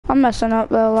I'm messing up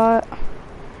though a lot.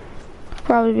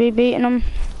 Probably be beating him.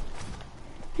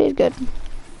 He's good.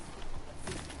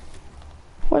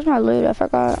 Where's my loot? I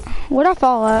forgot. Where'd I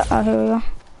fall at? Oh, here we go.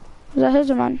 Is that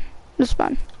his or mine? This is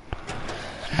mine.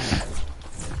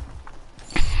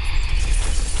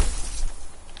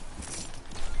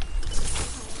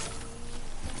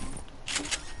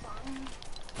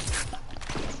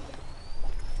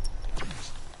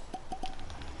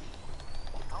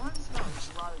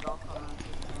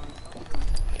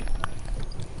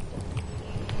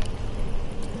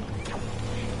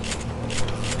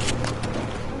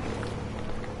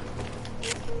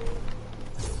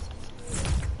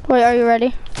 Wait, are you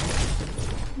ready?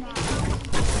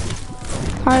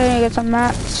 I need to get some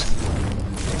mats.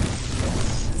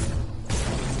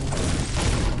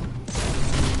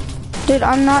 Dude,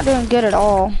 I'm not doing good at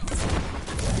all.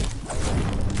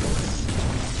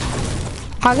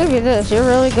 I'll give you this. You're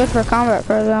really good for combat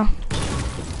pro though.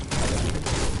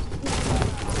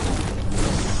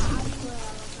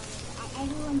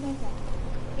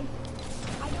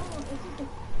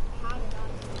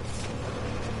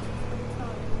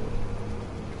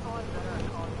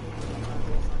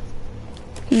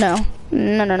 No.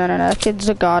 No. That kid's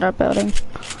a god at building.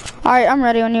 Alright, I'm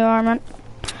ready when you are, man.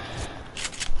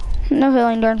 No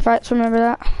healing during fights, remember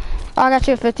that. I got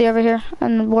you a 50 over here,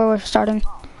 and where we're starting.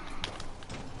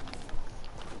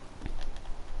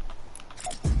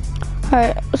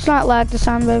 Alright, let's not lag this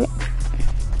time, baby.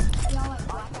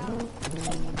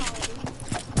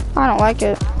 I don't like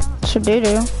it. So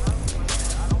do.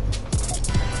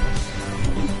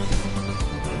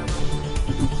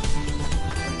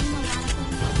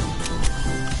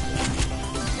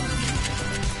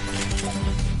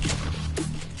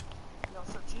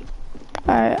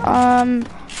 Alright,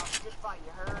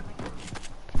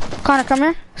 Connor, come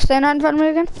here. Stand out in front of me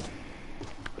again.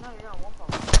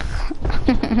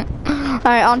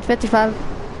 Alright, on 55.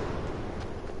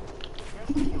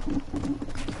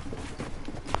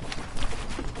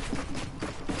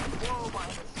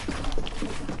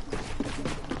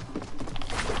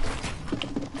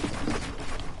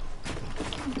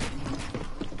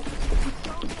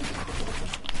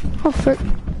 Oh, frick.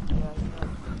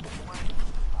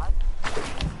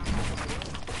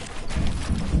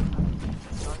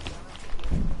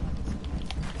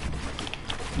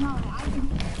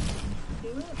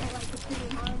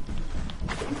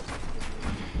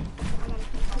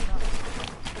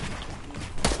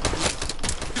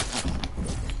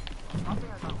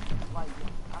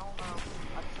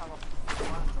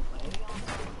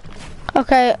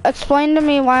 Okay, explain to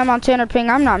me why I'm on 200 ping.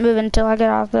 I'm not moving until I get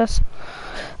off this.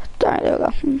 Alright, there we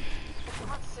go.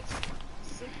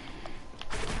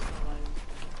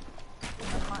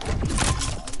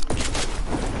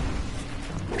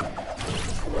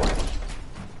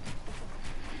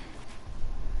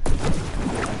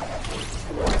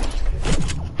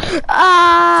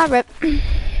 Ah, rip.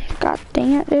 God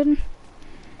dang it, dude.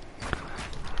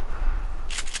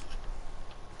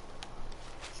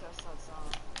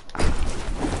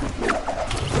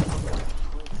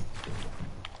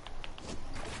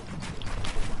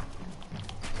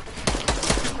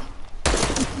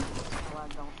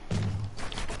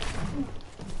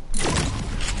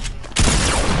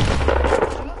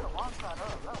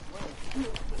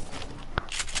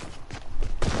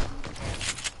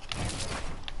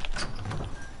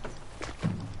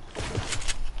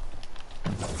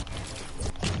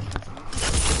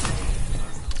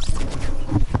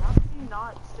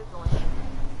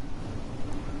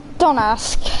 Don't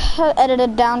ask. I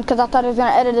edited down because I thought he was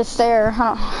gonna edit his there.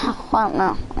 I don't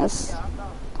know.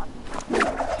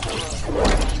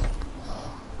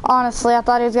 Honestly, I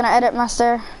thought he was gonna edit my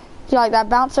stair. Do you like that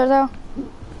bouncer though?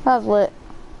 That was lit.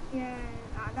 Yeah,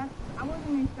 I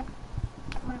wasn't expecting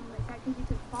when I think you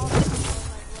could fall.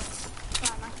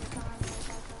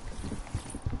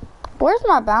 Where's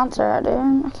my bouncer at,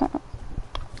 dude? I can't.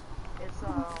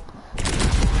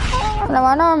 No,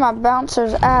 I know where my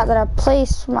bouncer's at that I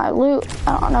placed my loot.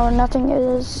 I don't know where nothing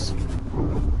is.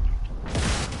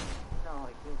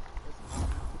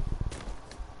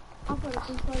 I'll put it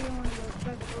this way, you want to go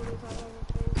check photos I've ever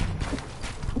faced.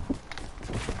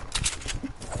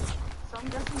 So I'm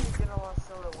guessing you get a lot of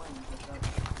soda wins.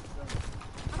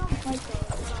 I don't like those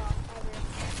at all, ever.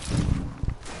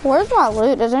 Where's my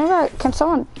loot? Does anybody, can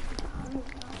someone?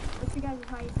 What's your guys'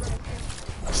 highest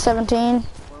rank? 17.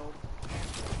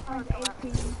 I'm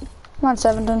 18. I'm on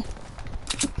 17.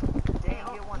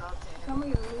 Some of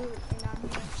your loot is down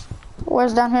here.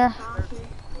 Where's down here?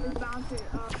 There's bouncer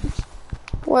up.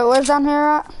 Wait, where's down here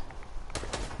at?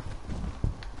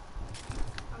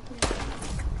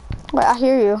 Wait, I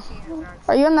hear you.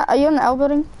 Are you in the L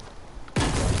building?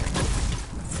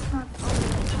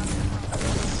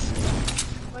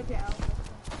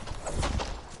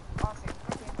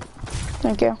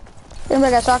 Thank you.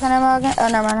 Anybody got shotgun ammo again? Oh,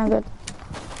 never mind, I'm good.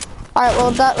 Alright,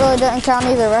 well, that really didn't count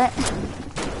either, right?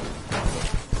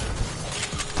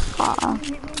 Can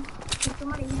you hit me? Can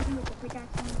somebody hit me with the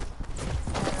pickaxe?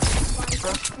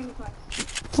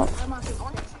 I'm on 50.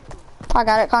 I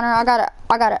got it, Connor. I got it.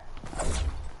 I got it.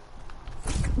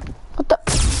 What the?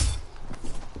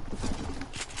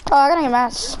 Oh, I gotta get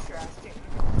mass.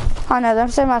 I know, they're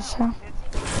so much.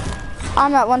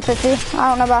 I'm at 150. I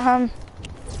don't know about him.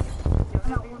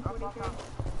 I'm at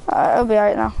 143. It'll be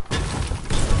alright now.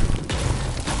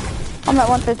 I'm at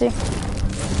 150.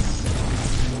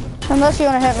 Unless you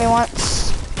want to hit me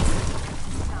once.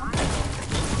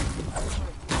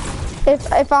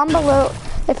 If I'm below,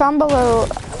 if I'm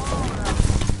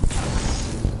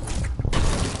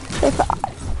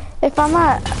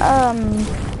at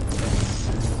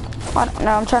I don't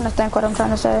know. I'm trying to think what I'm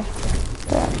trying to say.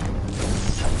 Yeah.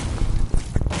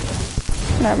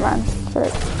 Never mind.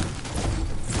 Frick.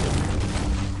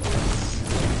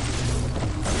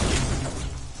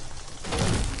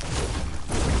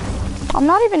 I'm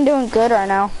not even doing good right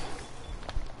now.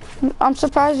 I'm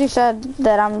surprised you said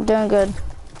that I'm doing good.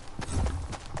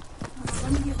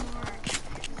 Let me get more.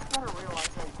 You gotta realize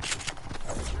that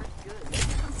you're good.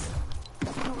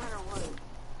 No matter what.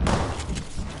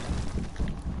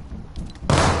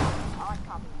 I like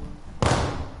copying you.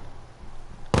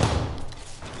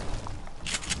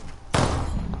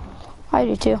 I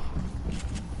do too. I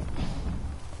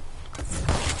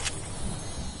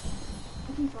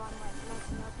think I'm like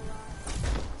messing up a lot.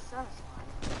 It's satisfying.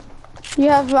 You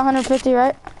have 150,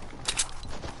 right?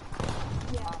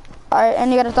 Yeah. Alright,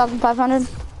 and you got 1,500?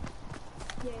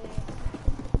 Yeah.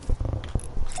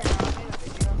 Yeah, I made a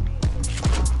video of me.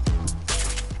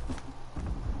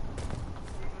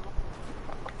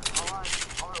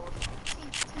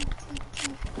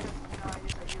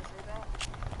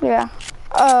 Yeah.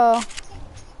 Oh.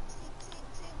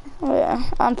 Oh yeah.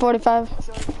 I'm 45. So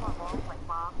it's my mom, like,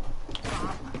 Mom.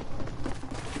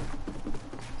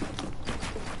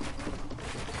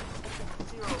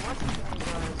 Zero, what's his name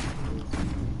does is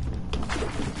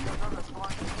goes on as long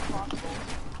as possible.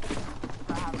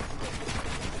 I have a stick.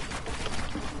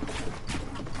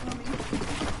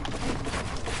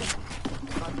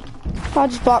 I'll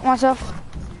just block myself.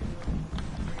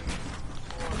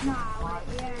 Nah, like,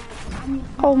 yeah. I mean,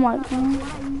 Oh my what god. I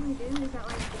usually do is that,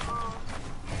 like,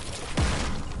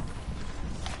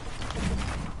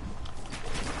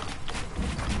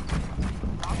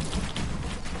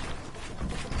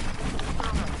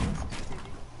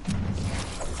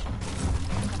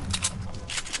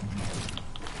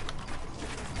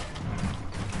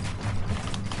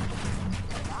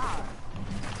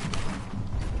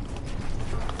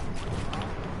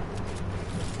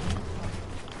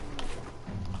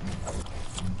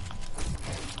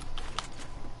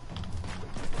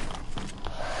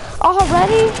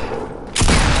 Already?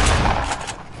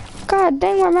 God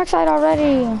dang, we're max height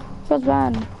already. Feels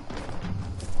bad.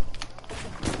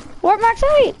 We're max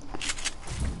height.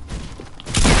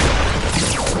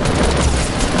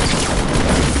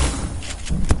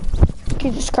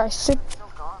 Jesus Christ.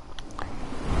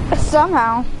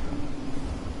 Somehow.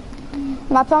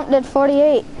 My pump did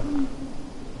 48.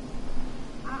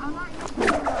 I'm not used to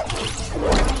it, like,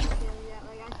 yet.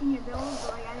 Like, I seen your build,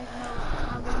 but, like, I didn't know how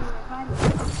good you were fighting.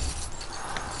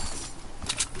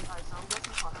 Alright, so I'm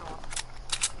guessing Connor won.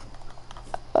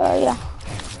 Yeah.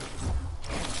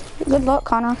 Good luck,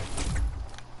 Connor.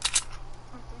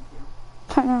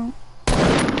 I know.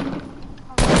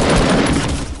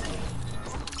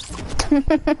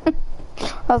 That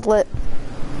was lit.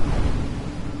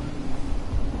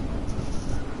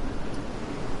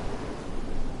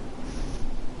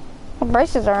 The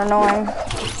braces are annoying. Somebody's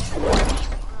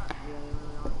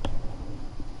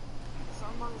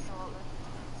still up there.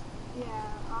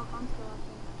 Yeah, I'm still up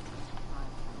there.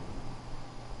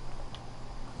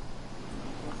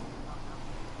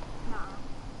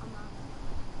 Nah, I'm not.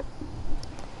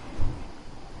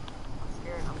 I'm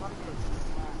scared. I'm about to get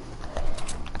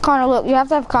a Connor, look, you have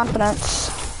to have confidence.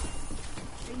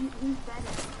 Who's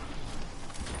better?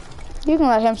 You can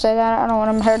let him say that. I don't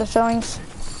want him to hurt his feelings.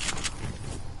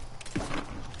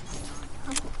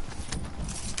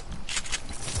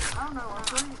 I don't know. I'm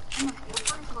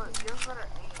pretty close. You have better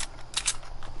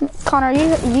aim. Connor,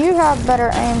 you have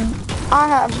better aim. I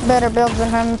have better builds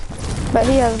than him, but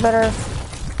he has better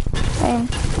aim.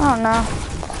 I don't know.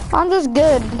 I'm just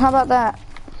good. How about that?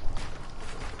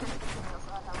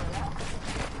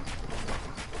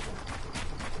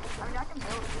 I mean, I can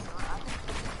build this. I can do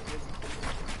this.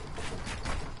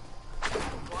 I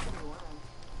can block you in.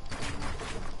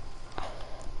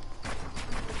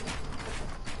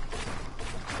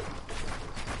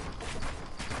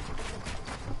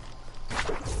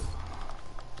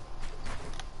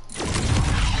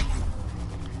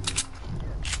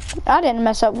 I didn't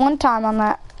mess up one time on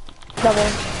that double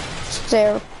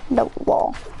stair, double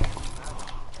wall.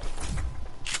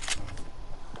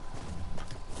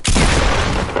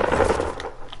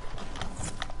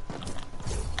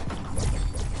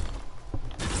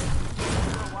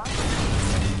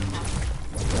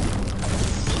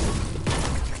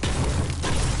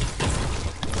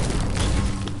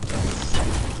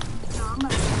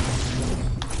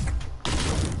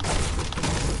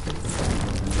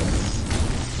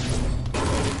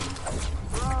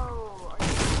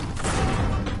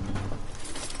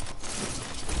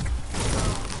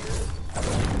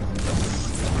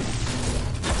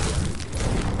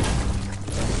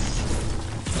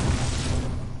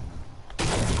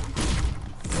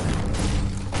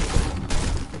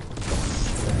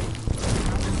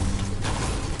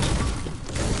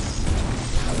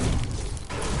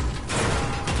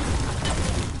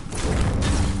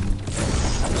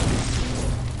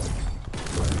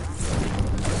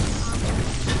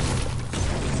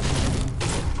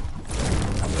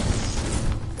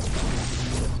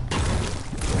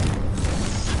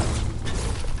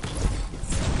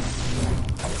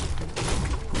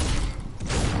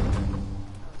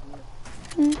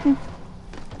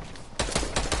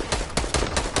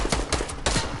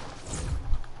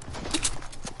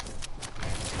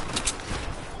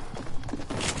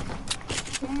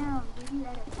 Damn, did you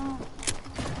let it fall?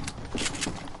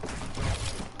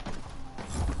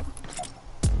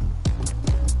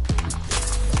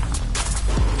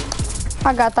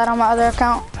 I got that on my other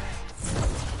account.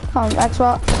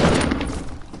 Xbox.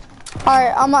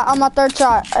 Alright, on my third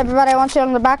shot. Everybody, I want you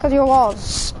on the back of your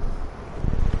walls.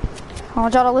 I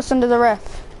want y'all to listen to the ref.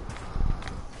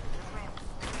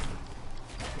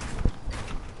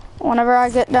 Whenever I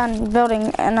get done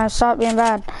building and I stop being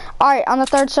bad. Alright, on the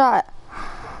third shot.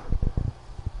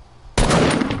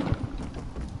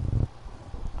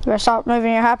 You better stop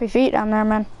moving your happy feet down there,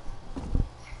 man.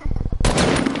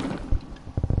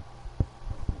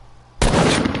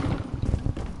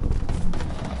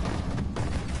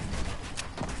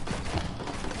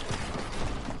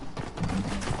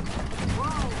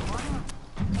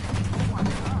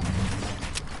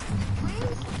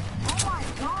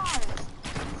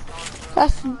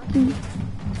 That's...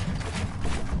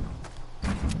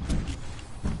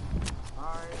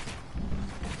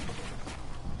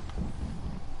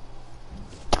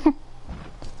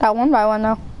 That one by one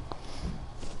though.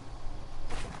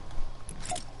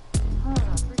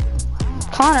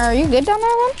 Connor, are you good down there,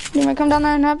 man? You want me to come down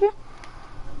there and help you?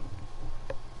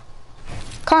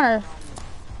 Connor,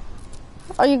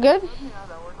 are you good?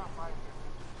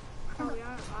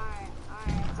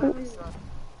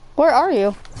 Where are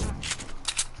you?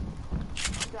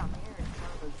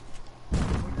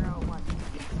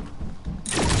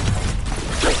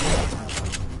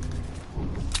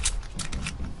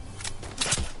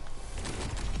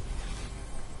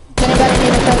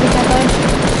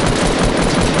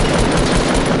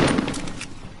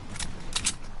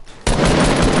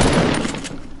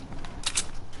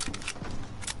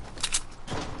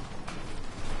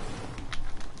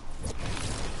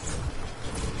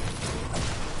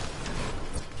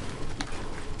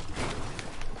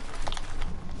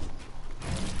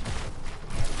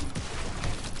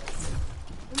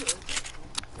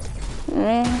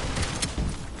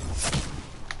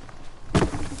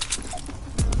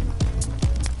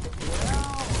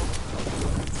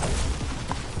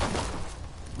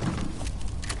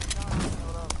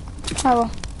 I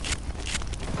will.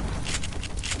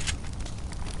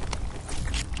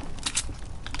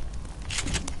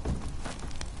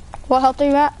 What health are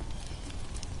you at?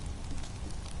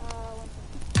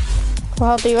 What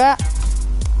health are you at?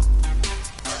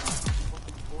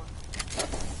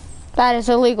 That is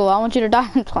illegal. I want you to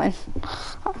die in plane.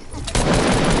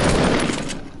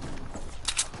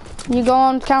 You go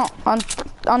on count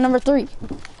on number 3.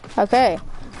 Okay.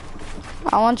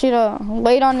 I want you to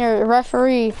wait on your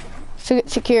referee to get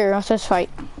secure with this fight.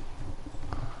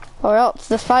 Or else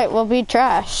this fight will be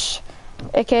trash.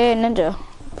 AKA Ninja,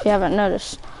 if you haven't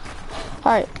noticed.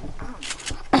 Alright.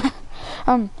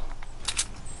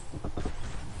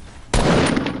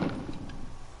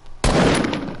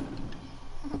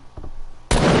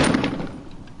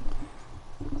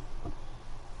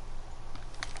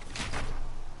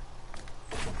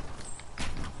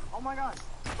 Oh my god,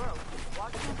 bro,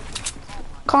 watch him.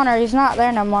 Connor, he's not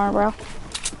there no more, bro.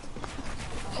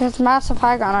 He has massive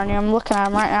high ground on you. I'm looking at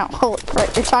him right now. Holy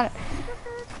frick, you're trying to...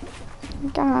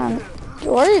 God.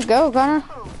 Where you go, Connor?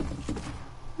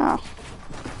 Oh.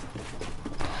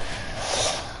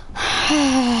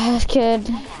 This kid,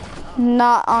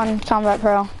 not on Combat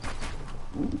Pro.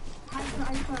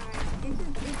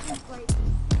 It's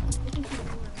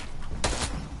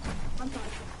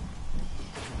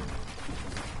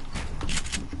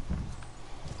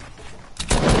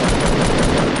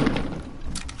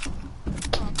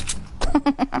I'm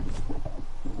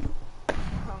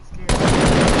scared.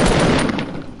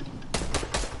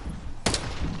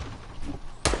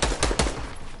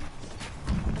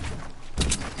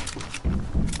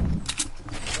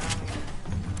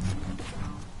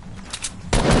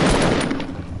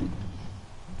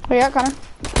 Where you at, Connor?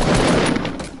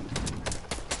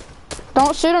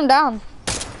 Don't shoot him down.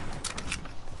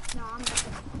 No, I'm not.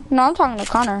 No, I'm talking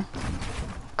to Connor.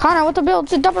 Connor, with the build,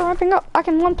 just double ramping up. I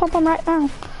can one pump him right now.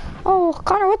 Oh,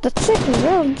 Connor with the sickly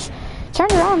builds. Turn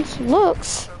around,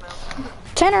 looks.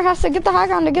 Tanner has to get the high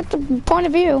ground to get the point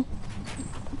of view.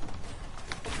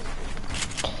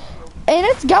 And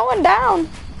it's going down.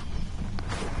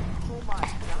 Oh my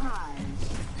god.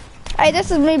 Hey,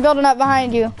 this is me building up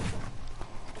behind you.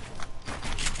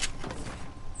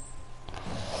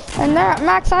 And they're at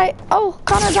max height. Oh,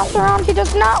 Connor jumps around. He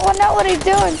does not know what he's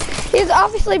doing. He's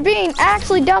obviously being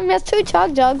actually dumb. He has 2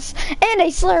 chug jugs and a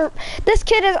slurp. This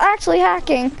kid is actually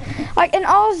hacking. Like, and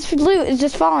all his loot is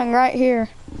just falling right here.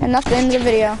 And that's the end of the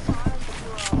video. I was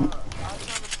trying to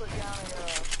put down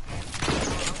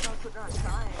a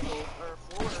triangle or a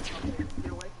floor or something.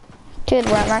 Get away. Kid,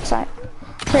 we're at max height.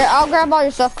 Here, I'll grab all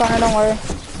your stuff, Connor. Don't worry.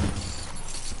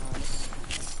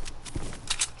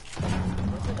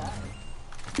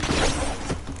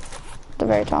 The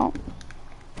very top.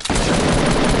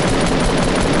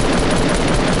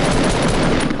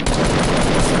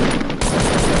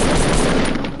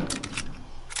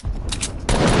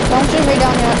 Don't shoot me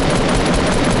down yet.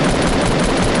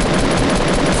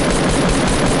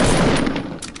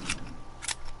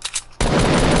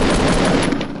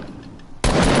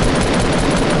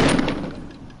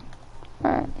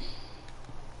 Alright.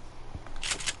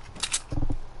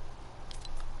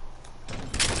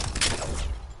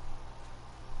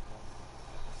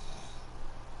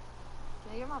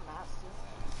 Can I get my mask too?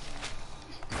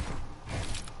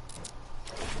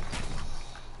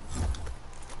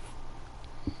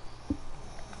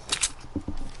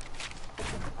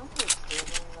 I'm pretty scared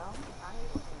though.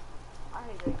 I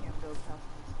hate that I can't build past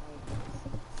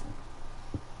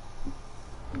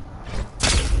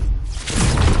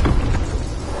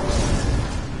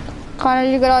my Connor,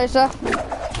 you got all your stuff?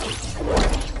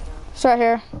 Start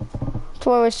here. That's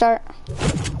where we start.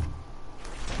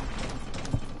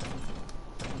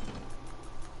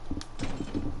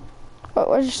 Oh,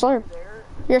 where's your slurp? there.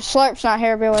 Your slurp's not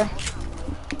here, beware. Right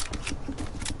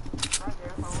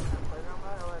there. If I wasn't in playground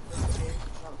mode, I would have disappeared.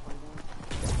 That was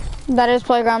playground. That is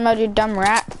playground mode, you dumb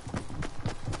rat.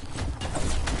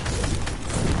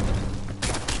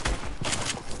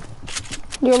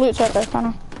 Your loot's right there,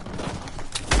 Connor.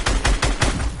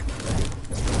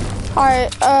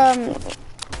 Alright,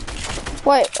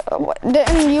 wait,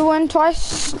 didn't you win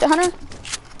twice, Hunter?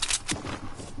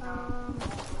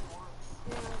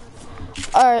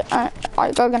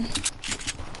 Alright, go again.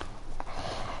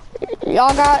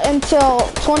 Y'all got until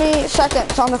 20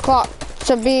 seconds on the clock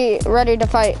to be ready to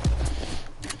fight.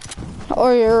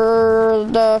 Or you're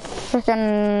the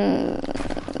freaking...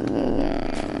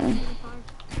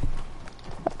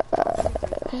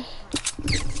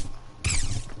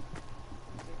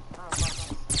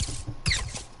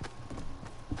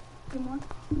 Good one.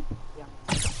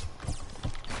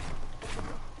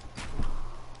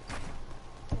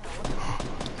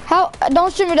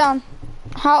 Don't shoot me down.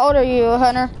 How old are you,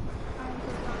 Hunter?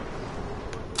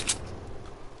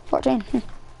 14. 14?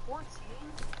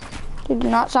 You do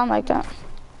not sound like that.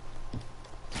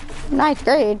 9th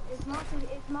grade. It's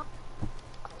not.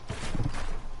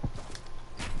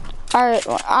 Alright,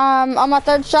 on my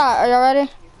 3rd shot. Are y'all ready?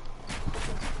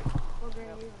 What grade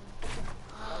are you in?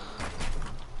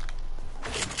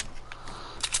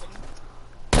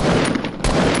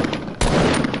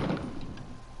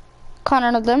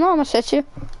 Connor, no, them almost hit you.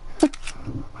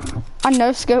 I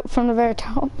no scope from the very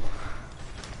top.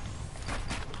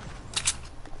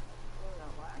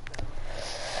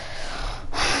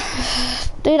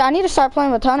 Dude, I need to start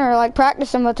playing with Hunter, like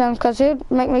practicing with him, because he'd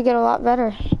make me get a lot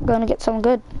better. Going to get some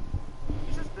good.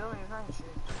 He's just building his own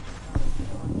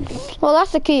shit. Well,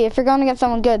 that's the key. If you're going to get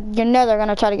someone good, you know they're going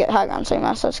to try to get high ground, so you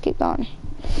might as well just keep going.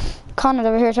 Connor's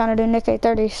over here trying to do Nick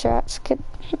A30 strats. Kid.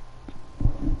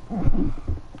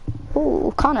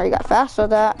 Ooh, Connor, you got fast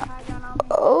with that. High down on me.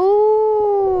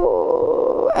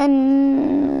 Oh,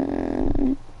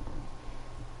 and...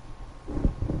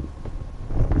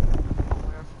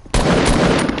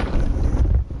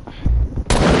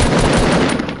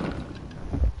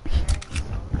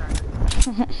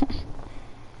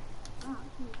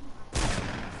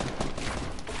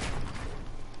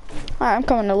 Alright, I'm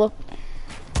coming to look.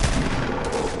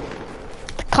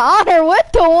 Connor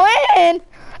with the win!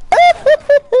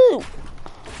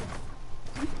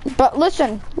 But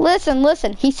listen.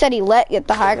 He said he let get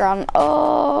the high ground.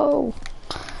 Oh.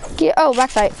 Oh,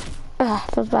 backside. Ugh,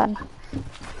 feels bad. Did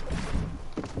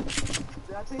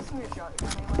I take some of your shotgun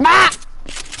ammo? Ah!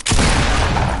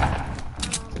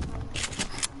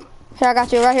 Here, I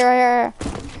got you. Right here.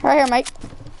 Right here, Mike.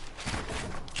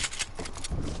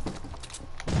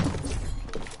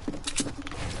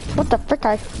 What the frick?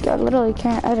 I literally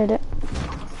can't edit it.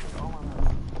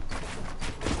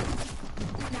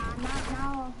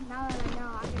 Now that I know,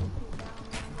 I can keep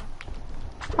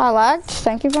down. I lagged.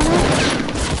 Thank you for that.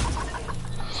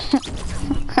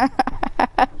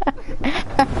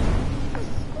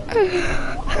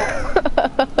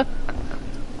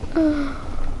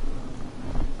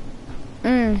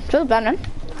 Feels bad, man.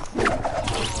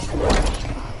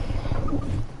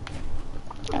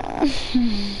 I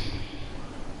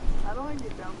don't like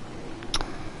it down.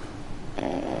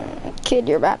 Kid,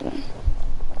 you're bad.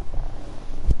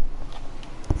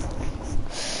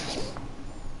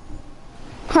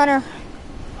 Hunter.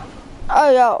 Oh,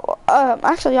 yo.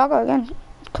 Actually, y'all go again.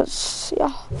 Cause,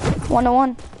 yeah.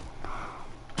 1-1.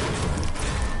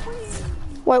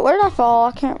 Wait, where did I fall?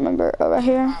 I can't remember. Over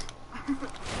here.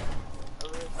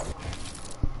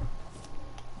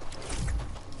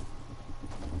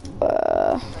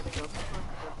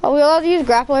 Are we allowed to use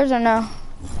grapplers or no?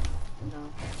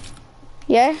 No.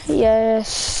 Yeah?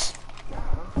 Yes.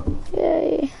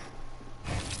 Yay.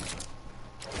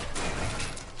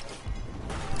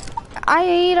 I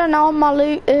need to know my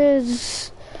loot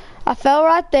is. I fell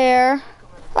right there.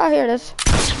 Oh, here it is.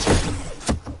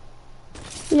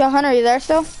 Yo, Hunter, are you there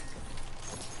still?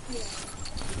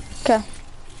 Okay.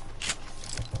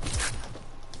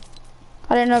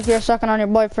 I didn't know if you were sucking on your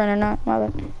boyfriend or not. My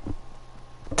bad.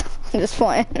 I'm just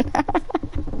playing.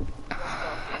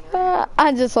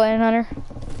 I'm just playing, Hunter.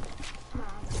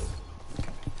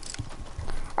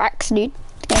 Axe, dude.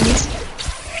 Candy.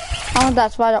 I want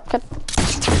that spot up. Cut.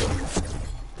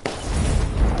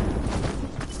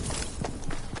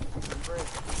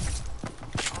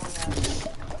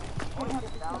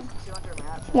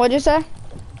 What'd you say? I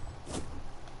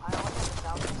only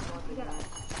have 1,200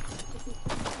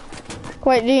 max.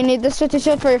 Wait, do you need this 50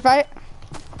 shield for your fight?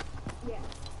 Yeah.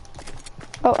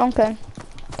 Oh, okay.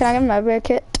 Can I get my bear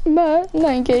kit?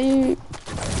 Thank you.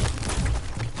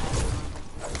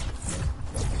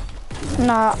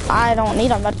 No, I don't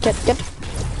need a med kit. Good.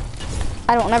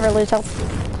 I don't never lose health.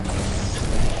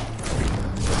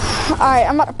 Alright,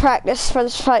 I'm about to practice for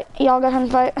this fight. Y'all go ahead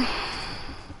and fight. Oh,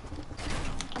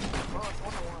 it's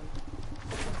 1-1.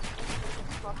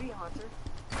 So I'll be a hunter.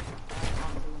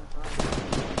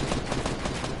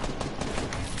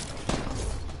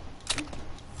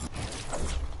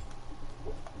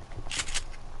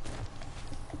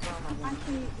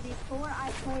 Actually, before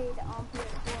I played on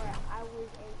PS4, I was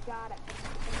a god at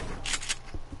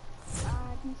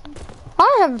PC. I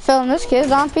have a feeling this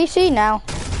kid's on PC now.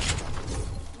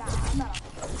 Nah, I'm not on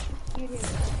PC. Dude, here.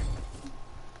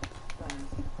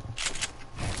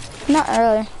 Not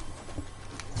really.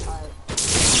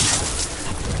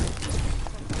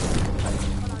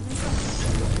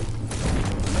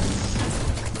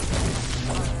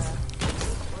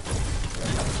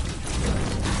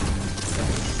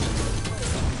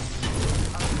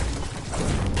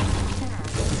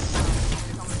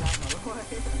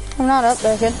 I'm not up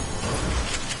there, kid.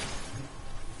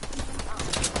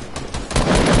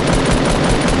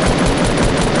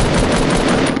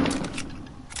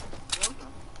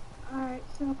 Alright,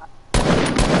 so.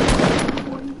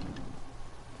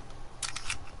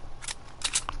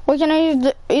 We can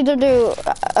either do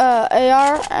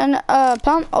AR and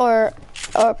pump or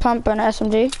pump and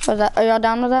SMG. Are y'all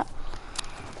down with that?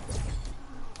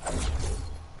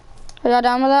 Are y'all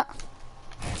down with that?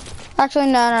 Actually,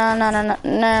 no,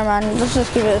 never mind. Let's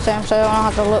just keep it the same so I don't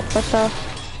have to look for stuff.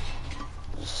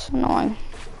 It's annoying.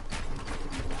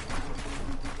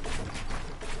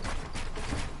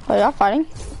 Oh, y'all fighting?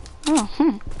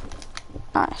 Oh,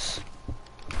 nice.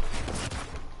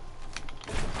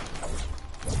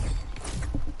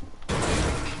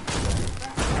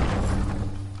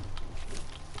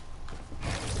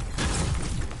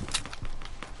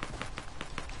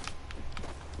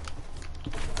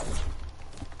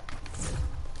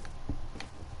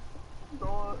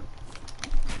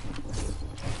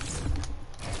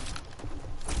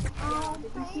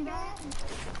 Did you see that?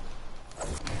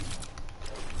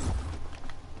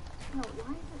 No,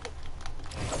 why is it?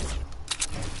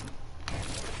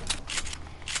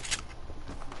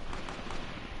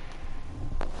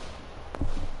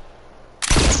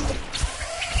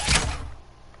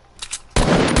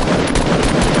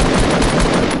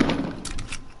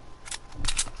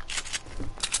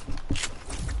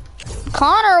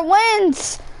 Connor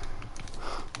wins.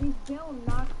 This Bill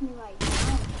knocked me like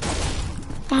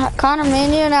down. Connor, me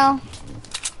and you now.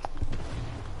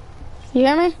 You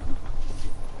hear me?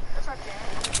 Yes, I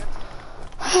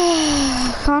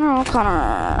can.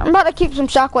 Connor. I'm about to keep some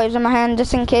shockwaves in my hand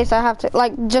just in case I have to,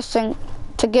 like,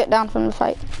 to get down from the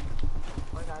fight.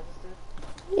 Like I just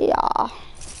did. Yeah.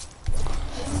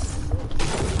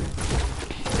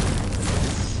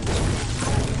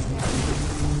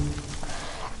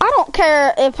 I don't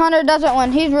care if Hunter doesn't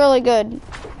win. He's really good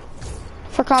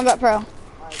for Combat Pro. Like,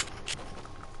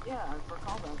 yeah, for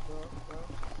combat, bro.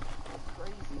 It's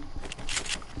crazy.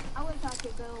 I wish I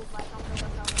could build like I'm gonna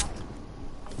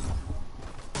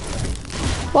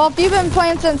Well, if you've been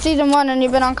playing since season 1 and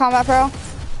you've been on Combat Pro,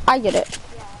 I get it.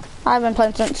 Yeah. I've been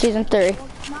playing since season 3. Well,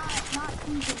 not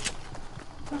season.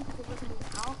 Some people wasn't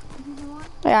even out in season 1,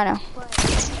 Yeah, I know. but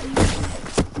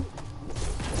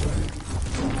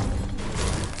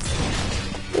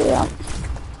Yeah.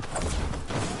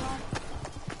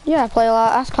 Yeah, I play a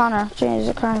lot. Ask Connor.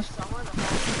 Jesus Christ. Someone like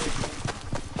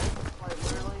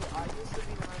literally, I used to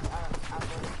be the most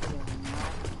athletic kid, you know?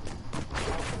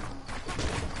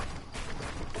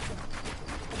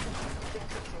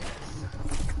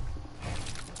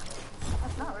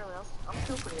 That's not really. I'm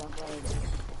still pretty athletic.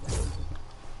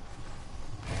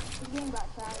 the game got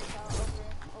sad over the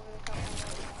couple of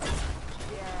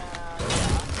Yeah, I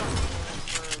started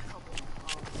for a couple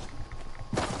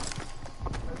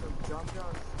there's a jump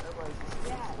jumps. Everybody's just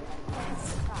yeah. I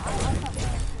stopped playing for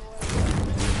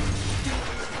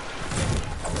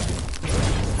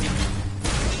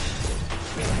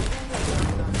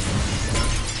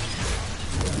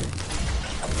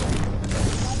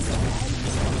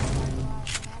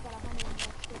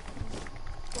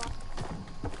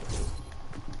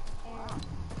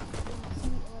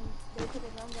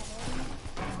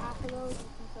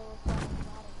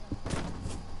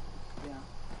yeah.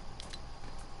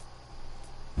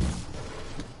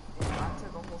 Yeah, I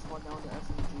took almost one down to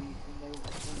SMG and they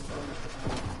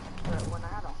but when I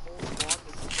had a whole squad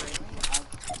with spraying,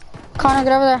 Connor,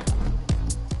 get over there.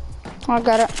 I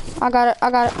got it. I got it.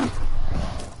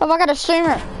 Oh, I got a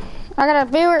streamer. I got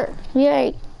a viewer.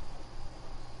 Yay.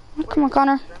 Come on,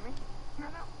 Connor.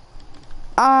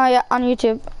 Yeah, on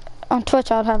YouTube. On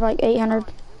Twitch, I'd have like 800.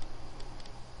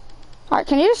 Alright,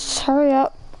 can you just hurry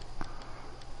up?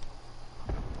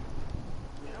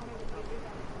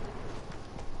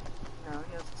 no,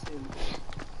 he has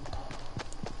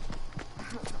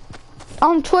 2.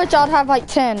 On Twitch, I'd have like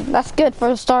 10. That's good for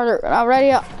a starter.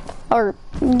 Ready up. Or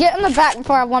get in the back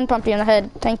before I one pump you in the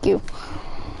head. Thank you.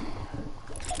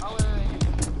 Oh,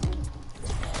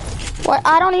 What?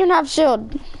 I don't even have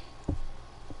shield.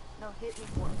 no, hit me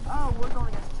for Oh, we're going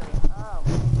against each other.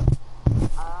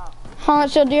 Oh. How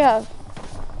much shield do you have?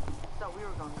 No, we were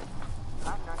going. I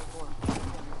have 94.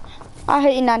 I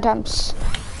hit you 9 times.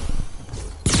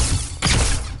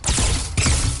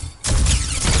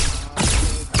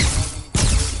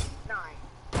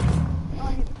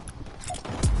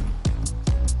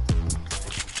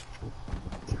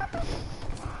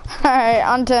 Alright,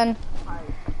 on 10.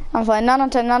 I'm fine. Not on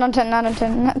 10, not on 10, not on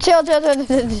 10. Chill.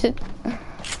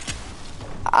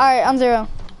 Alright, on 0.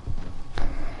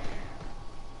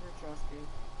 You're trusted.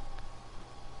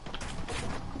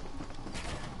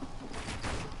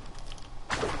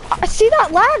 I see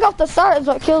that lag off the start is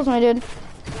what kills me, dude. Yeah,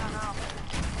 no.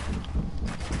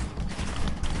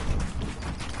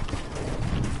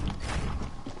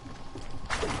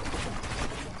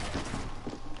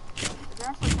 It's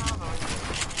actually kind of annoying.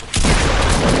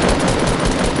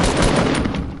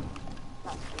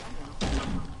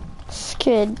 This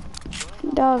kid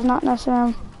does not mess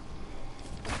around.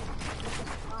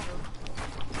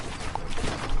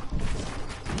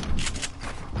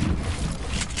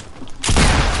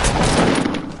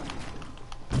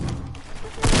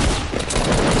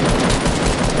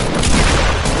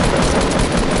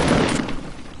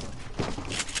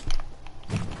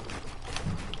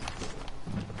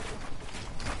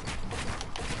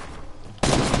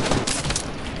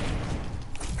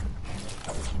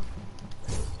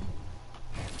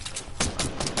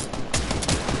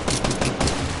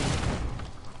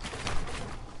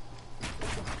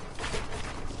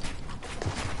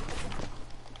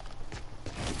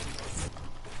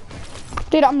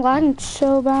 Dude, I'm lagging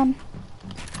so bad.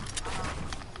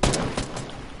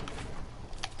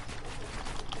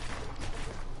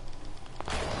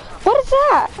 What is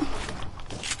that?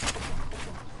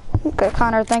 Okay,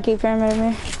 Connor, thank you for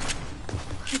removing me.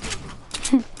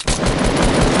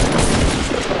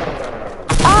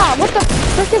 Ah, what the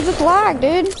frick is this lag,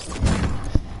 dude?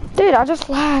 Dude, I just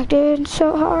lagged, dude. It's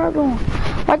so horrible.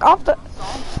 Like off the...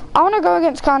 I want to go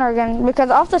against Connor again because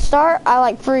off the start I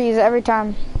like freeze every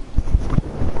time.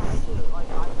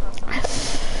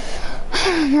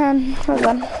 Man, hold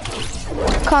on.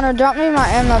 Connor, drop me my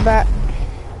ammo back.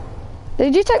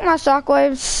 Did you take my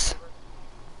shockwaves?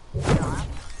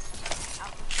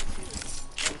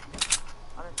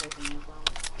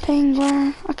 Dang,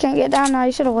 bro. I can't get down now.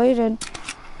 You should have waited.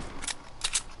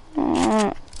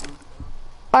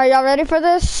 Are y'all ready for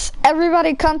this?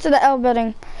 Everybody come to the L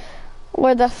building.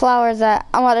 Where the flower's at.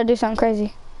 I'm about to do something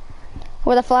crazy.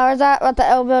 Where the flower's at the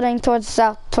L building towards the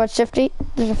south, towards Shifty.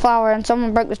 There's a flower and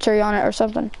someone broke the tree on it or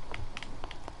something.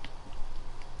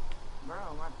 Bro,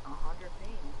 I'm at 100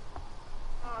 ping.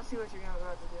 Oh, I see what you're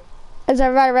about to do. Is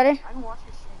everybody ready? I can watch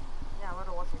your stream. Yeah, I'm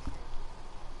gonna watch your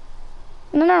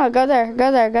stream. No, go there,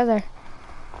 go there, go there.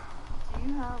 Do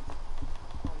you have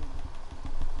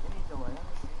any delay on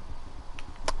the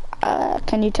stream?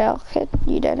 Can you tell? Kid,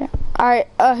 you did it. Alright,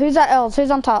 who's at L's?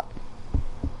 Who's on top?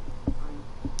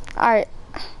 Alright,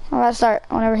 I'm about to start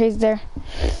whenever he's there.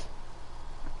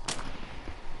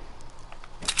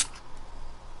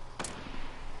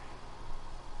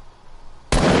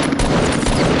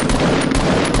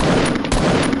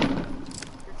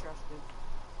 You're trusted.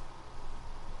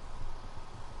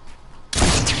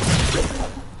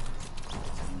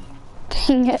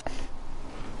 Dang it.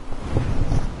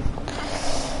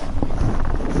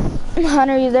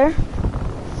 Hunter, you there?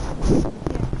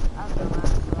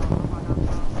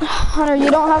 Hunter,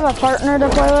 you don't have a partner to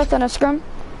play with in a scrum?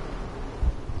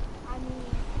 I mean,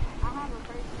 I have a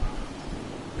person.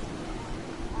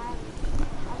 I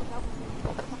have a couple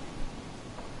people.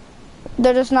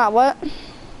 They're just not what?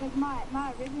 Like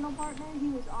my original partner, he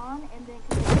was on, and then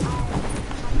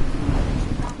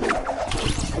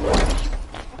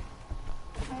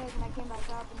I came back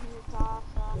up and he was off,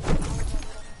 so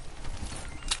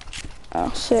Oh,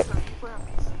 sick. So you play on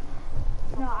PC?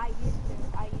 no, I used to.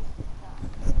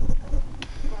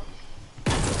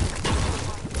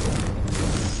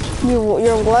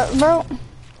 You're what, bro?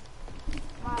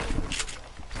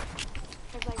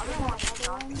 Because like there's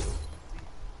another one. Is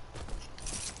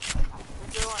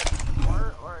there like more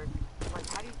or like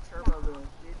how do you turbo do it? Do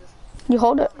you just You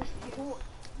hold it. You hold it.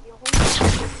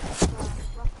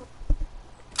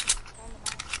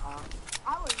 I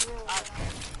was really I was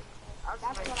just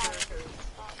That's making what I sure was 'cause,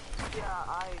 yeah,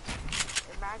 I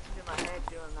imagined in my head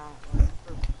doing that.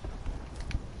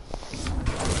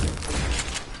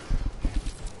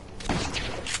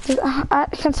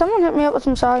 Like, Can someone hit me up with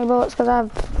some soggy bullets? Because I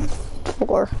have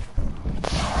 4.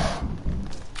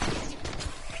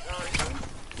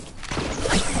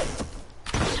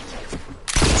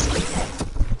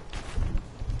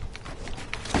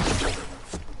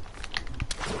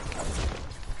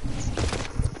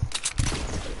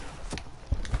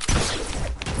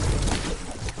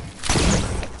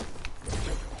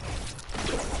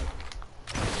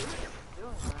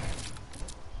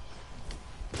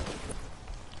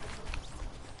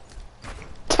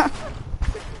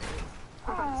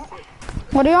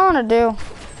 What do you want to do?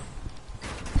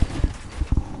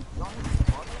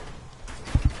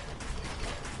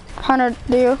 Hunter,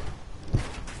 do you?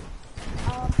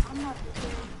 I'm not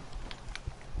sure.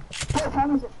 What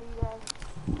time is it for you guys?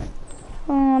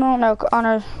 Oh, I don't know,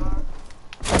 Hunter.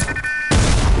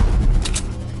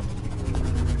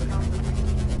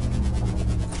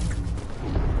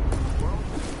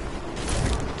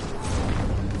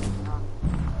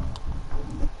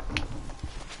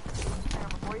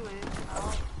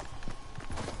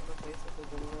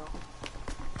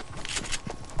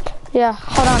 Yeah,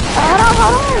 hold on.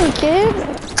 Hold on, kid.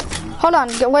 Hold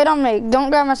on, wait on me. Don't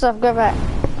grab my stuff, go back.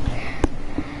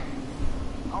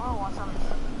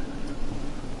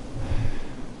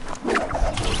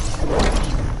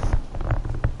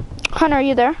 Hunter, are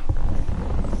you there?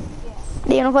 Yeah.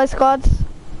 Do you wanna play squads?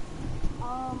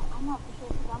 I'm not for sure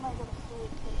because I might go to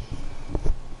sleep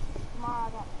because tomorrow I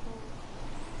got school.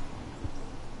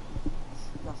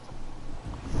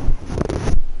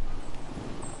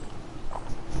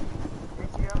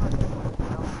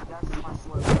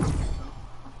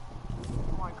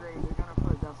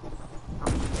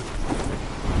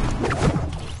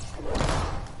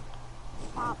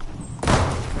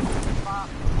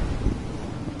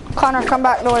 Connor, come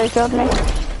back the way you killed me. I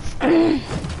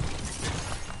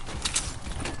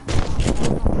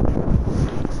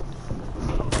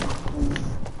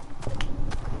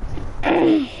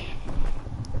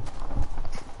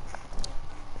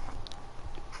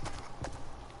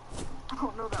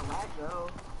don't know that lag though.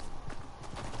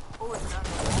 Oh, it's not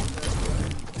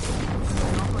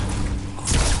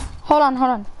Hold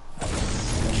on.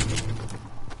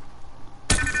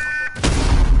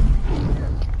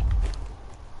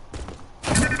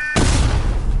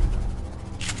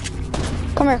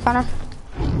 Come here, Connor.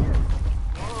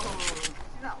 Whoa, see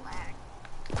that lag?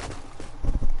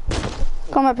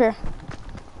 Come up here.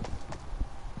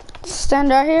 Stand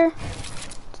right here.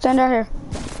 Stand right here.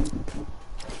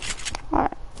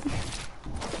 Alright.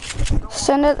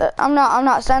 Stand at I'm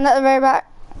not. Stand at the very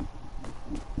back.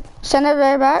 Stand at the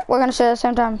very back. We're gonna say it at the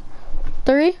same time.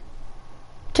 3,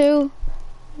 2,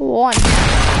 1.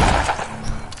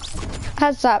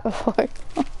 How's that before? Whoa.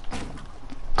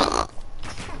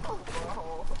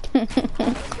 Let's go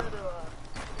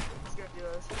do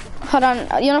this. Hold on.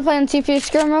 You wanna play on TP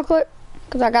scrim real quick?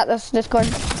 Cause I got this Discord.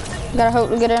 Gotta hope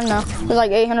to get in now. There's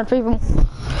like 800 people.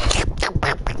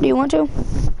 Do you want to?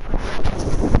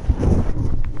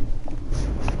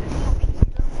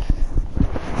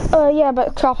 Yeah,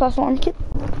 but Crawl Plus 1. Well, I need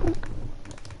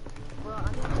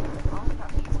I'll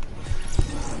catch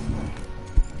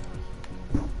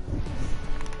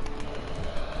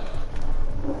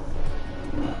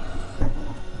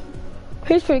you.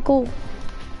 He's pretty cool.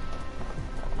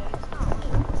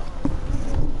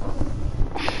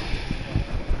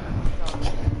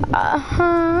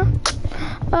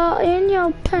 In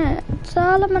your pants,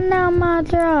 all of them down my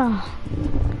draw.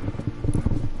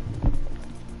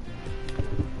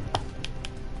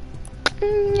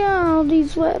 Yeah,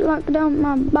 these wet like down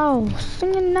my balls.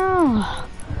 Singing now.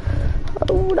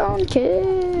 Hold on,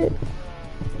 kid.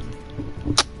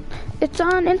 It's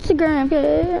on Instagram,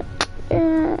 kid.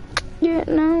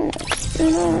 No.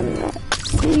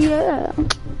 Yeah.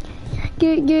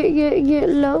 Get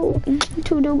low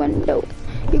to the window.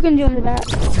 You can join the back.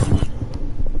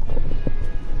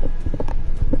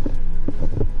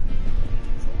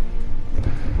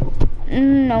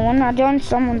 No, I'm not joining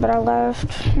someone, but I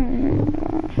left.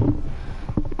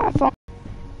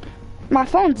 My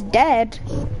phone's dead.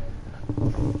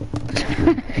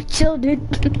 Chill, dude.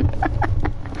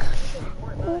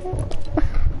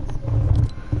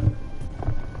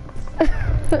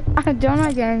 I don't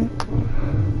again.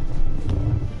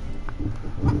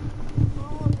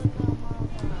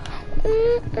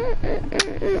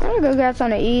 I'm gonna go get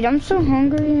something to eat. I'm so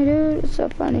hungry, dude. It's so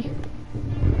funny.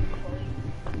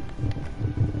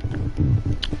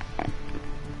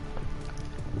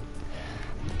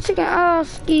 Chicken, oh,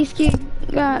 ski,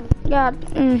 got, I'm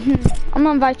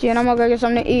gonna invite you and I'm gonna go get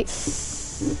something to eat.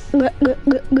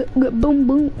 Boom,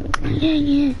 boom.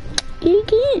 Yeah.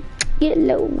 Get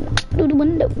low, through the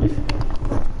window.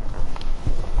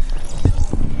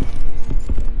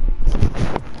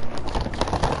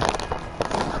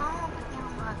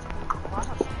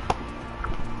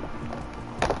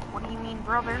 What do you mean,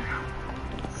 brother?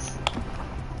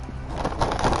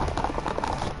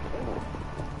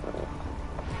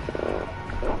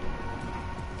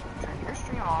 Turn your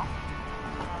stream off.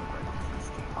 And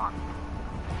stream on.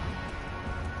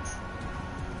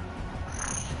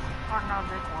 Or no,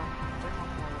 big one. Big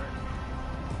one's more red.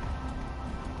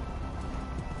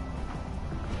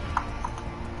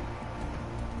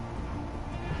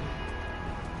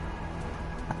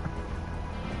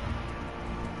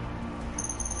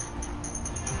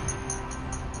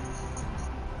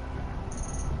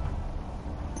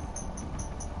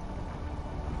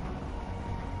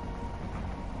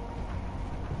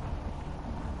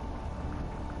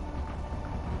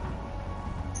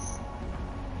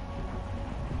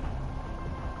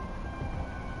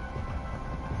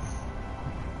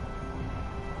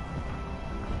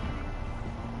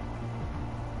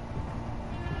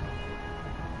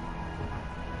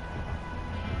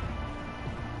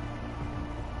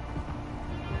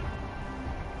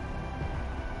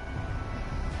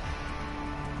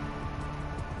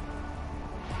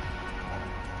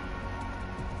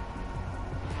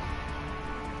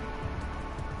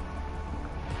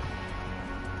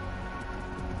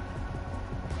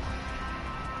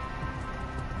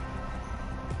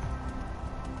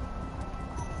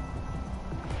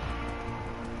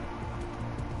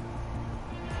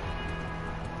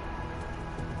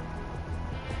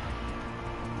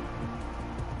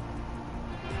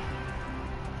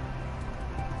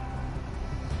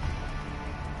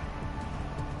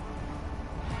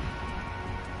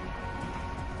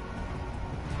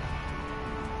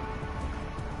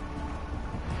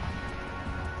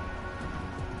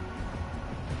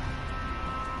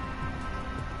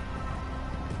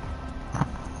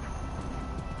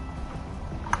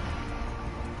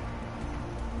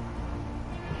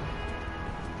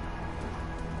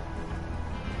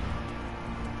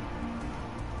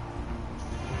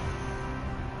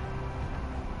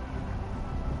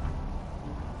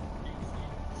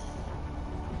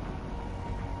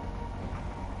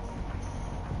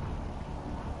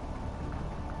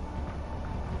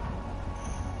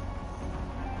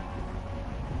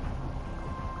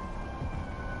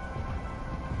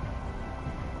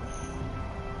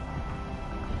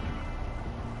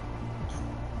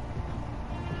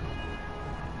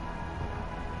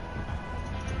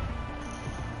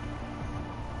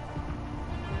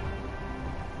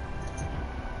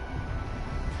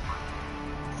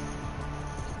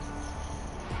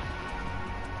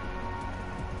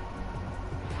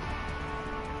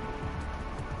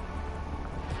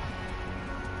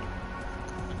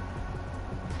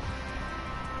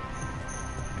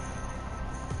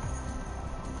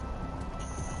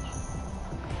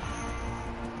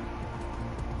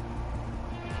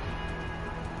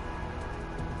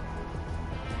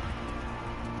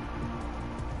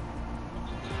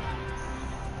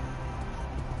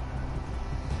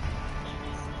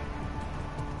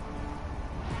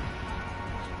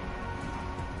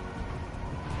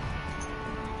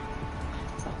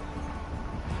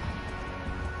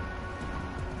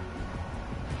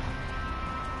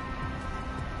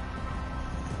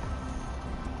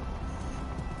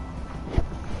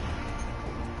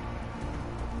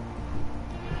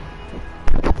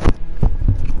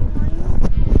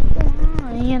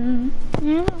 saying.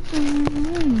 Yeah.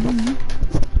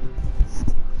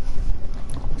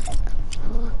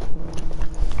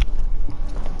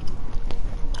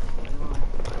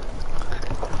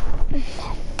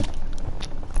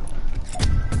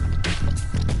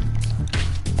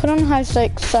 Put on high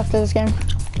stakes after this game.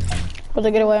 For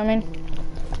the getaway, I mean.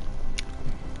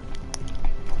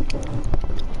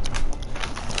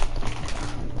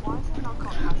 Why is it not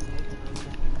called high stakes?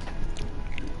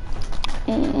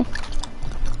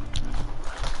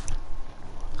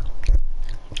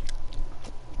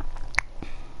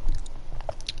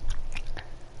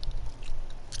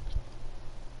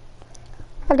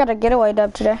 I got a getaway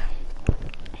dub today.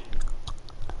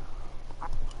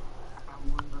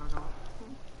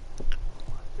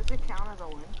 Does it count as a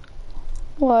win?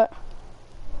 What?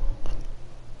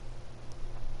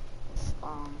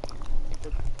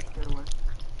 The getaway.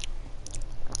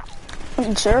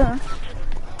 Sure.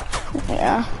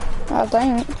 Yeah, I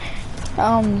think.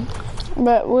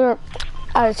 But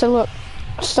alright, so look,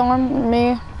 Storm,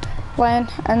 me, Lane,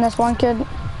 and this one kid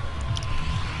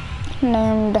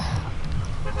named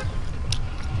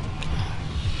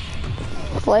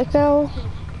Flaco.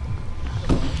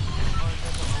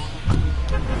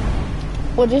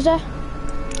 What'd you say?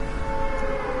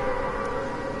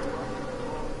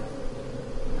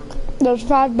 There's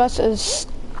 5 buses.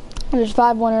 There's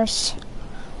 5 winners.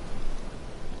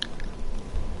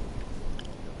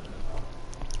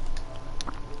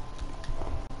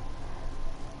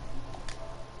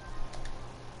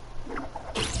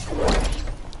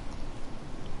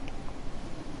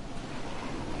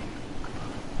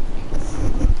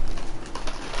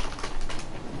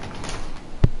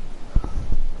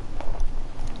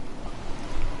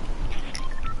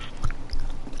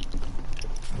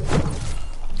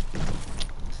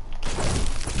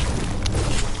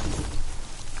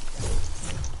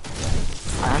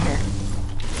 I'm here.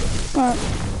 Alright.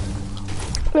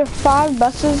 There's 5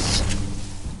 buses.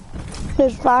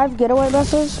 There's 5 getaway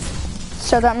buses.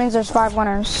 So that means there's 5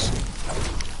 winners.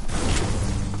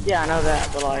 Yeah, I know that,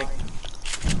 but like,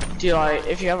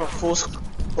 if you have a full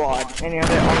squad and you're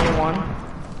the only one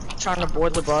trying to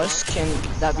board the bus, can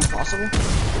that be possible?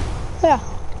 Yeah.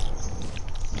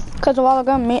 Cause a while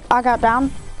ago, I got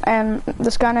down, and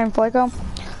this guy named Flaco,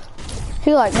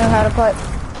 he like knew how to play.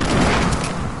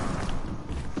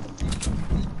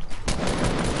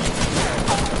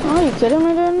 Are you kidding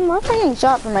me, dude? My freaking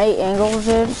shot from 8 angles,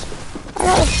 dude. I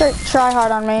got a straight try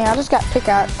hard on me. I just got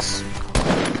pickaxe.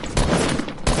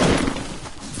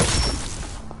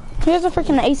 He has a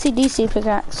freaking AC/DC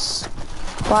pickaxe.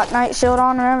 Black Knight shield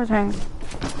on and everything.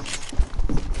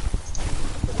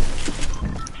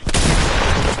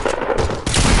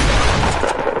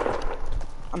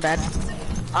 I'm bad.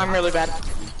 I'm really bad.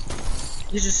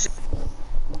 You just...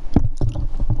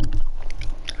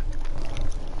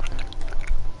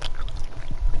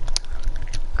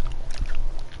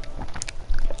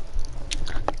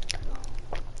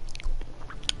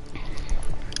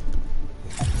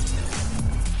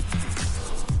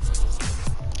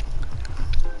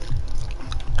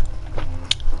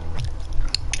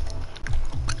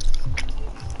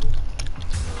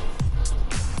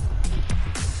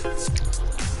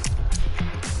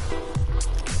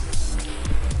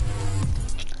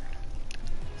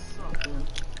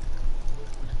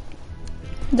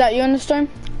 Is that you in the stream?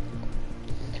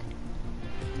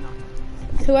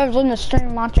 Whoever's in the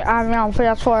stream, watch it. I'm on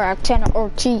PS4 at 10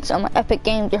 or cheats on the Epic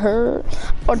Games, you heard?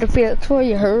 Or the PS4,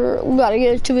 you heard? We gotta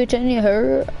get it to it, you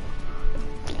heard?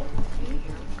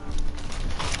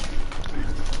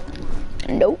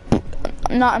 Nope.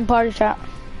 I'm not in party chat.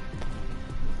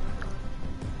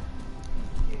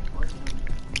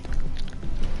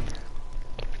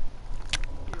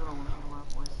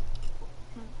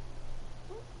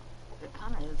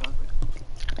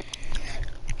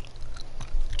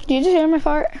 Did you just hear me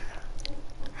fart?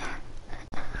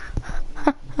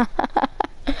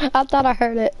 I thought I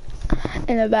heard it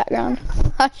in the background.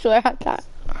 I swear I thought.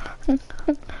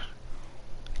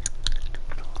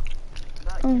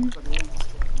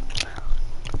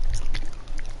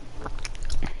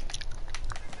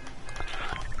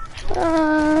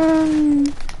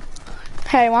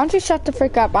 Hey, why don't you shut the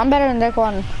freak up? I'm better than Dick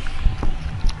One.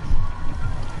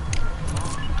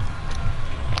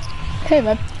 Hey,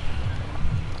 man.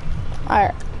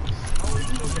 Alright.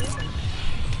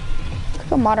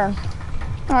 Go modern.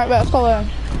 Alright, let's go in.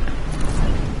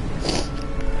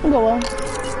 We'll go in.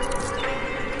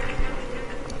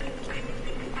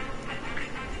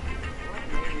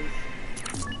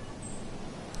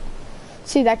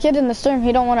 See, that kid in the stream,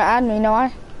 he don't want to add me, you know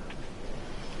why?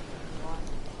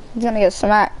 He's gonna get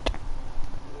smacked.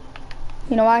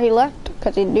 You know why he left?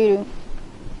 Cause he doo-doo.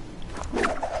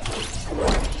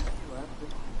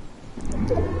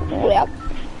 Yep.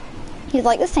 He's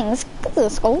like, this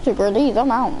is old super these,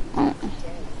 I'm out.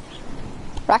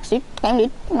 Rax dude, game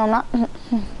dude. No, I'm not.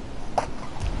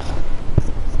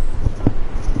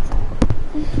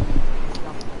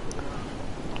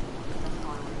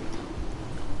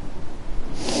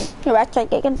 You're right,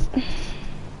 take it.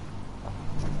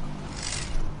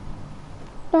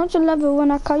 Don't you love it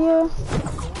when I call you?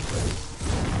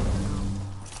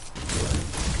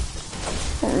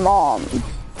 Mom.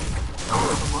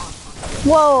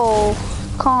 Whoa.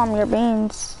 Calm your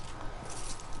beans.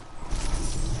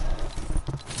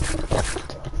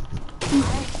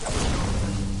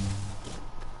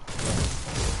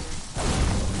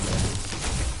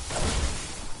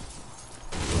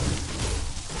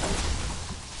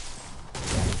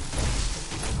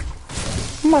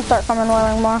 I'm gonna start coming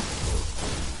whaling more.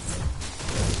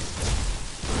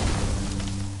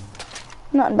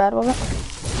 Nothing bad with it.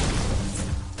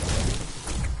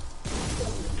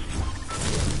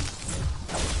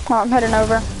 Oh, I'm heading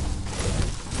over.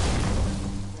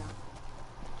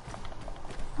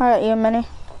 I got you a mini.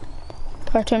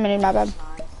 Or 2 mini, my bad.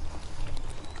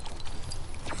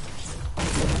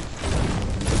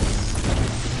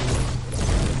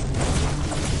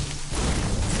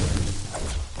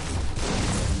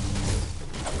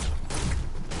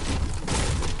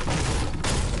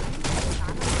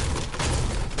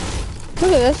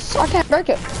 Look at this, I can't break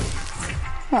it.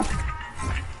 Huh.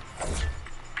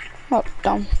 Oh,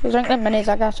 dumb. There's like minis,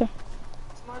 I got you.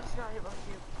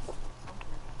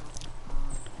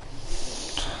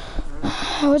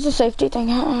 What's the safety thing?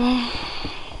 Huh,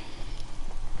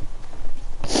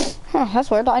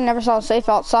 that's weird. I never saw a safe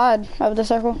outside of the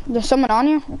circle. There's someone on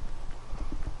you?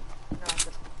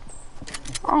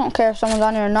 I don't care if someone's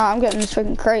on you or not. I'm getting this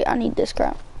freaking crate. I need this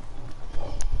crap.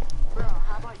 Bro,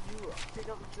 how about you pick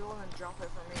up the jewel and drop it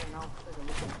for me and I'll pick it.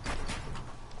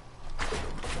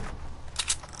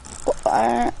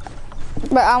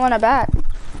 But I want it back.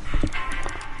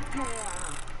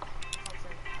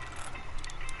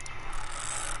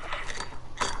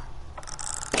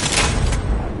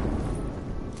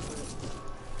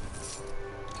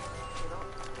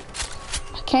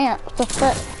 I can't. What the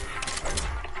frick?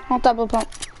 I want that blue pump.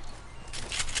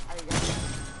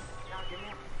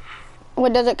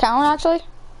 Wait, does it count actually?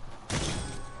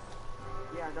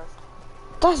 Yeah, it does.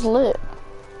 That's lit.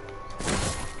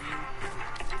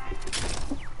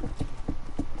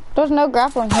 There's no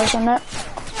grappling hook in there.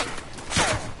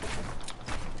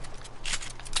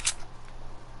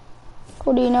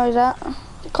 What do you know he's at?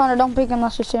 Connor, don't peek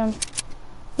unless you see him.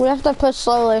 We have to push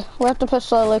slowly. We have to push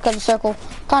slowly because of the circle.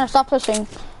 Connor, stop pushing.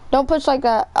 Don't push like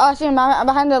that. Oh, I see him. I'm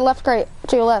behind the left crate.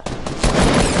 To your left.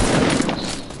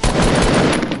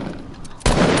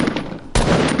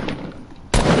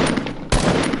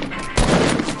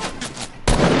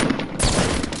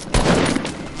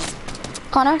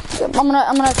 Connor, I'm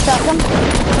gonna extract him.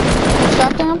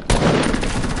 Extracting him.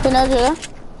 He knows you're there.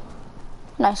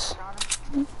 Nice.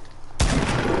 Do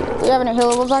you have any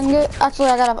healables I can get? Actually,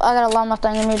 I got a llama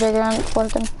thing in me bigger and it's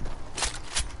working.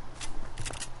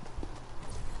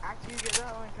 After you get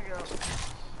that, let me pick it up.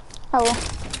 I will.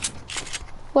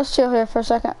 Let's chill here for a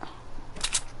second.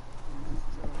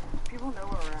 People know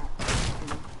where we're at.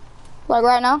 Like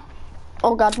right now?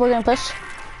 Oh god, we're gonna push.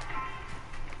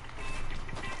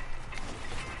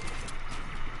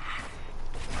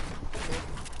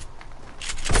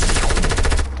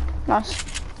 Nice.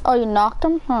 Oh, you knocked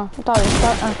him? Huh, I thought he was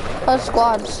starting. Oh,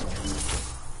 squads.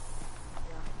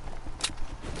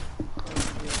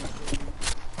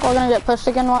 We're gonna get pushed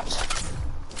again, watch.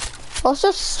 Let's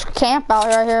just camp out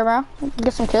right here, bro.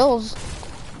 Get some kills.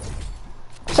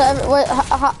 So, wait,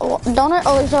 don't it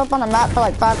always show up on the map for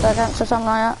like 5 seconds or something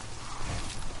like that?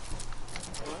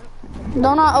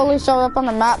 Don't I only show up on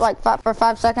the map like for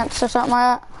 5 seconds or something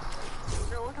like that?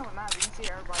 Look on the map, you can see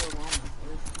everybody along.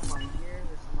 There's somebody here,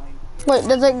 there's somebody here. Wait,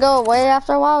 does it go away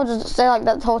after a while or does it stay like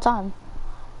that the whole time?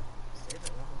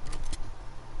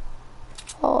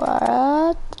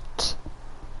 Alright.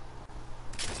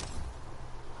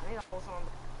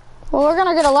 Well, we're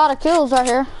gonna get a lot of kills right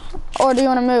here. Or do you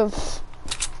wanna move?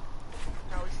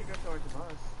 No, we should go towards the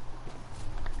bus.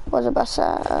 Where's the bus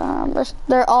at?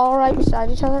 They're all right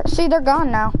beside each other. See, they're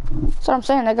gone now. That's what I'm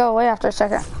saying, they go away after a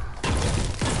second.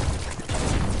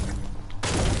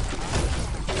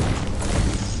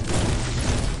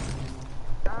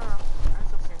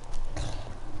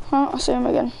 Oh, I see them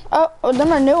again. Oh,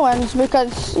 them are new ones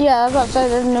because, yeah, I was about to say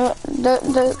they're new. I mean, can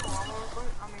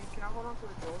I hold on to the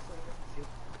door so you can see?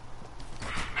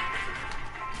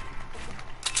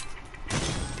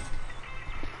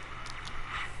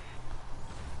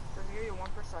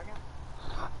 per second?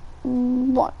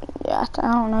 What? Yeah,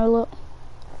 I don't know. Look.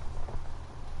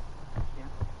 Yeah.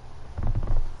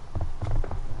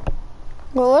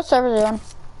 Well, what server is it on?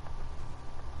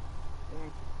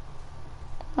 Dang.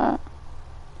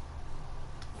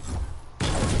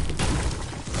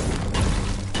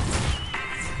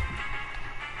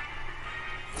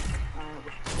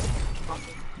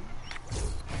 Awesome.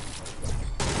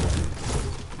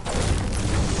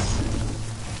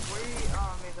 We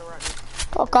made the right.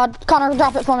 Oh God, Connor,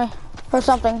 drop it for me or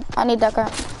something. I need that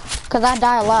crap because I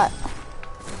die a lot.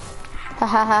 Ha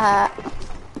ha ha ha.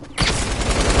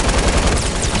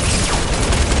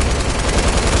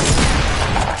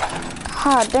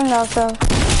 Ah, dang that was so.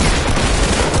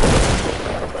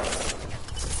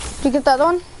 Did you get that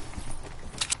one?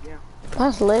 Yeah.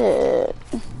 That's lit.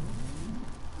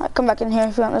 Alright, come back in here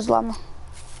if you want this llama.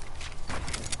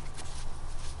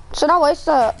 Should I waste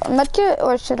the medkit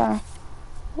or should I?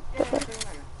 Yeah,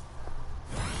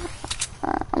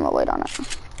 Alright, I'm gonna wait on it.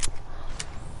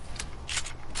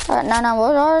 Alright, 99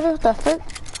 what already? The frick?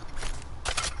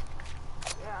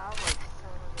 yeah, I have like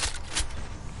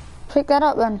 700. Pick that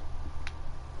up then.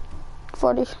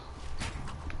 40.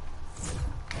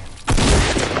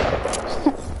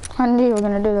 I knew you were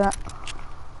gonna do that.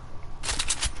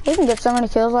 We can get so many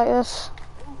kills like this.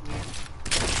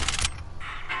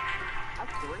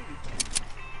 That's 3.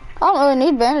 I don't really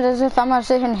need bandages if I'm gonna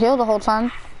sit here and heal the whole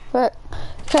time. But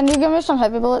can you give me some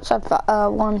heavy bullets? I've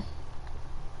one.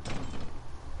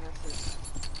 Yes,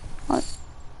 What?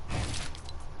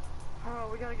 oh,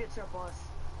 we gotta get to a bus.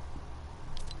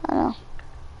 I know.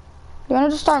 You wanna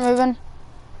just start moving?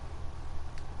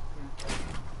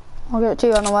 I'll give it to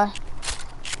you on the way.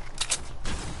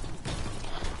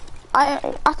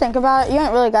 I think about it, you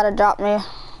ain't really gotta drop me.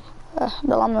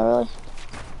 The llama really.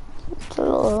 It's a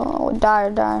little die or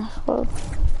die.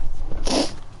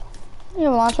 You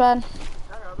have a launch pad?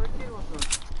 That other kid was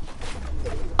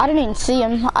I didn't even see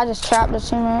him. I just trapped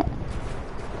his teammate. I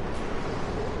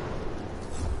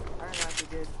don't know if he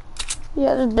did.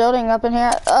 Yeah, there's building up in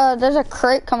here. There's a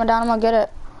crate coming down. I'm gonna get it.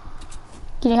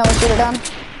 Can you help me shoot it down?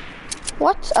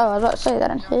 What? Oh, I was about to say that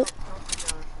didn't hit.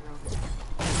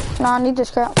 No, I need this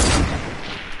crap.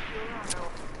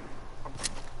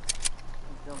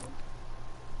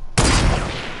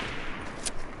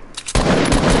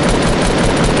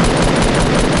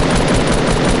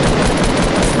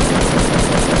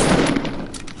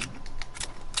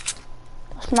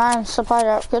 That's mine. Supply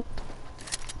drop. Good.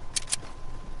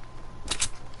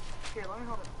 Here, let me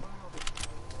hold it. Let me hold it.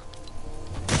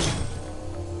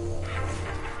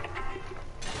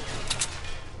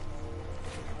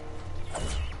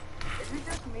 Is it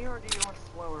just me or do you want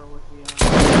slower with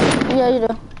the Yeah, you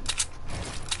do.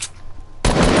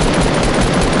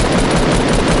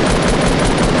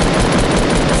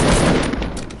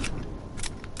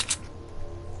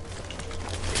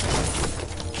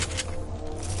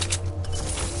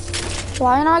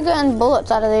 Why am I not getting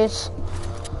bullets out of these?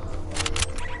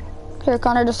 Here,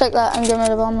 Connor, just take that and give me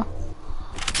the bomber.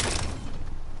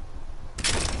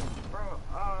 Bro,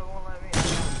 oh, it won't let me. I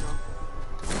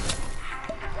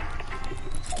gotta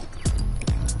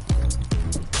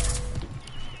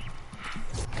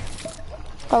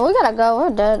go. Oh, we gotta go.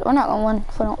 We're dead. We're not gonna win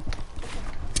if we don't.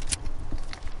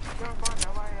 Don't find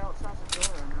nobody else has to do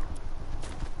it right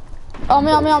now. On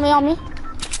me, on me, on me, on me.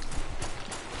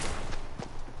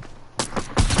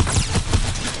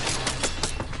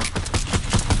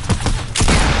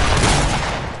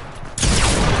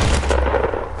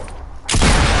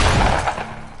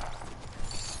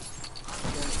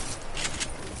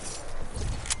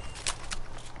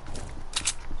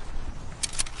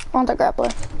 I want the grappler.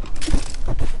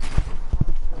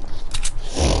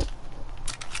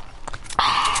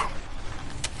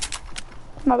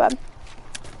 My bad.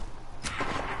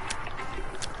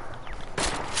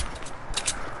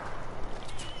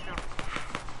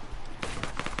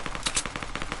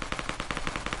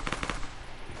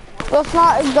 Let's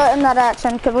not get in that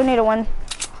action because we need to win.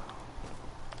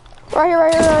 Right here,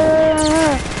 right here, right here,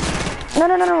 right here. No,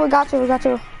 no, no, no, we got to, we got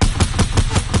to.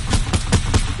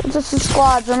 It's just the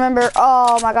squads, remember.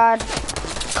 Oh my God.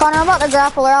 Connor, I'm about to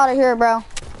grapple her out of here, bro.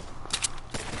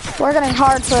 We're getting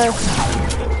hard pushed.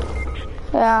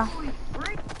 Yeah. Holy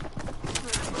freak!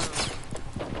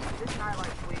 This guy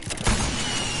likes weed.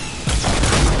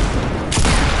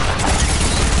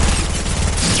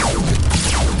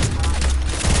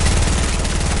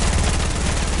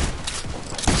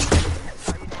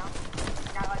 Are you down?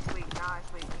 Guy likes weed.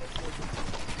 Nice weed.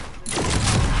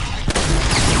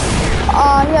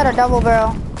 Oh, he had a double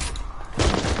barrel.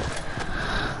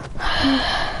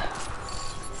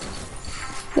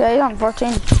 Yeah, he's on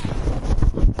 14.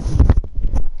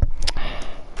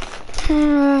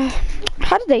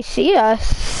 How did they see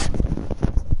us?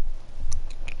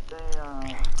 They, don't,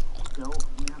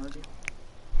 you heard you?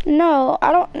 No,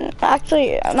 I don't,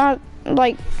 actually, not,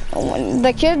 like, when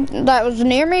the kid that was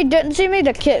near me didn't see me,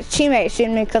 the kid's teammate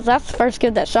seen me, because that's the first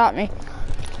kid that shot me.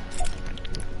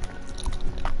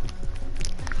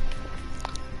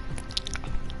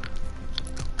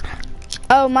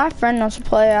 Oh, my friend wants to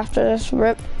play after this,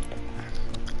 rip.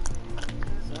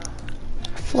 Who's that?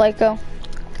 Flaco.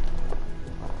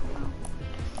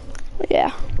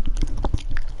 Yeah.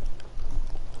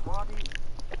 Well,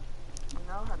 you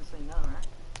know how to say no,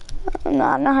 right? No,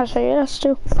 I know how to say yes,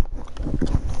 too.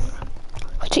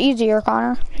 It's easier,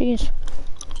 Connor. Jeez.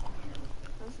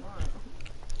 That's not.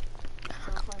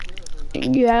 So we're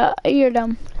playing duos, right? Yeah, you're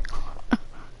dumb.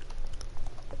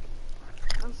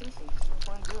 No, seriously, we're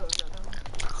playing duos right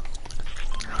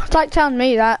now. It's like telling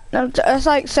me that. It's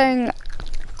like saying,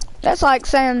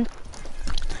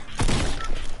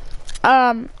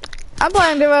 I'm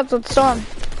playing duos with Storm.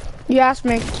 You asked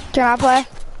me, can I play?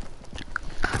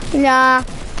 Nah,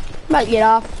 might get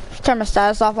off. Turn my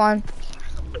status offline.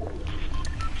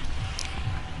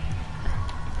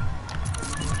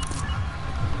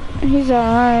 He's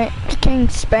alright. Getting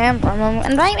spam from him.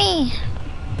 Invite me!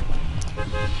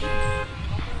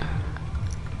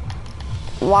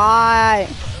 Why?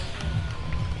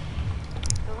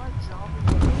 They're like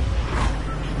zombies.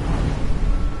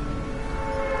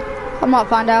 I'm gonna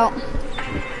find out.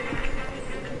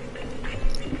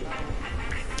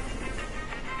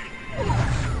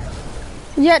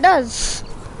 Yeah, it does.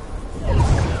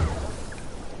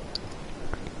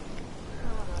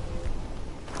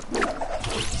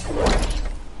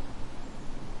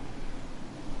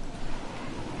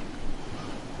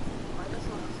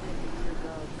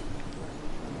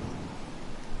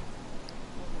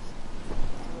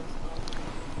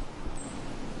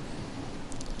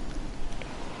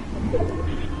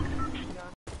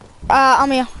 I'm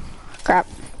here. Crap.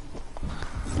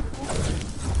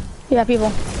 Yeah,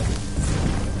 people.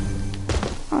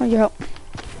 Oh, you help.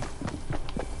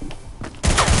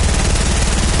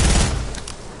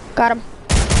 Got him.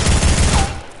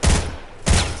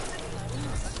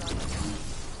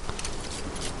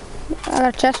 I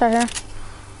got a chest right here.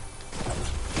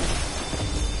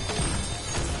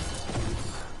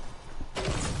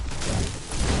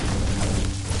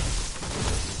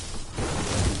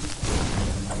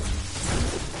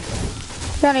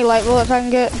 Got any light bullets I can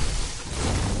get?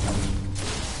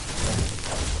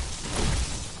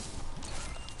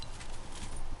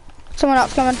 Someone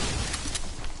else coming.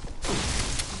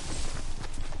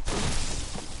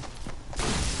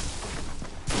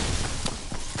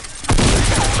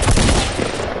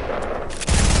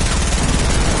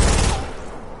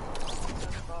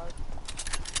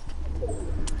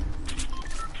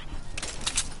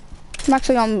 I'm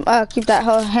actually gonna keep that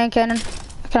whole hand cannon.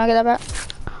 Can I get that back?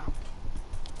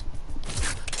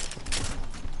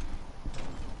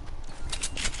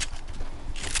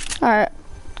 Alright,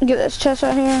 get this chest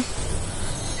right here.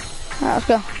 Alright, let's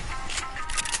go.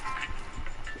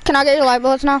 Can I get your light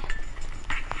bullets now?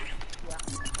 Yeah.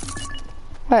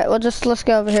 Alright, well let's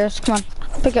go over here. So come on,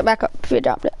 pick it back up if you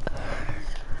dropped it.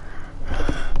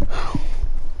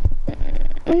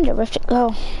 Where did it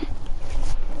go?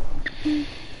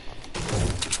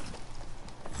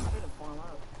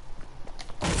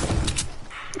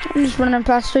 I'm just running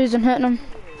past trees and hitting them.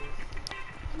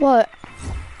 What?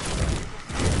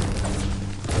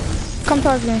 Come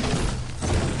towards me.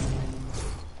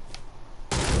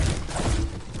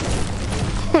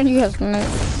 You guys can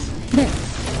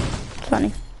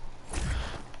funny.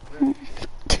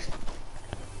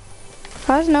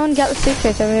 Why has no one got the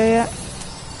suitcase over here yet?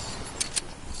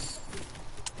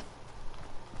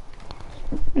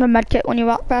 The med kit when you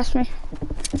walk past me.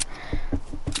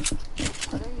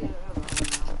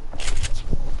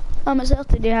 How much health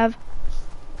did you have?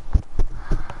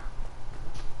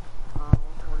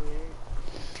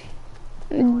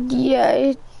 148. Yeah,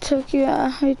 he took you.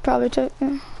 He probably took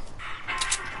you.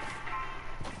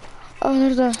 Oh,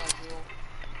 there's a.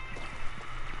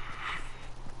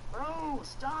 Bro,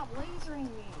 stop lasering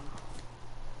me.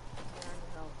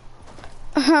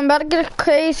 I'm about to get a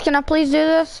case. Can I please do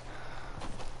this?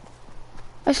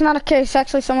 It's not a case.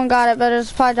 Actually, someone got it, but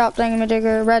it's a pie drop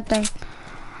thingamajigger, red thing.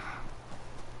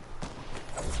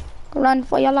 Run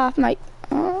for your life, mate.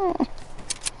 Oh.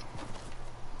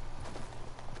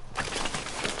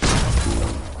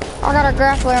 I got a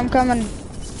grappler. I'm coming.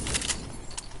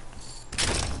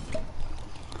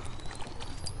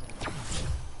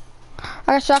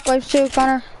 I got shockwaves too,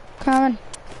 Connor. Coming.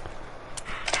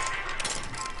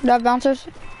 Do I have bouncers?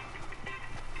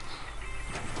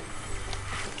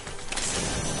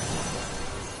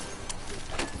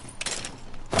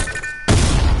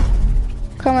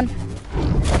 Coming.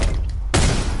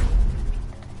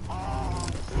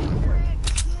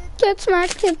 Get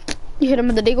smacked, kid. You hit him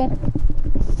with the deagle?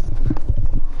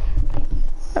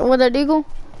 With a deagle?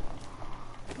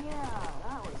 Yeah,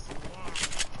 that was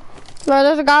Bro,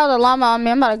 there's a guy with a llama on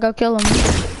me. I'm about to go kill him.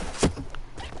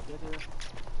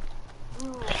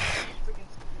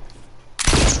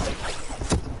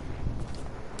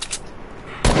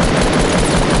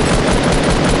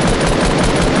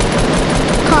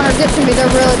 Connor, get to me. They're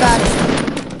really bad.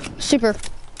 Super.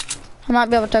 I might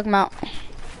be able to take them out.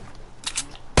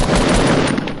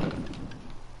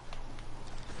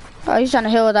 Oh, he's trying to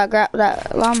heal with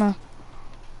that llama.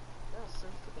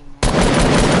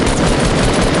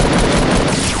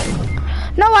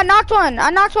 No, I knocked one. I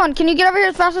knocked one. Can you get over here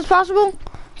as fast as possible?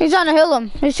 He's trying to heal him.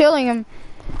 He's healing him.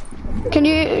 Can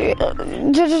you?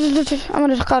 I'm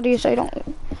gonna just call to you so you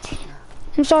don't.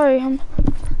 I'm sorry.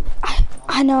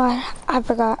 I know. I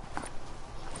forgot.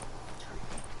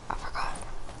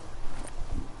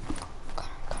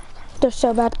 They're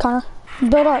so bad, Connor.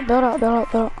 Build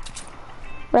up.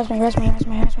 Res me.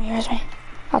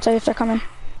 I'll tell you if they're coming.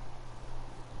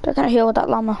 They're gonna heal with that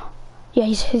llama. Yeah,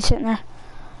 he's sitting there.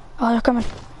 Oh, they're coming.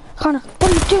 Connor,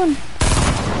 what are you doing?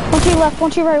 One to your left,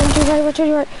 one to your right, one to your right, one to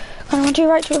your right. Connor, one to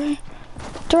your right, to your right.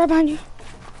 To right behind you.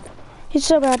 He's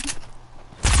so bad.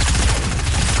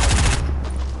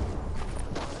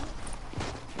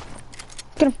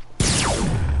 Get him.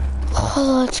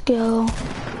 Oh, let's go.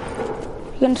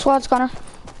 You getting squads, Connor?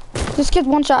 This kid's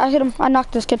one shot. I hit him. I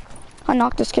knocked this kid.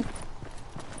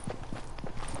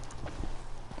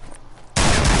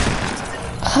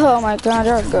 Oh my god,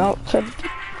 there we go, kid.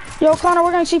 Yo, Connor,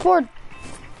 we're gonna see Ford.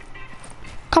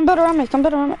 Come build around me. Can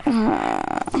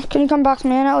you come box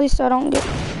me in at least so I don't get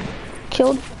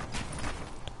killed?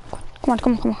 Come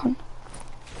on.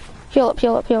 Heal up.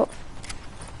 Hold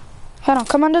on,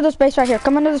 come under this base right here.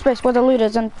 Come under this base where the loot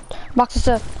is and box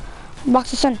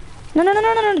us in. No,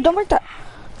 don't break that.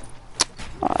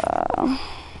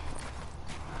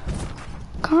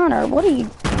 Connor, what are you?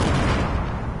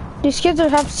 These kids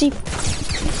have C.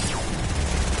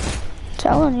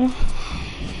 Telling you.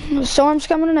 The storm's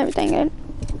coming and everything, eh?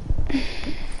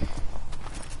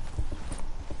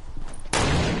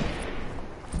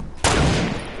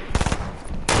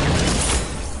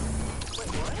 Wait,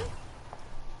 what?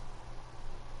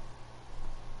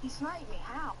 He sniped me,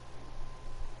 how?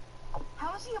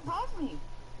 How is he above me?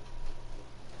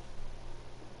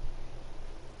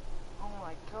 Oh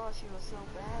my gosh, he was so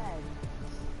bad.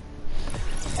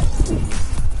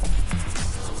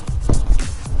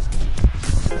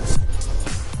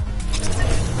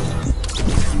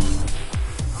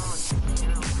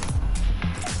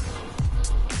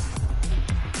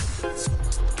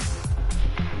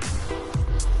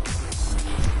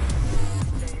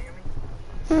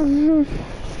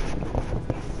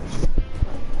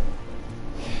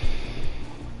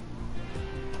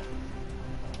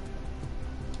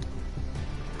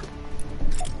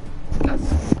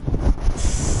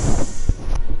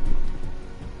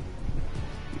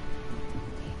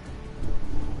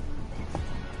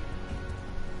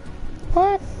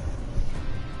 What?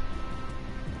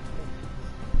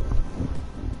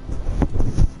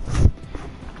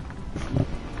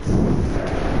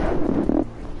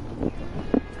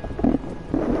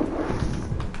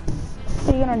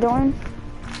 Are you gonna join?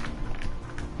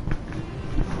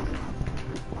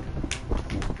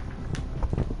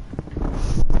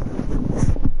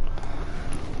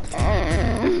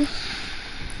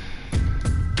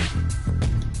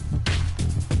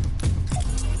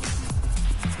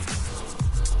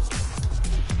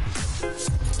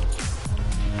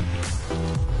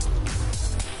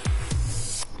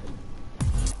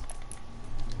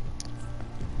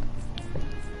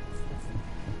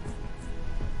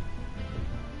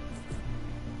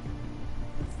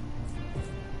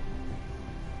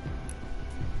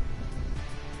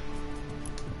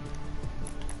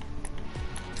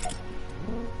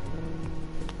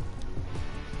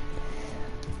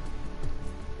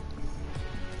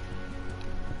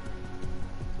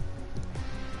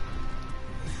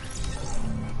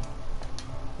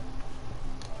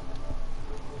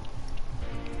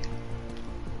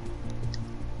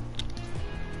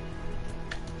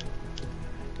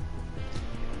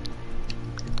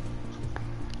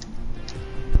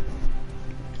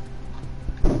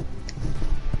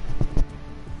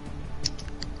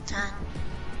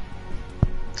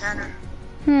 Tanner.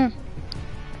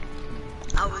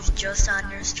 I was just on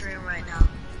your stream right now.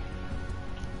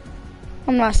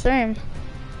 On my stream?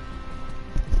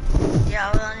 Yeah,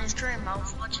 I was on your stream. I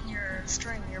was watching your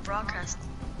stream, your broadcast.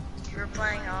 You were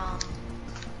playing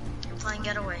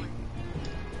Getaway.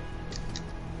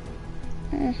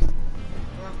 You wanna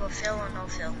go fill or no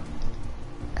fill?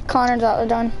 Connor's out. They're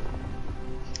done.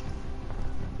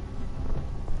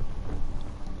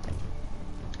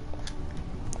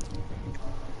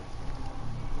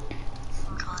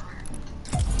 Connor.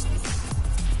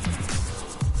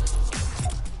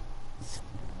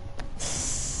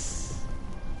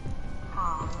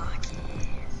 Oh, lucky.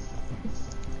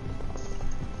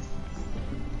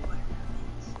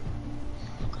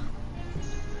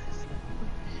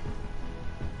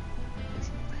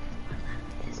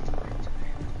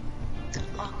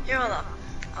 Oh, here, hold up.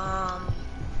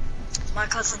 My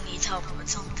cousin needs help with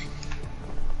something.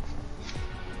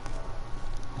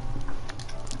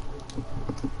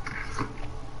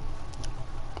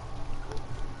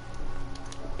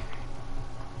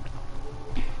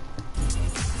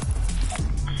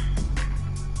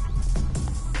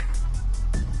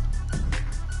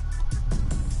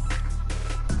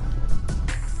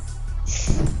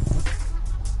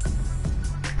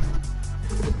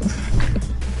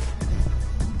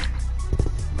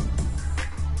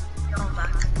 Going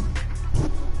back.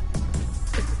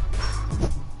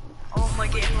 Oh, my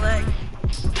game lag.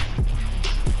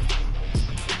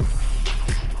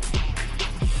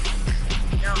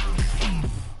 No.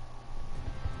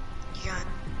 You got it.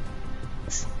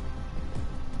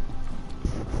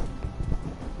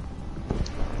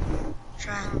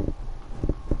 Try.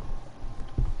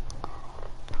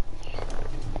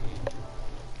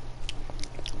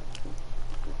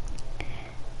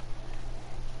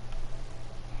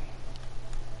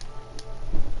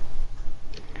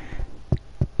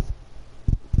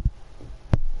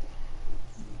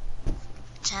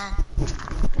 Ten.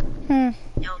 Hmm.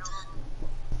 Yo, 10.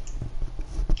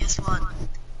 Guess what?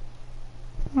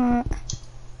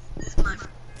 This is my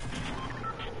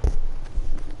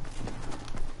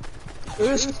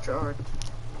Who's George?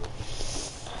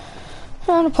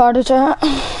 On a party chat.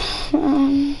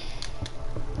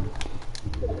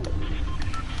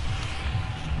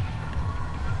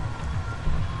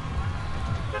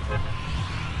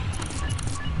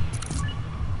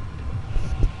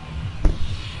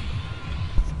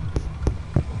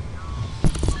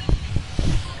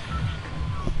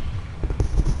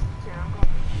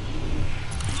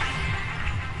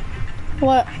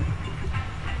 What?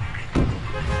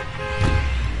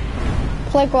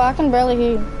 Like, well, I can barely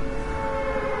hear you.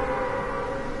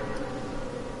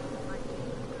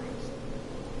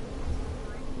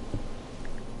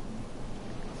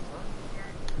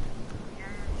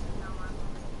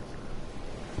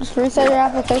 Just reset your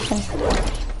application.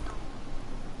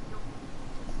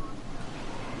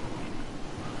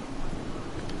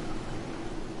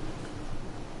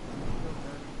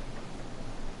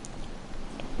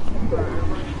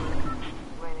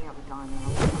 Lining up the diamond.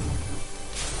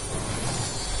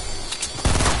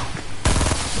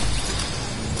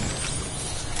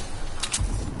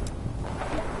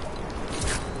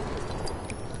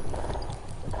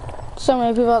 So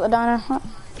many people at the diner.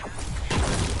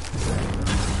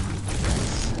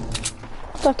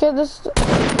 Look at this.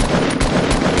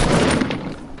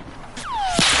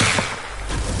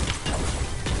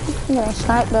 I'm gonna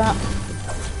snipe that.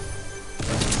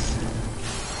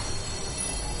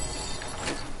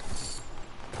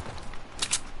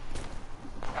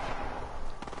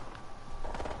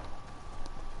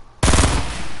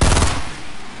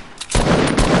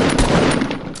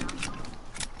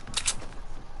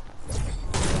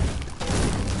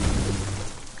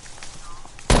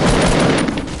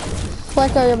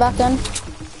 Fleco, you're back in.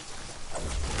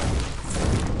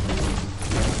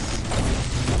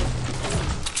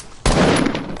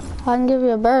 I can give you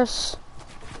a burst.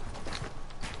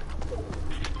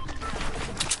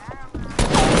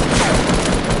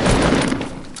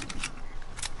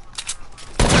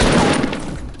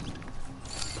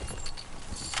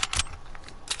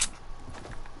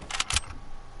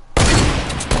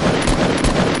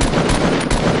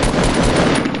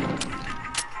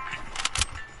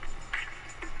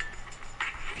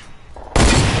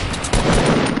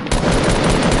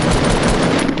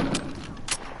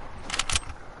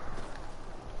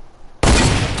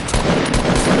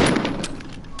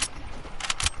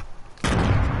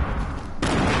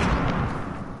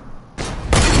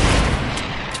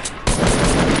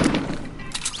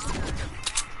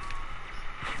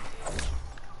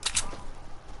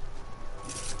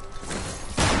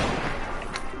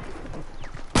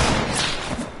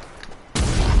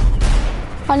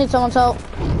 I need someone's help.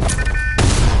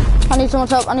 I need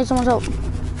someone's help. I need someone's help.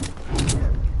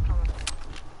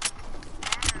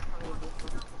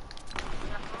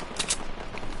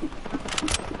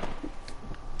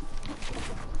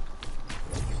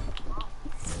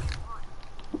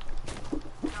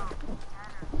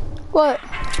 What?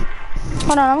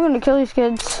 Hold on, I'm gonna kill these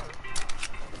kids.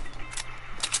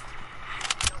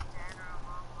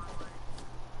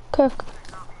 Okay.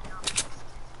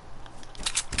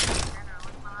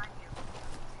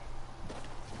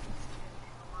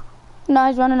 No,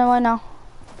 he's running away now.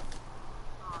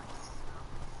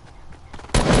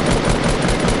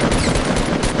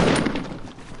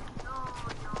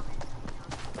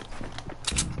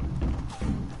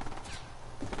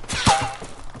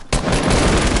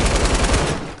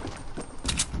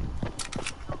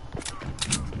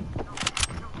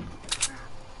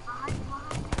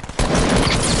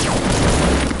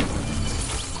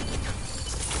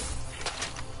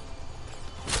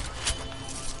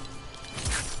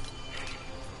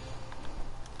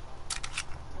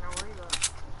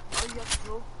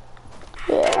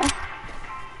 Yeah.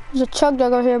 There's a chug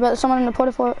jug over here, but there's someone in the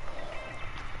porta fort.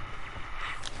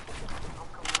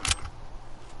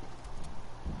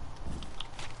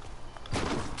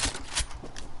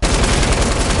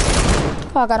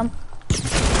 Oh, I got him.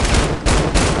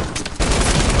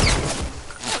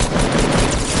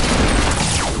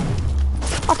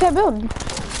 I can't build.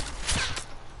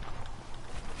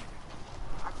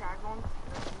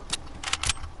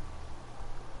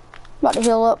 About to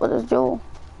heal up with his jewel.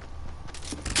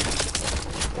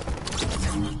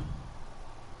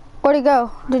 Where'd he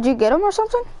go? Did you get him or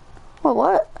something? Or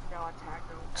what? No, I tagged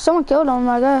him. Someone killed him,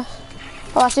 I guess.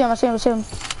 Oh, I see him, I see him, I see him.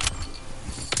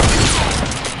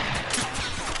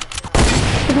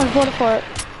 He's in the porta fort.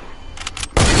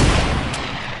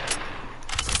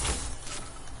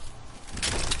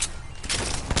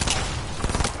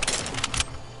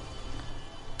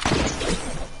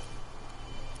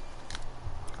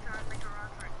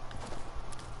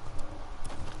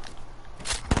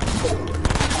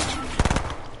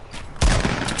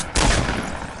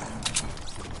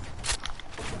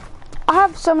 I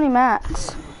have so many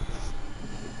mats.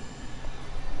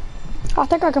 I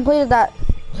think I completed that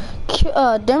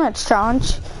damage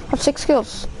challenge. I have 6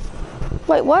 kills.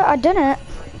 Wait, what? I didn't.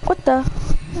 What the?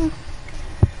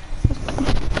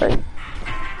 Great.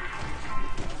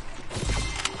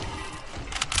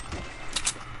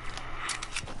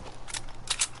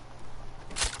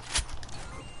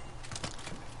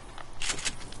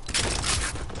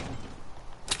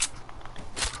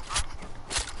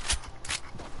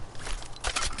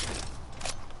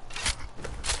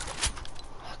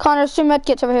 Connor, there's 2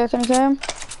 medkits over here. Can you carry them?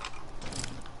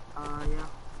 Yeah.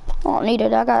 I don't need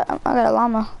it. I got a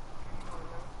llama.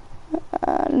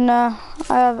 No,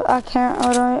 I can't.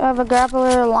 I have a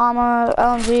grappler, llama,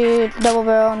 LMG, double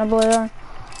barrel, and a boiler.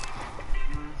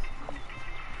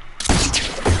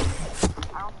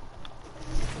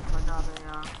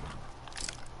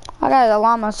 I got a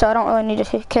llama, so I don't really need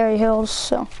to carry hills.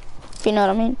 So, if you know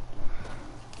what I mean.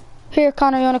 Here,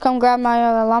 Connor, you wanna come grab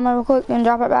my llama real quick and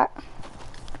drop it back?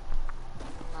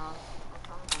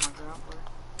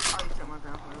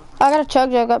 I got a chug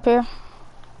jug up here.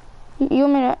 You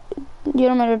want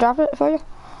me to drop it for you?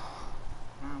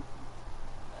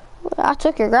 I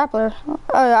took your grappler. Oh,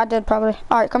 yeah, I did probably.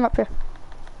 All right, come up here.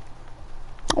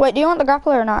 Wait, do you want the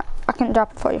grappler or not? I can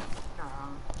drop it for you.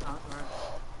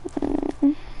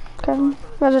 Okay.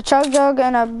 There's a chug jug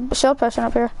and a shield person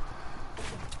up here.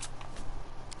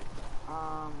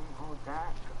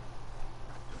 That.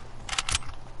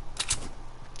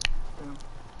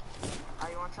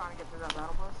 You want to try and get through that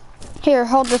battle bus? Here,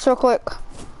 hold this real quick.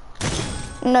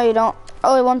 No, you don't.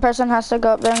 Only one person has to go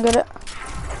up there and get it.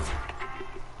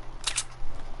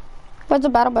 Where's the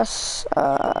battle bus?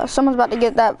 Someone's about to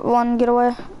get that one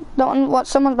getaway.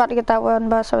 Someone's about to get that one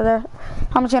bus over there.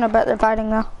 I'm just gonna bet they're fighting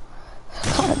now.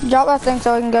 Drop that thing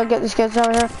so we can go get these kids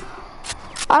over here.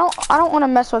 I don't want to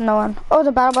mess with no one. Oh,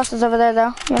 the battle bus is over there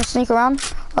though. You wanna sneak around?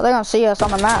 Oh, they're gonna see us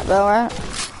on the map though, right?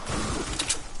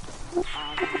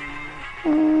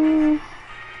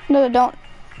 No, they don't.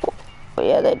 Oh,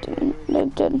 yeah, they did. They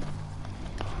did.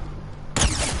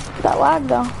 That lag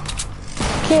though.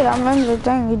 Kid, I remember the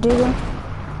thing you do there.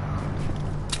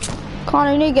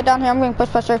 Connor, you need to get down here. I'm going to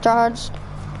push your charge.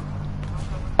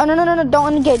 Oh, no,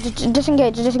 don't engage.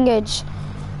 Disengage. Disengage.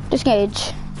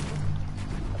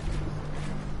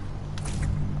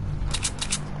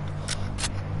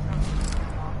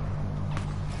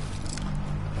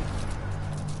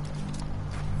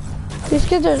 These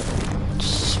kids are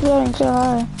floating so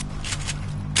high.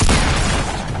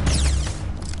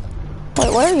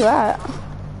 Wait, where are you at?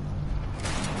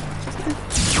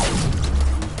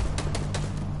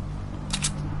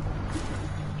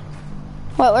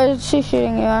 Wait, where is she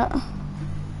shooting you at?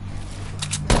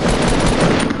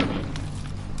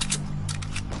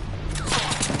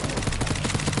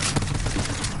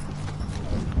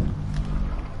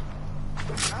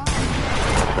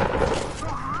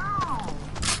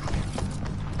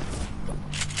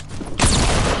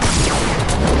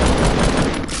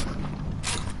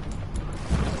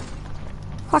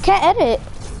 I can't edit.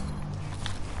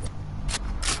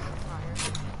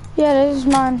 Yeah, this is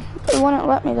mine. It wouldn't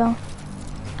let me though.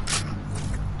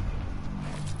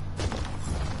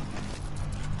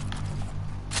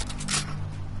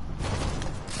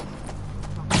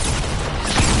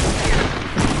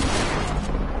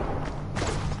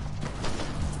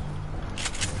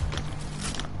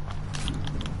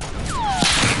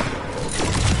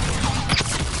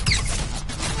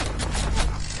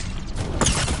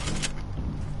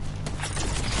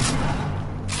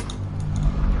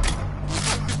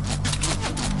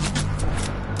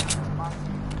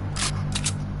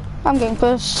 I'm getting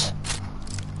pushed.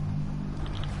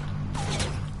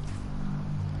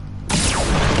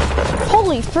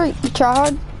 Holy freak, you try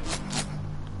hard.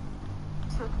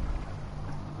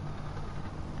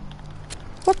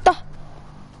 What the?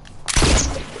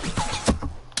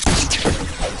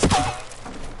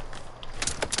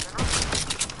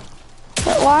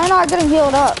 Wait, why am I not getting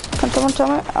healed up? Can someone tell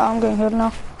me? Oh, I'm getting healed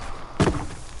now.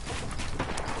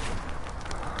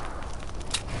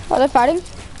 Are they fighting?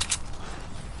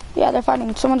 Yeah, they're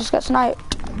fighting. Someone just got sniped.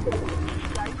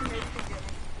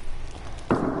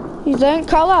 You think?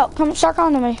 Call out. Come start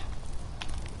calling to me.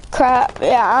 Crap.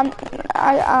 Yeah,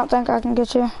 I don't think I can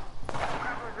get you.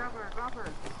 Grab her.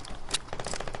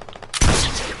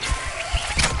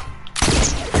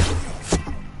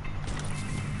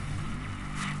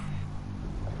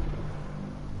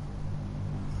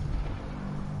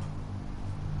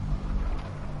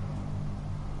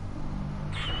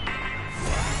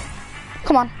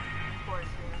 Come on.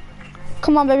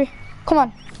 Come on, baby. Come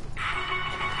on.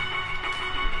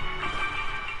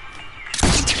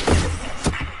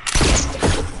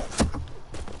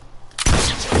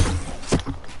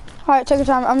 Alright, take your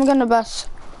time. I'm getting the bus.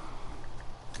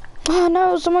 Oh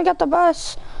no, someone got the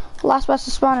bus. The last bus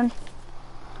is spawning.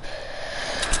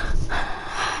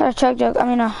 I choke joke. I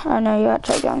mean, I know you got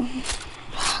choke joke.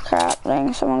 Crap,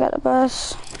 dang, someone got the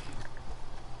bus.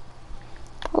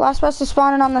 The last bus is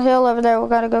spawning on the hill over there. We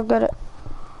gotta go get it.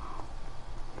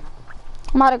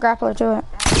 I might have grappled to it.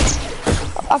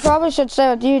 I probably should stay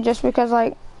with you just because,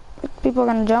 like, people are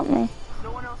gonna jump me.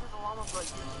 No one else has a llama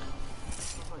but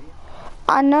you.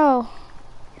 I know.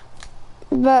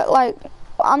 But, like,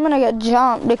 I'm gonna get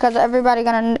jumped because everybody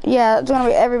gonna, yeah, it's gonna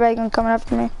be everybody gonna come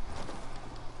after me.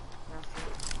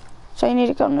 So you need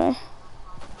to come to me.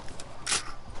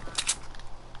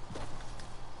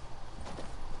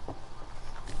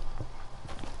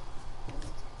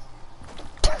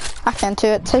 I can too.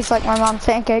 It tastes like my mom's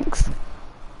pancakes.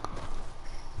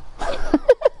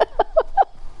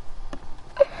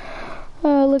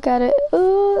 Oh, look at it.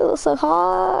 Ooh, it looks so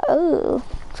hot. Ooh.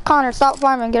 Connor, stop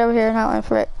farming. Get over here and help me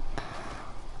for it.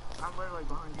 I'm literally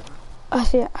behind you. I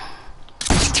see it.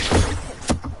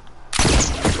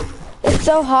 It's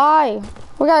so high.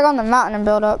 We gotta go on the mountain and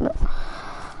build up.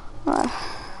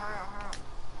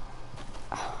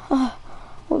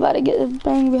 We're about to get this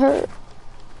thing be hurt.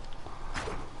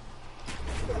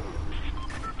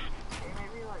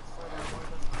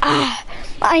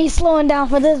 I ain't slowing down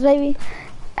for this, baby.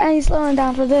 I ain't slowing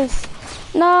down for this.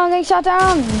 No, I'm getting shot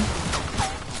down.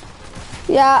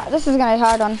 Yeah, this is gonna be a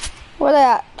hard one. Where they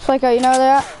at? Flaco, you know where they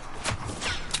at?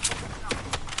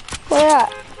 Where they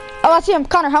at? Oh, I see him.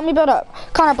 Connor, help me build up.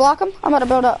 Connor, block him. I'm about to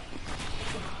build up.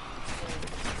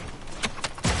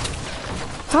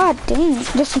 God dang.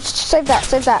 Just save that,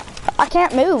 save that. I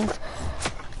can't move.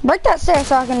 Break that stair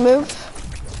so I can move.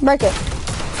 Break it.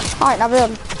 Alright, now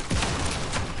build.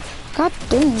 God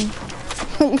dang.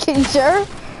 You sure?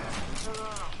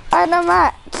 I had no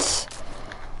match.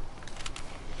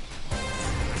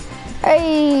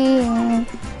 Hey.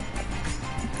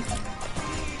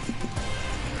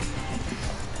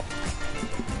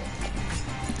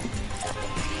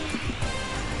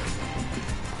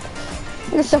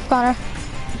 Good stuff, Connor.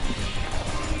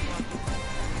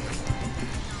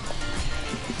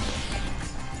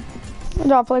 Good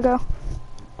job, Flaco.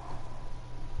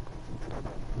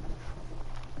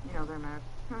 You know they're mad.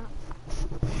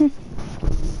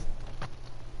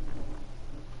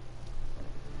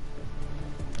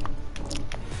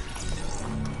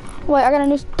 Wait, I got a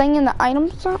new thing in the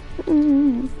items.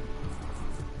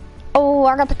 Oh,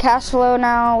 I got the cash flow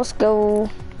now. Let's go.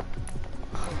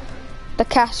 The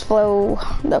cash flow,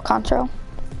 the control.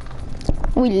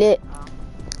 We lit.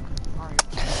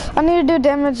 I need to do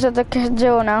damage to the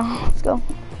Joe now. Let's go.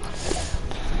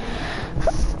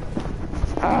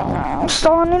 That's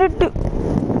all I need to do.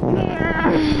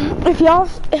 If y'all.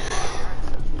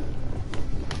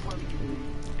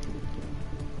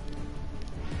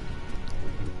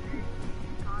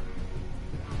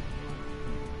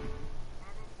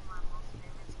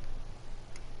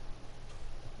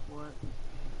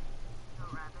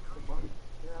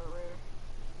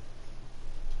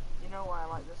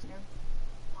 like this skin?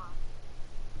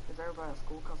 Because everybody at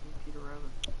school calls me Peter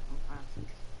Rabbit. I'm fancy.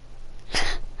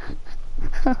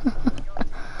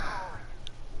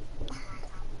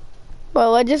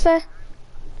 Well, what'd you say?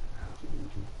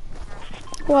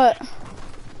 What?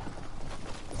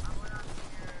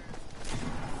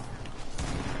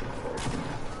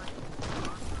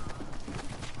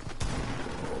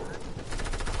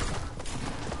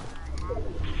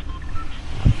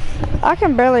 I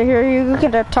can barely hear you. You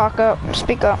can talk up,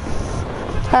 speak up.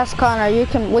 Ask Connor. We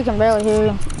can barely hear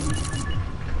you.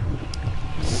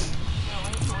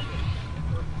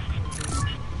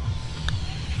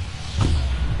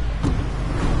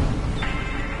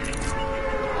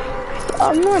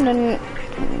 I'm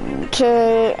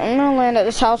gonna land at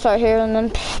this house right here and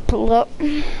then pull up.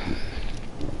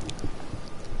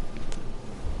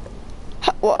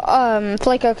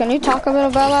 Flaco, can you talk a bit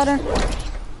about ladder?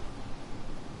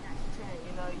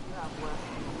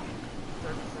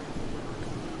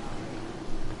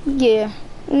 Yeah.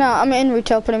 No, I'm in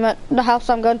retail pretty much. The house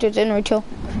I'm going to is in retail.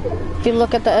 If you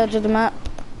look at the edge of the map.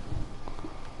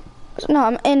 No,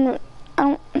 I'm in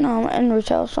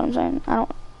retail, that's what I'm saying.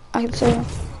 I can see you.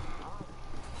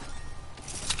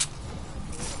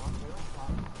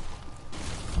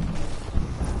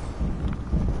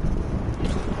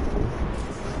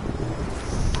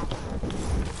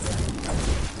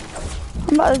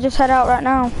 I'm about to just head out right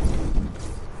now.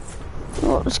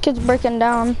 Well, this kid's breaking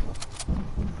down.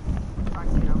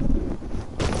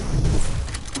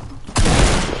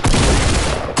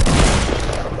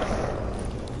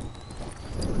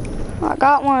 I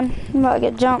got one. I'm about to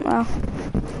get jumped now.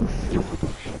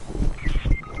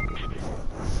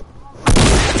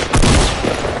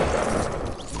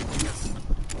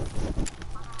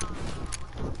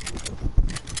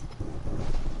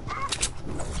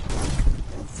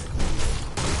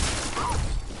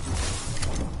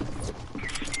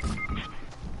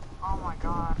 Oh my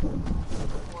god.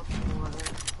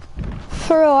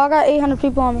 For real, I got 800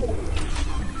 people on me.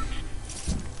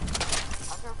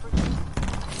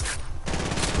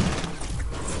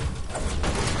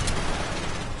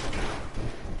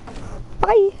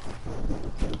 Bye.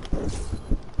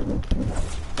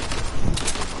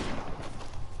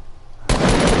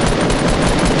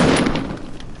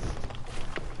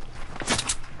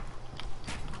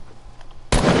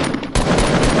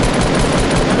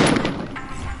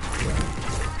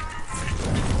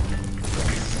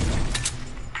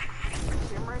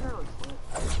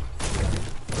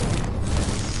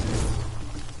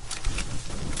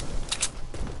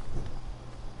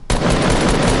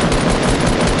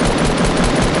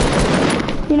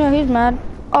 You know he's mad.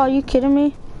 Oh, you kidding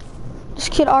me? This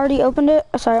kid already opened it?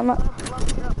 Oh, sorry, I'm not.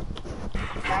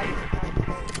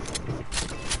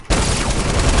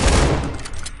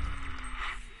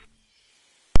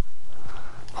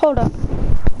 Hold up.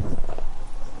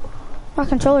 My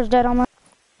controller's dead on my.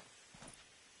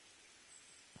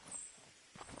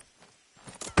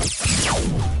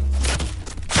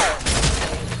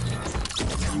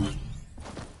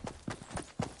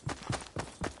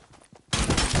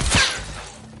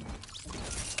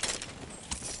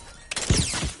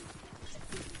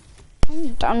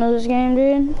 I'm done with this game,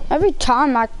 dude. Every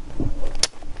time I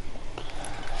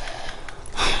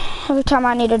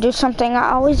need to do something,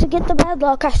 I always get the bad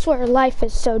luck. I swear, life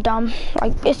is so dumb.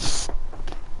 Like, it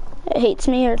hates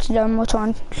me or it's dumb. Which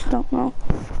one? I don't know.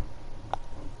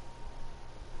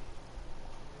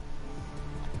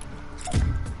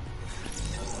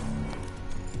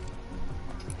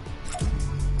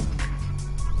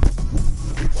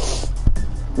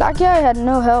 That guy had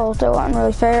no health. It wasn't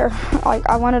really fair. Like,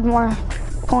 I wanted more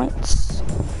points.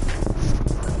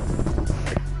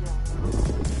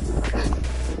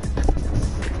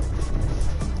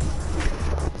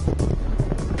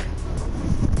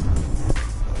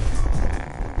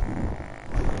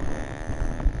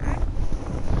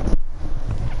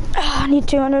 I need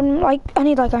 200, I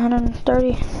need like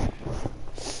 130.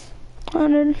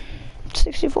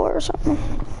 164 or something.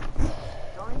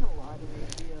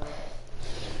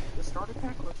 The starter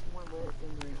pack looks more lit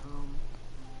than the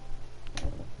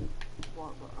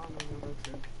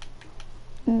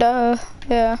Duh,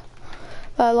 yeah,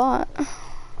 by a lot.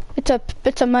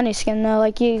 It's a money skin though,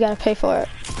 like you gotta pay for it.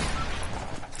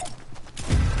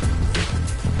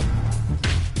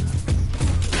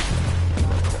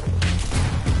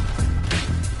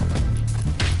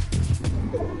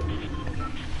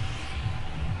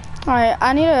 Alright,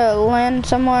 I need to land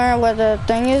somewhere where the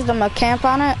thing is. I'm gonna camp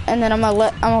on it, and then I'm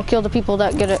gonna kill the people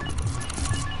that get it.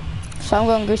 So I'm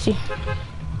going greasy.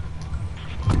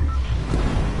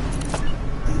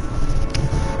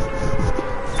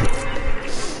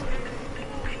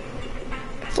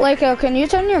 Flaco, can you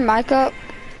turn your mic up?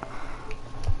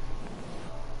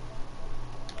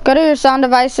 Go to your sound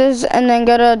devices and then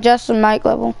go to adjust the mic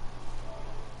level.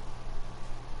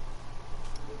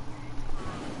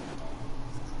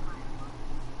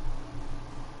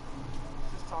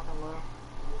 Just talking low.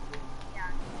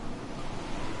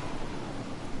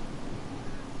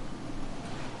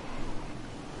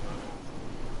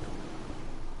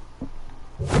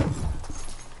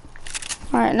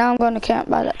 Alright, now I'm going to camp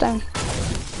by that thing.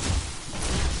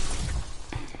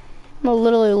 I'm gonna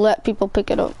literally let people pick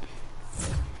it up.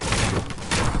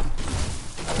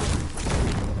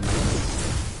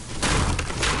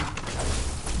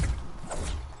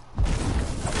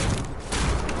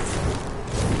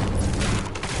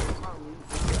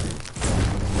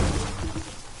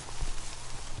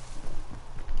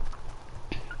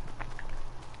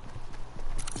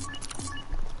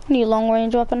 Need a long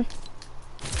range weapon.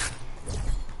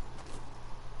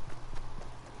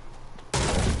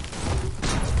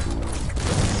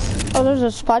 Oh, there's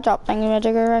a supply drop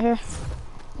thingy-majigger right here.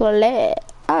 Lit.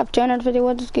 I have 250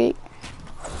 wood skate.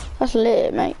 That's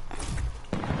lit, mate.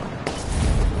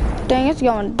 Dang, it's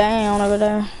going down over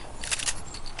there.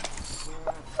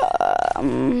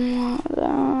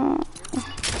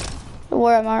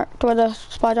 Where am I? Where the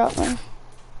supply drop thing?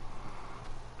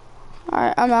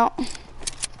 Alright, I'm out.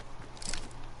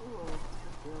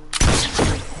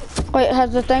 Wait,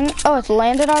 has the thing? Oh, it's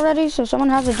landed already? So someone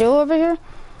has a duel over here?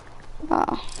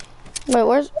 Oh. Wait,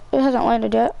 where's... It hasn't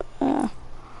landed yet. Yeah.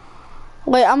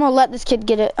 Wait, I'm gonna let this kid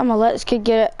get it. I'm gonna let this kid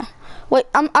get it. Wait,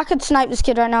 I could snipe this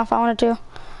kid right now if I wanted to.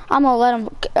 I'm gonna let him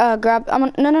grab... No.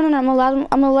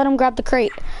 I'm gonna let him grab the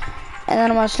crate. And then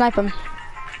I'm gonna snipe him.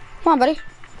 Come on, buddy.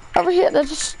 Over here.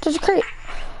 There's a crate.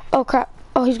 Oh, crap.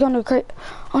 Oh, he's going to a crate.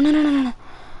 Oh, no.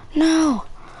 No.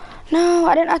 No,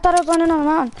 I thought I was landing on the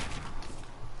mountain.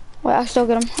 Wait, I still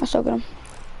get him.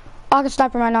 Oh, I can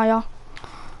snipe him right now, y'all.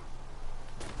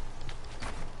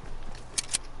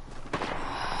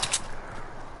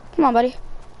 Come on, buddy.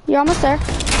 You're almost there.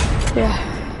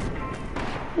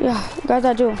 Yeah, grab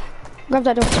that duel.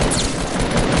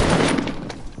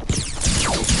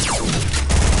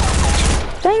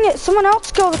 Dang it, someone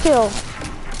else killed the kill.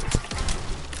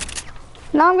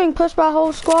 Now I'm getting pushed by a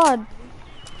whole squad.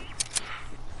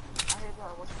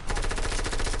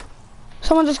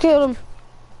 Someone just killed him.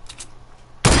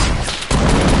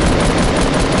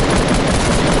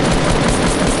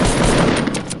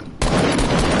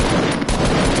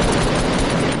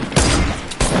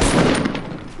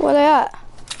 Where they at?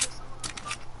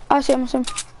 I see him.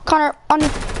 Connor, on you.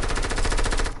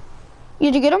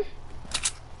 Did you get him?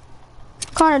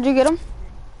 Connor, did you get him?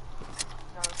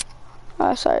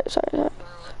 Oh, sorry. You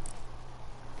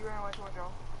ran away towards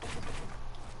y'all.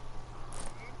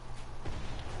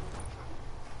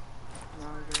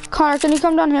 Connor, can you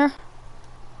come down here?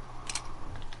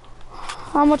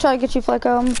 I'm gonna try to get you,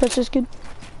 Flaco. I'm gonna pitch this kid.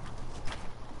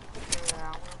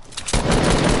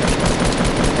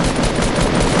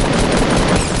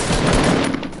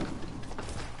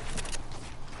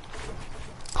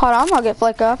 Hold on, I'm gonna get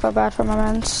Flaco. I feel bad for my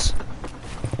mans.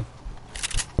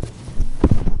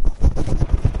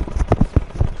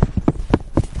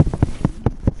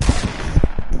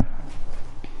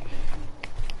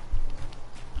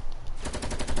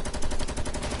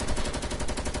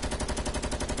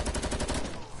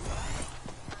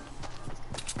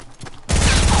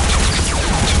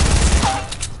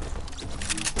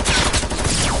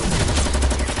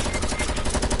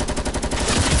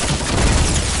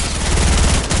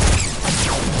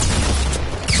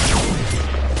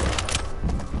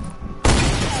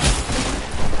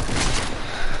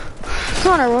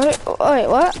 Connor, wait,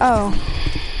 what? Oh.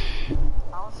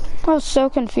 I was so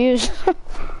confused. That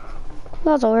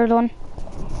was a weird one.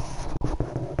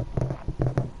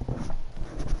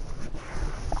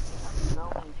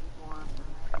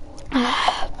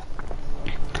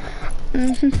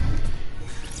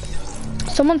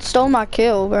 Someone stole my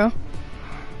kill, bro.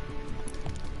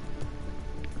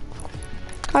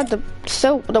 I had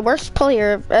the worst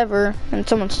player ever, and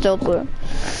someone still blew it.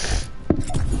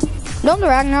 Don't the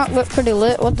Ragnarok look pretty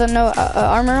lit with the no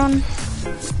armor on?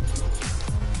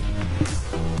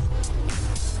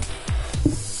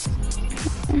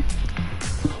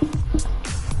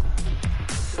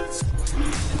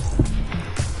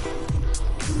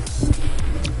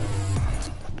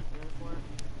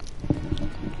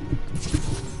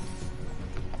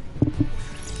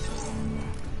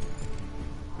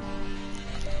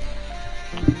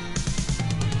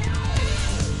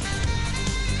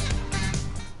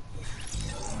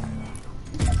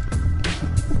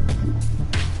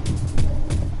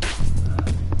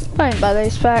 I ain't buy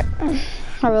these back.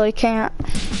 I really can't.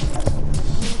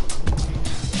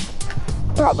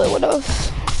 probably would have.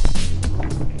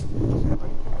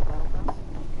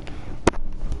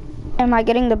 Am I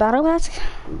getting the battle pass?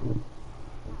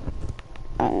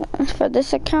 For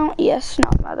this account, yes,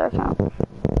 not my other account.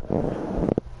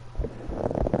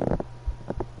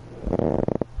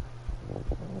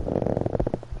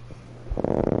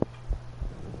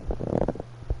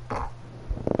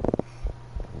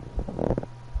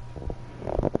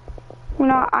 You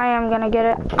know, I am gonna get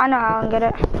it. I know how I'm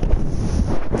gonna get it.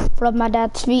 Rub my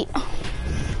dad's feet.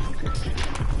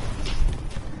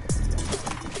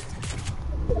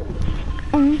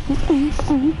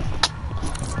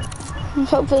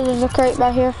 Hopefully there's a crate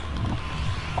by here.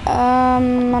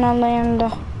 I'm gonna land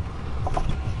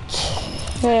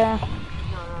here.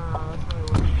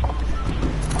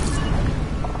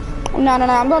 No,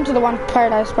 I'm going to the one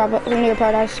paradise, probably near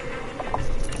paradise.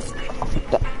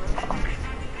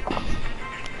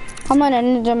 I'm on a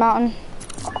ninja mountain.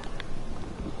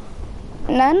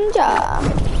 Ninja.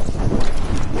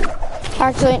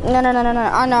 Actually, no.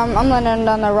 I know, I'm landing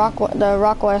on the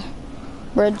Rockway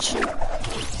Bridge.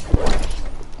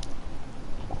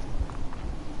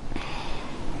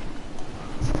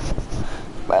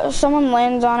 But if someone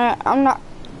lands on it,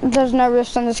 there's no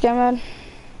risk in this game mode.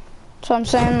 So I'm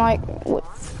saying, like,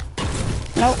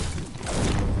 nope.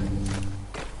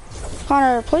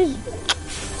 Connor, please.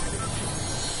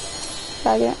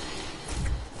 Bag it.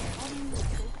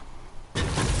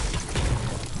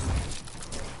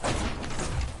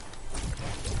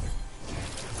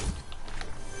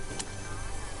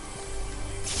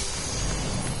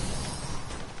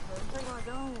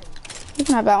 You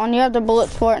can have that one. You have the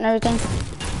bullets for it and everything.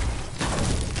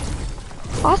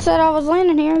 I said I was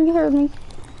landing here and you heard me.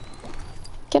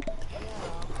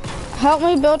 Help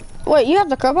me build. Wait, you have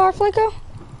the crowbar, Flaco?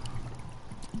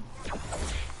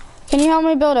 Can you help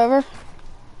me build over?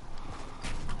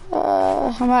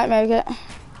 I might make it. I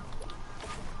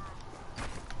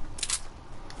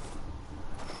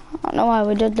don't know why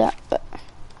we did that, but.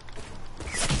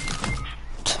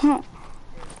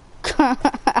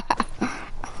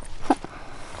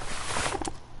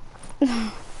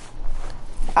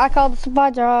 I called the supply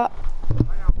drop.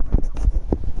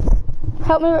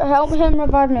 Help him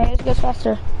revive me. It gets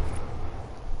faster.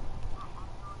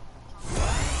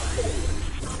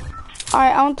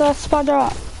 Alright, I want the supply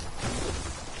drop.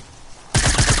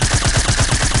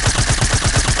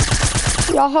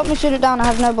 Y'all help me shoot it down. I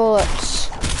have no bullets.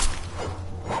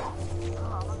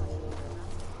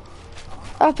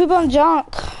 I have people in junk.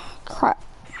 Crap.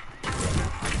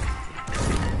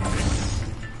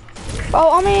 Oh,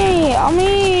 on me!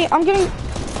 I'm getting...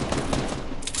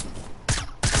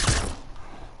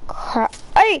 Crap.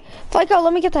 Hey! Flaco,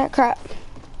 let me get that crap.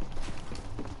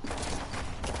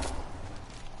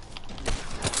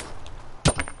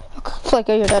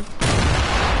 Flaco, you're dead.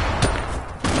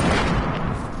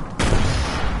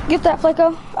 Get that,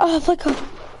 Flaco. Oh, Flaco.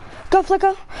 Go,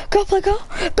 Flaco. Go, Flaco.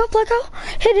 Go, Flaco.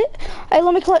 Hit it. Hey,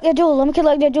 let me collect that jewel. Let me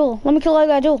collect that jewel.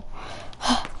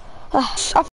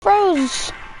 I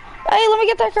froze. Hey, let me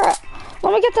get that crap.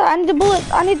 Let me get that. I need the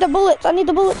bullets. I need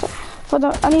the bullets.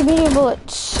 I need medium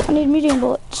bullets. I need medium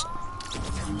bullets.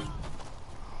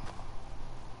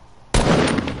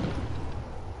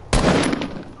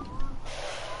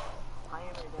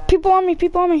 People on me.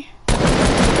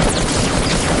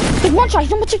 He's one shot.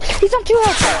 He's on 2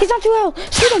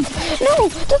 health. Shoot him. No.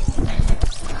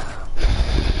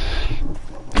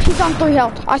 He's on 3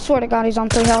 health. I swear to God, he's on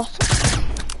 3 health.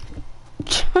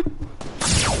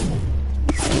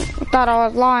 I thought I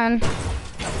was lying.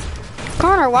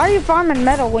 Connor, why are you farming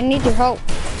metal? We need your help.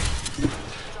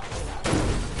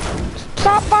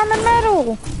 Stop farming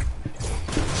metal.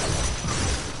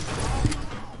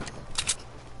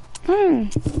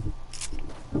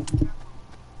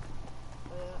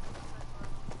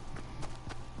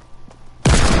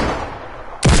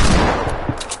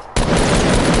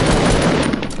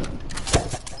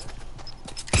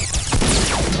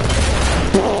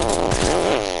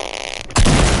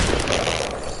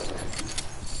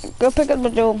 Go pick up the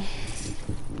jewel.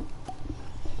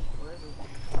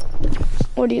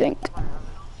 What do you think?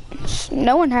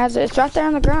 No one has it. It's right there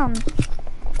on the ground.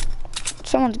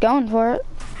 Someone's going for it.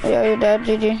 Yeah, you're dead,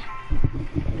 GG.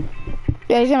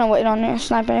 Yeah, he's gonna wait on you,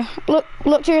 sniping you.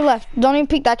 Look to your left. Don't even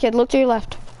peek that kid. Look to your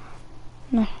left.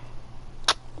 No.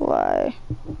 Why?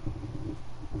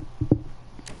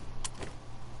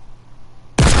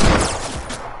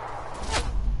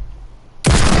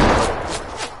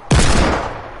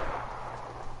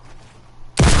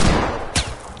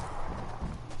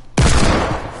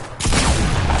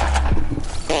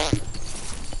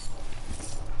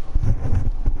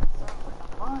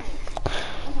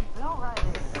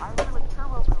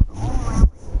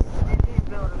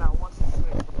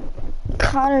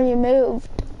 Connor, you moved.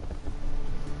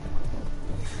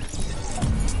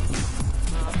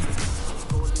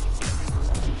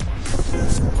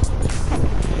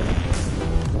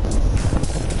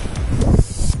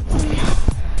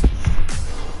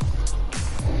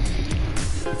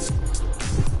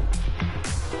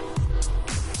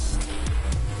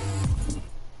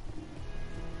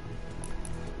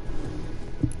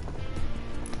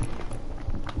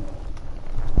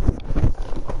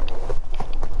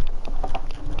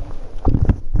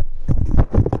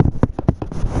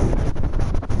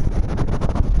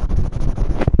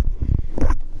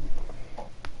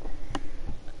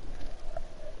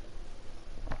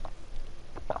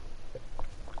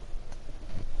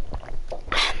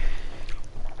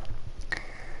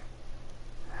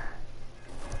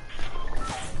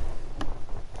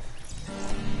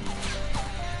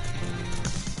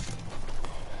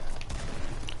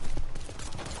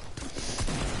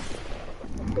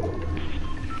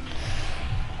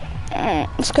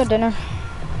 Let's go dinner.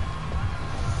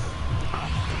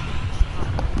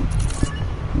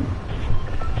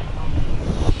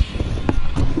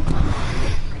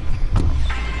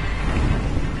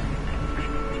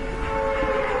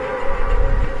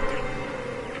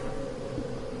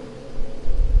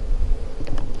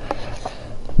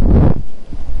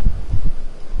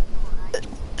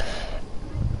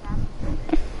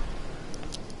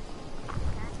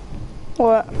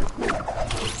 What?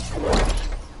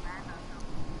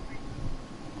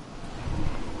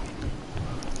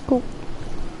 Cool.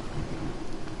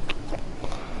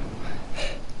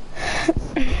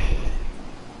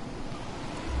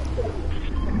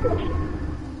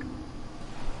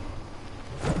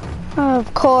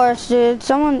 Of course, dude.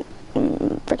 Someone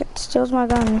freaking steals my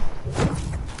gun.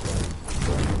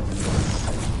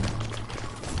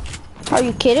 Are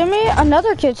you kidding me?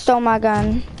 Another kid stole my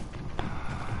gun.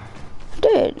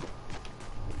 Dude.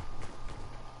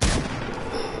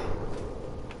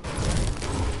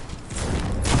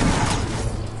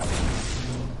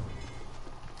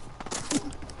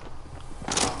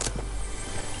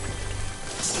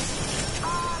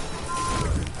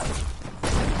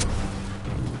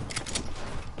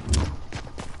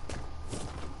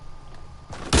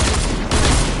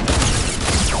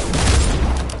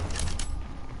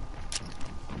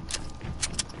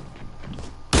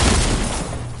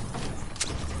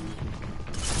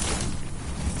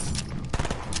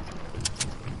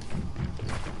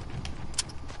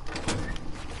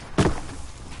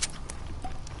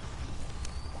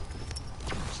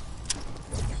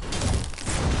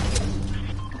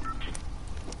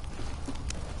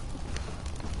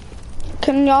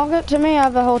 Can y'all get to me? I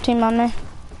have a whole team on me.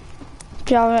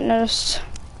 If y'all haven't noticed.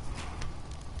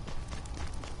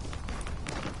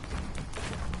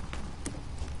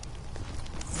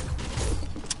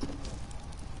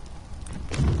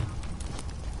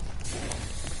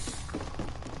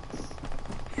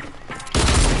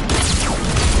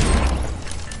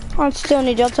 I still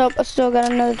need y'all's help. I still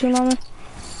got another team on me.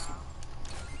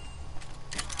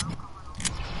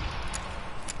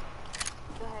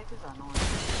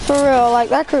 For real, like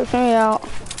that creeps me out.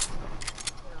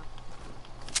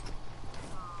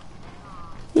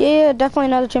 Yeah, definitely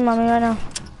another team on me right now.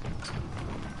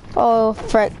 Oh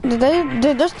frick! Dude,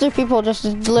 there's 3 people just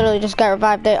literally just got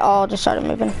revived. They all just started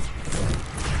moving.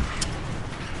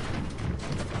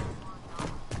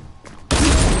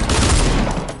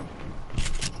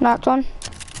 Knocked one.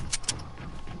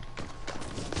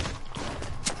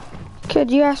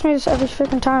 Kid, you ask me this every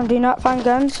freaking time. Do you not find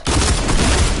guns?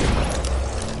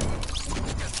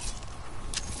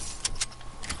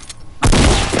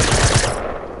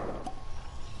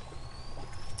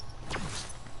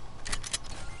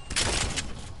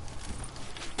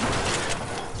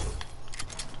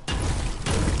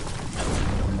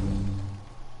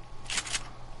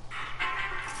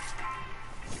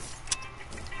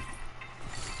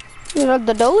 You know,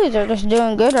 the dollies are just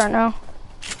doing good right now.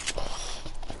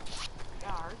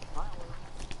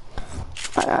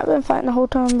 I've been fighting the whole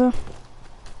time, bro.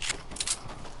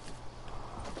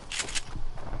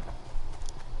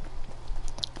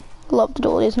 Love the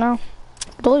dollies now.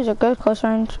 Dollies are good close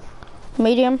range.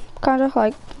 Medium, kind of,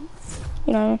 like,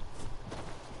 you know.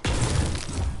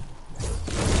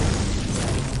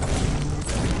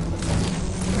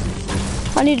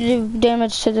 I need to do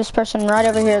damage to this person right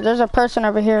over here. There's a person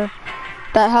over here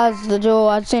that has the jewel.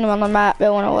 I'd seen him on the map.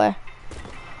 It went away.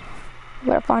 We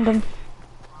gotta find him.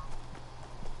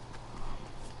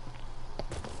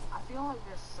 I feel like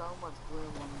there's so much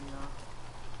bloom on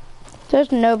the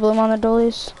There's no bloom on the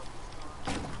dollies.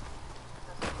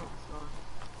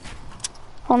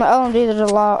 On the LMG, there's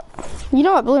a lot. You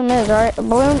know what bloom is, right?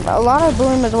 Bloom. A lot of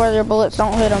bloom is where your bullets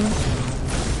don't hit them.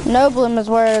 No bloom is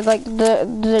where like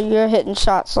you're hitting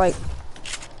shots like.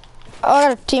 Oh, I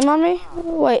got a team on me.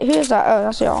 Wait, who is that? Oh,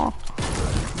 that's y'all.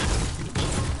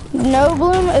 No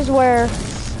bloom is where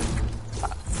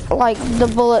like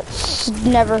the bullets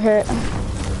never hit.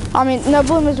 I mean, no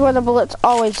bloom is where the bullets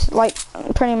always like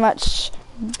pretty much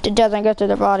it doesn't go through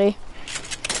the body.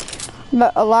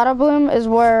 But a lot of bloom is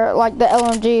where like the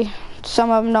LMG,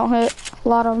 some of them don't hit. A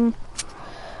lot of them.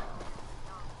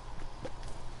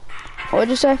 What'd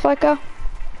you say, Flecko?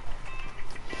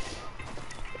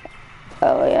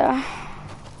 Oh yeah.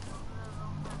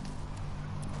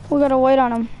 We gotta wait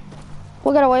on him.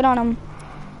 We gotta wait on him.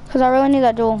 Cause I really need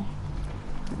that duel.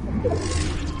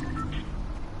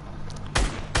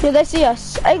 Yeah, they see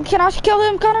us. Hey, can I kill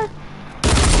him, Connor?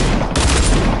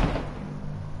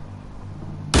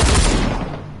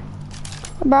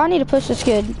 Bro, I need to push this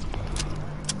kid.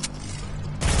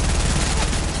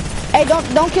 Hey,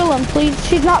 don't kill him, please.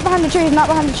 He's not behind the tree. He's not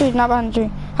behind the tree. He's not behind the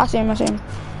tree. I see him. I see him.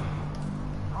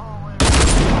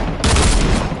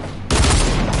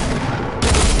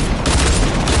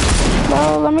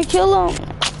 Bro, let me kill him,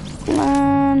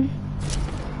 man.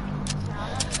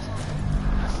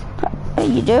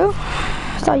 You do?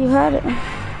 I thought you had it.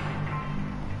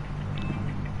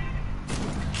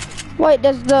 Wait,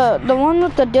 does the one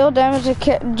with the deal damage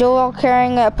to dual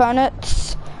carrying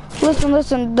opponents?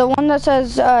 Listen. The one that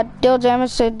says deal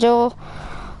damage to dual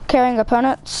carrying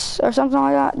opponents or something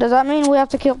like that. Does that mean we have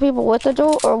to kill people with the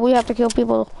duel, or we have to kill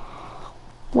people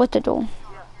with the duel?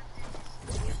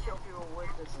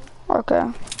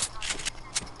 Okay.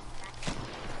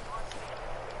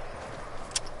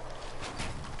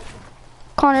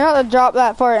 Connor, you have to drop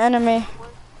that for an enemy.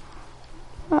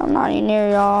 I'm not even near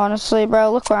y'all, honestly,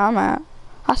 bro. Look where I'm at.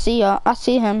 I see y'all. I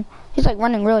see him. He's like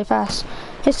running really fast.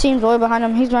 His team's way behind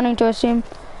him. He's running to his team.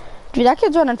 Dude, that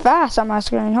kid's running fast on my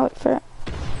screen. Holy shit.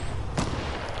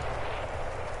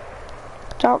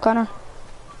 Watch out, Connor.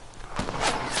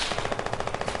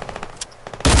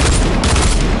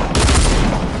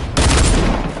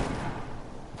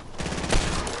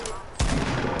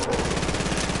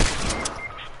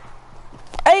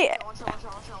 Hey! One shot.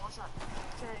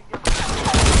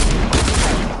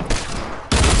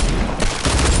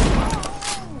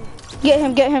 Get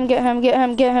him.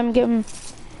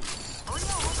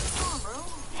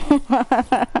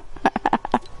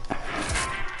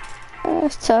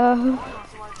 That's tough.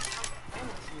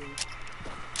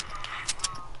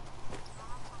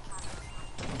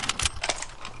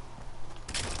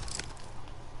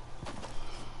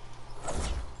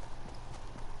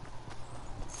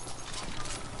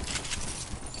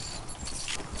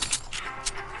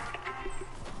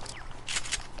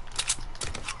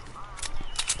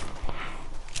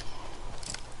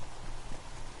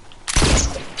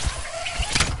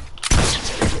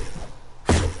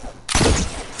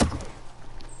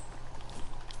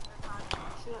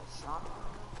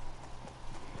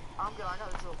 I'm good, I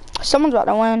got the drill. Someone's about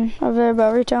to win over there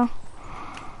about retail.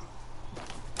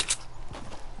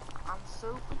 I'm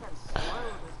so freaking slow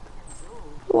with freaking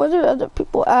duel. Where's the other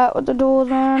people at with the duels,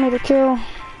 man? I need to kill.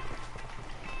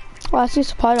 Oh, I see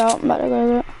supply out. I'm about to go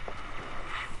there.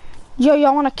 Yo,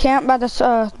 y'all want to camp by this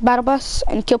battle bus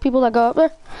and kill people that go up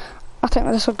there? I think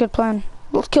that's a good plan.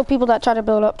 Let's kill people that try to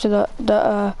build up to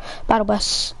the battle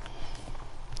bus.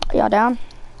 Y'all down?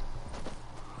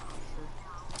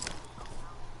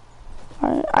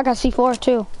 Alright, I got C4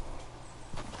 too.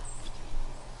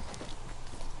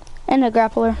 And a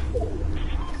grappler.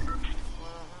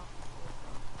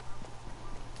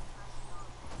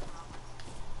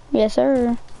 Yes,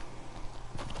 sir.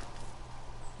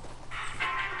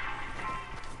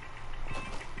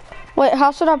 Wait,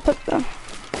 how should I put them?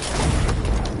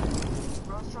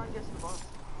 Bro, let's try and get to the bus.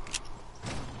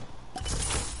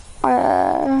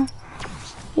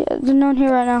 Yeah, there's none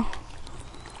here right now.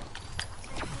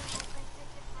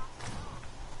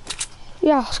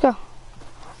 Yeah, let's go.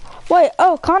 Wait,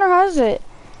 oh, Connor has it.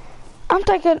 I'm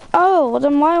thinking, oh, well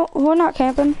then why, we're not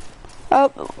camping. Oh,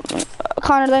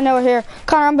 Connor, they know we're here.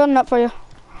 Connor, I'm building up for you.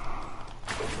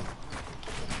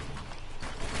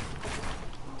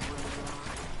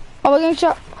 Oh, we're getting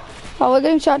shot. Oh, we're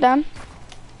getting shot down.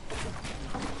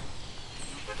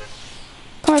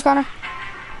 Come here, Connor.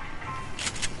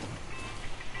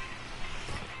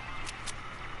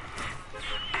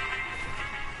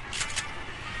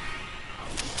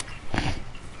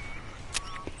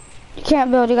 You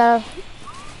can't build, you gotta...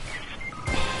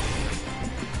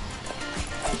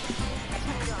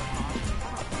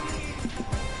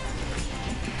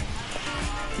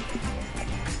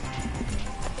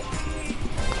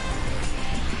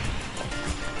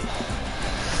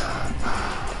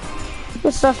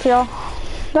 Good stuff, y'all.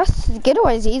 That's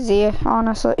getaway's easy,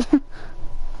 honestly. Yeah, you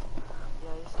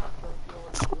just have to know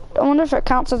what to do. I wonder if it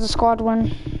counts as a squad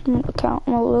win. Count.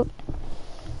 We'll look.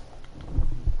 Hang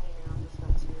on, I'm just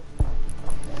gonna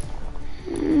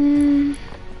see.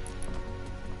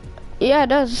 Yeah, it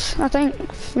does. I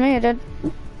think for me it did.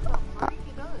 Oh, for me,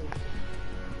 it does. I think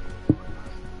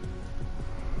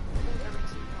every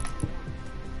team has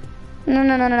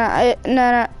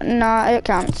one. No. It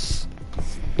counts.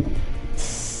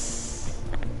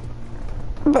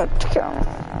 But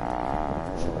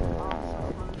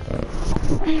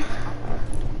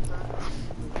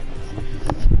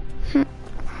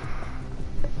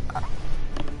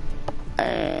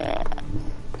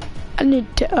I need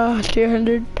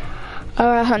 300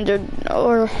 or 100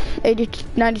 or 80,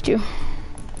 92.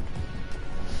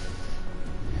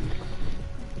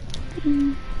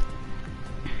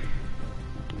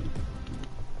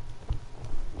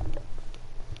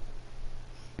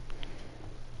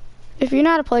 If you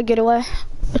know how to play getaway,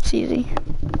 it's easy.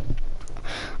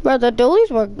 Bro, the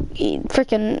dualies were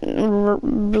freaking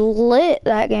lit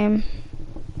that game.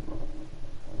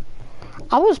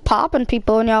 I was popping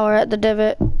people when y'all were at the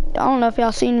divot. I don't know if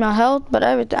y'all seen my health, but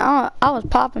everything. I was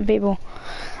popping people.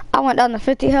 I went down to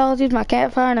 50 health, used my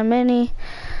campfire and a mini,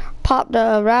 popped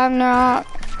a Ragnarok.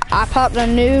 I popped a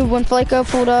noob when Flaco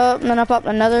pulled up, and then I popped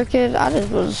another kid. I just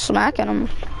was smacking them.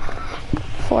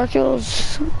 4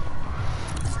 kills.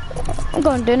 I'm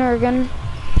going dinner again.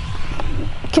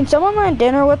 Can someone land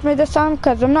dinner with me this time?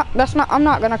 Cause I'm not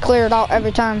gonna clear it out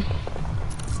every time.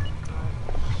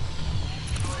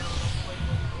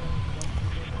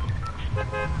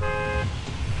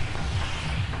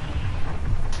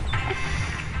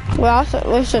 Well,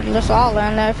 we should just all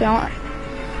land there if you want.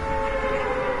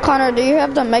 Connor, do you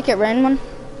have the Make It Rain one?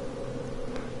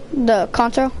 The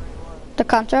Contra? The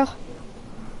Contra?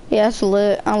 Yeah, it's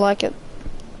lit. I like it.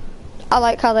 I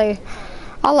like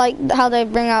how they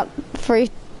bring out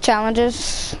free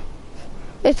challenges.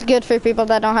 It's good for people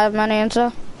that don't have money and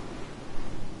stuff.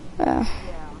 Yeah.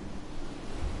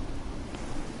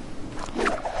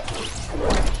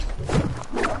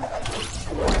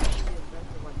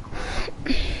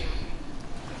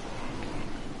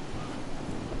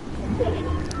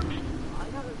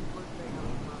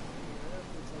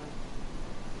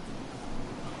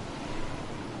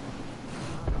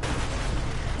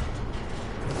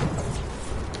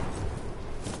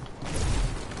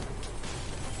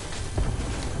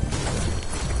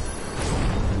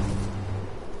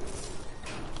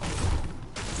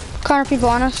 Connor, people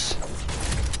on us.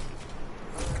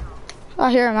 I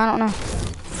hear him, I don't know.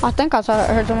 I think I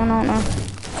heard someone, I don't know.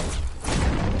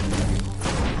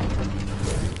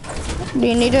 Do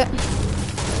you need it?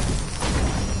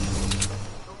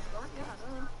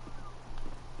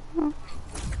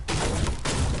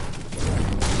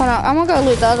 Hold on, I'm gonna go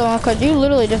loot the other one because you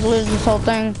literally just lose this whole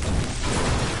thing.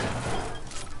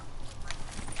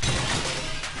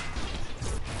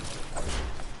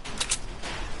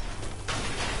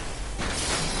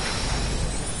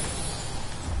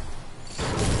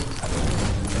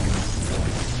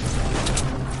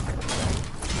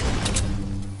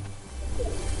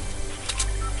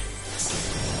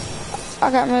 I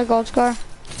got me a gold scar.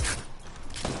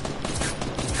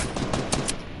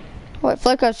 Wait,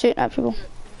 Flaco's shooting at people.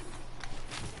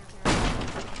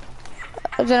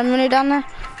 Is there a mini down there?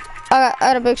 I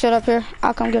got a big shot up here.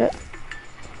 I'll come get it.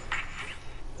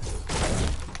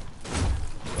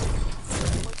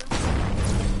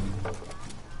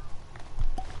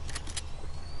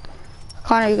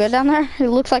 Connor, you good down there? It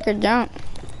looks like you're jumped.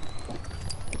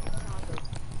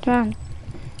 Down.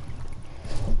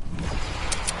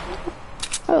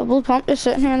 Oh, blue pump just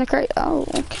sitting here in the crate. Oh,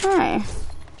 okay.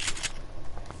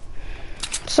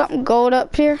 Something gold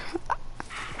up here.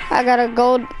 I got a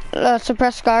gold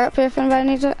suppressed scar up here if anybody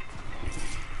needs it.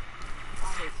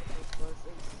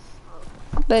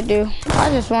 They do. I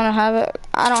just want to have it.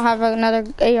 I don't have another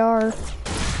AR.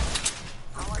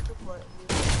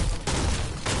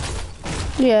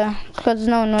 Yeah, because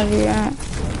no one knows where you're at.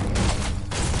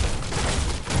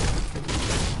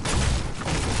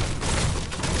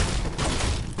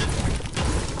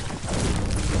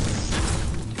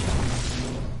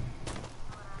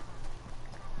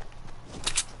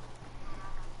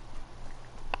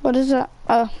 What is that?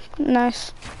 Oh,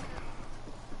 nice.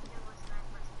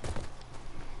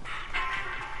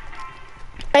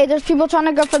 Hey, there's people trying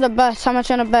to go for the bus. How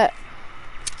much in a bet?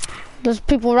 There's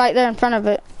people right there in front of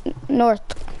it. North.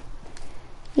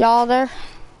 Y'all there?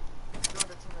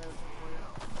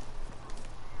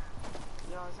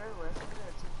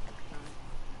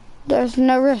 There's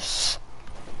no risk.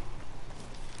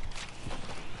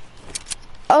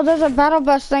 Oh, there's a battle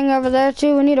bus thing over there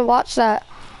too. We need to watch that.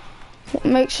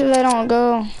 Make sure they don't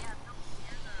go.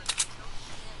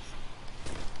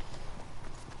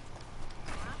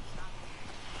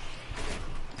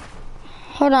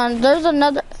 Hold on, there's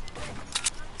another.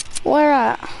 Where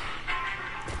at?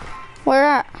 Where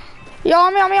at? Yo,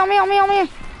 on me, on me, on me, on me, on me.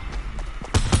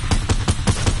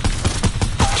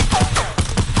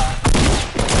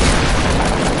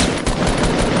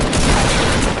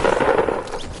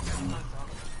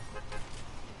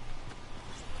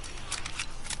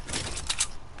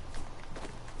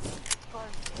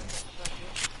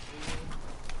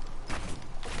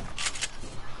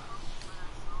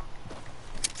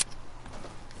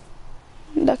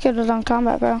 That kid was on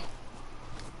combat, bro.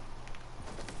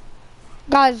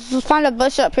 Guys, let's find a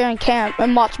bush up here and camp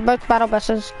and watch both battle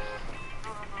buses.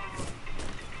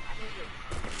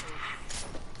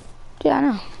 Yeah, I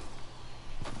know.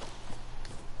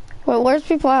 Wait, where's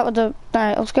people at with the...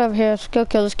 Alright, let's go over here. Let's go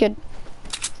kill this kid.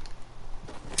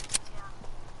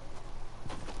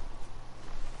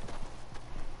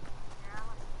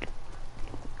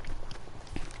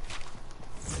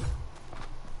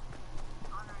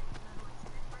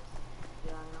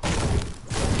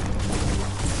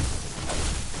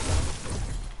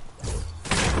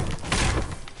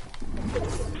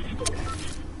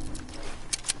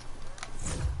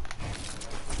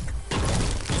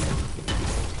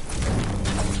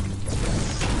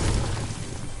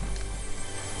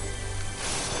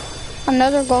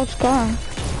 Another gold scar.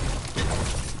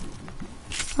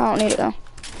 I don't need it though.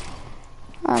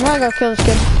 I'm gonna go kill this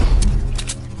kid.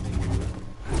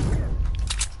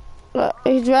 Look,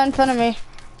 he's right in front of me.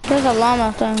 There's a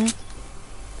llama thing.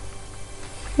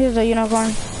 Here's a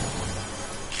unicorn.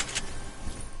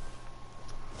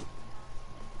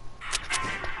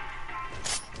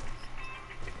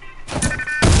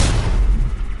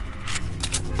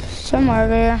 Somewhere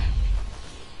over here.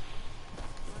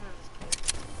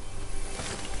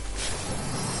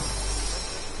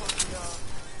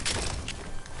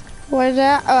 Where's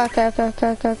that? Oh, okay.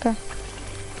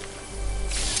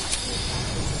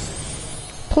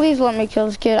 Please let me kill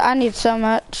this kid. I need so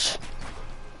much.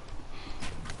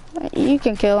 You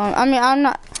can kill him. I mean, I'm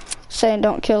not saying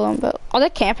don't kill him, but are they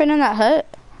camping in that hut?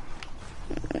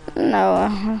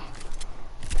 No.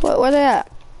 Where they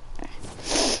at? They're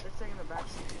taking the back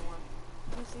seat.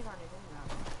 You can see it on your thing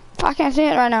now. I can't see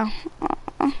it right now. Well,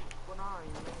 no,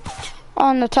 you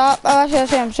On the top. Oh, I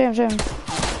see him.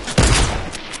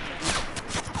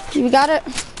 You got it?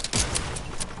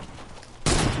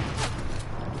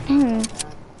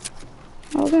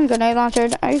 Oh, we're grenade launcher.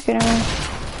 Are you kidding me?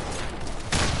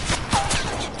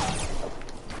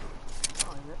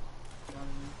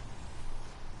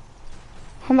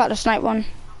 I'm about to snipe one.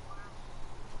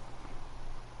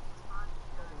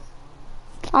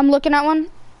 I'm looking at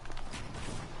one.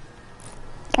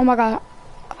 Oh my god.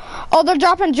 Oh, they're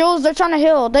dropping jewels. They're trying to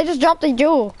heal. They just dropped the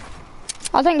jewel.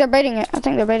 I think they're baiting it.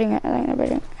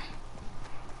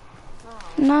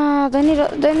 Nah, they need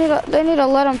to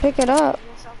let him pick it up.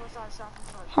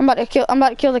 I'm about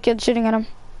to kill the kid shooting at him.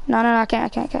 No, I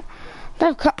can't.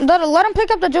 Let him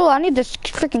pick up the jewel. I need this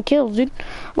freaking kill, dude.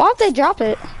 Why'd they drop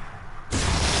it?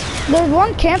 There's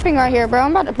one camping right here, bro.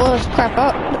 I'm about to blow this crap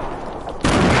up.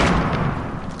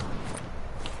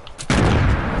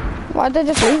 Why'd they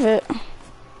just leave it?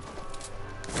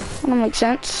 That don't make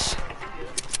sense.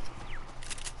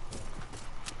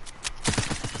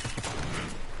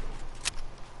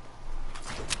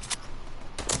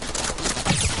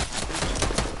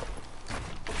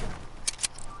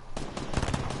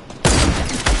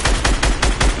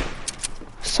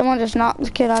 Someone just knocked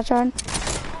the kid outside.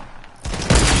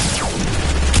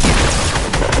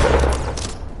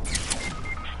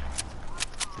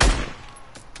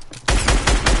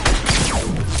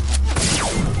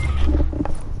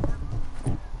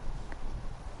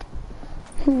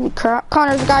 Crap.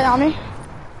 Connor's a guy on me.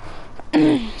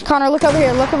 Connor, look over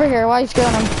here. Why are you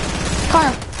killing him?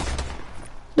 Connor.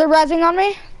 They're rezzing on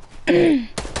me.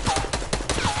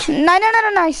 No.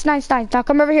 Nice. Now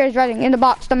come over here. He's rezzing in the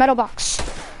box, the metal box.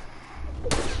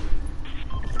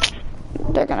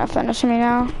 They're gonna finish me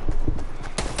now.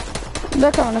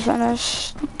 They're coming to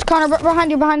finish. Connor,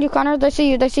 behind you, Connor. They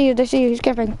see you. He's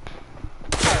camping.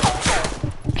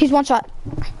 He's one shot.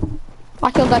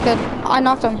 I killed that kid. I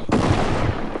knocked him.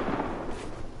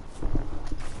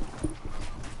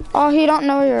 Oh, he don't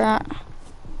know where you're at.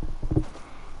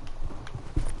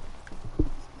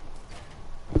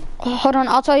 Oh, hold on,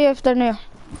 I'll tell you if they're new.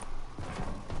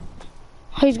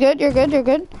 He's good, you're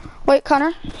good. Wait,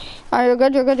 Connor. Oh, you're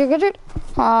good.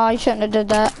 Oh, you shouldn't have did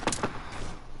that.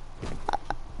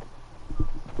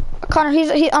 Connor,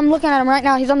 I'm looking at him right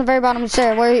now. He's on the very bottom of the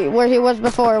stair, where he was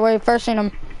before, where you first seen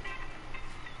him.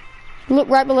 Look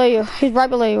right below you. He's right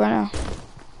below you right now.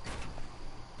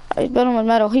 He's building with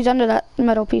metal. He's under that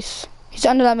metal piece. He's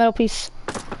under that metal piece.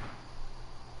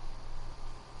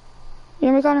 You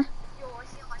hear me, Connor? Yo, I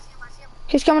see him.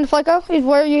 He's coming to Flaco. He's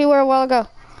where you were a while ago.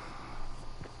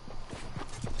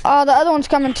 Oh, the other one's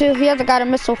coming too. He has a guided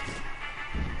missile.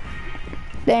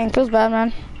 Dang, feels bad,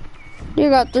 man. You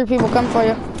got 3 people coming for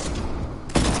you.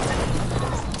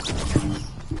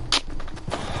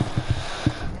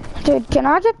 Dude, can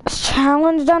I get this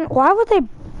challenge done? Why would they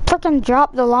freaking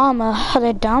drop the llama? Are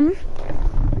they dumb?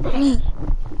 Dang.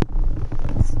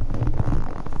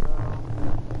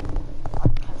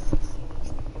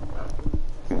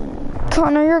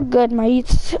 Connor, you're good,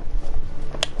 mates.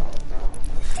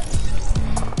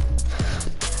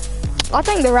 I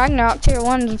think the Ragnarok tier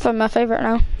 1 is my favorite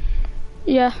now.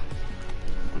 Yeah.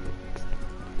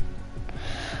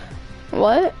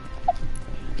 What?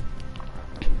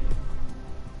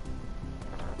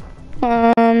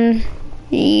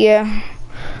 Yeah.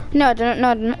 No,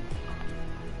 no.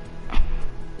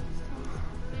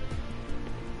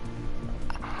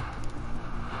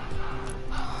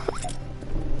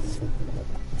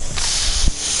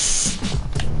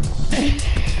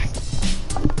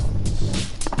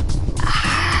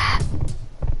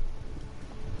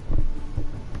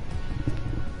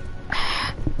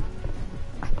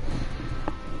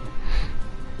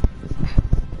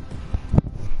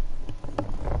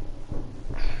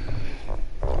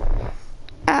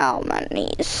 Ow, my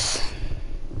knees.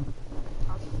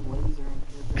 How's this laser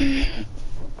in here?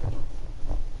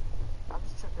 I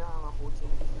just checked out how my whole team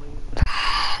is laser.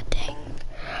 Ah, dang.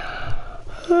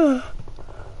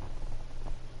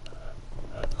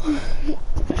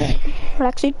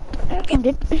 Relaxing. I'm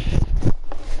dead.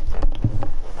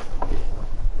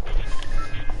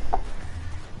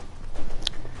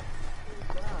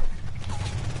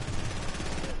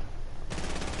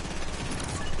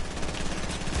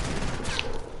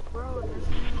 Bro, there's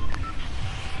no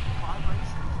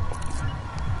vibration.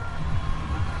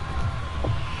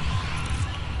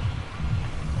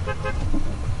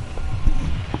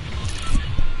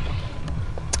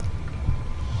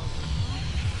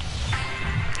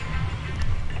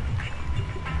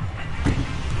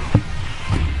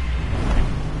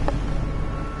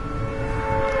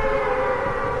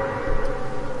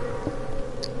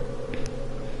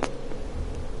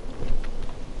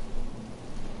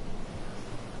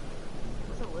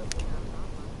 What's a lift in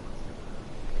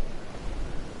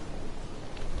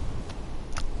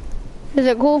Is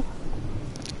it cool?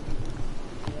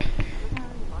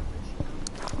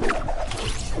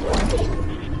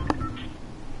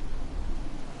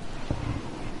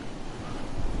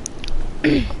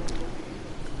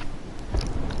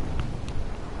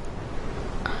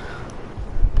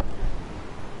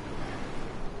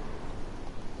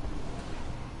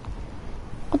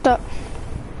 What the?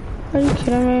 Are you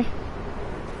kidding me?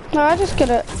 No, I just get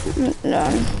it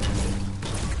done.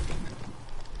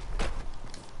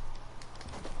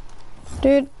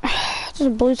 Dude, there's a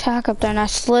blue tack up there and I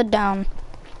slid down.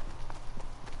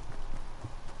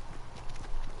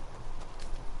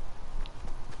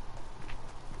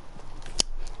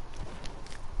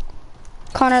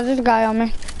 Connor, there's a guy on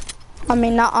me. I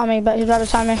mean, not on me, but he's right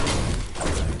beside me.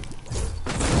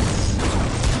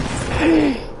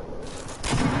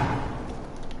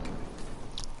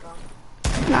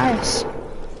 Nice.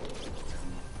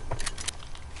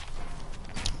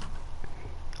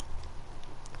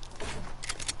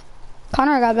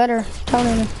 Connor got better,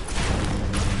 telling me.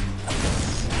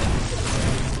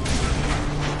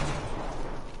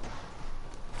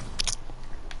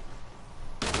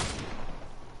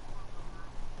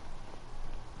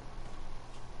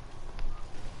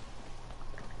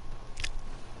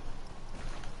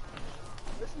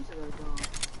 Listen to that dog.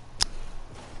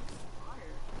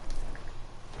 Fire.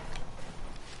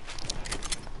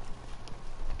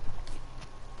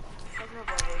 There's no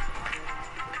vibration in here.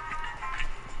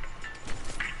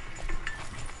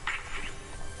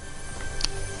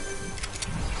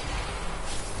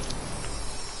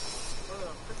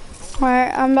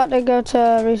 Alright, I'm about to go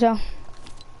to retail.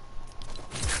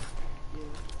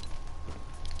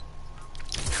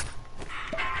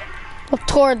 Well,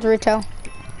 towards retail.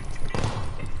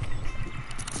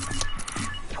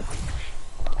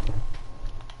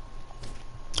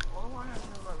 All I want is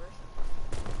no vibration.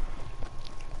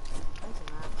 Thanks,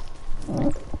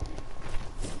 Max.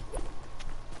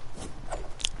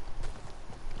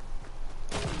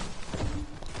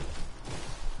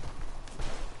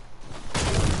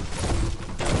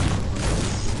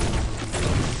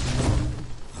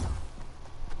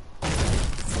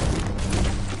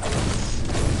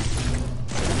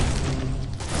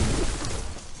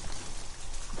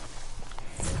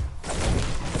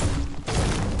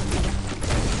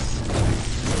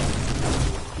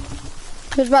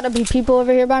 There's about to be people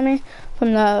over here by me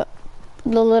from the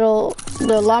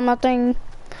llama thing.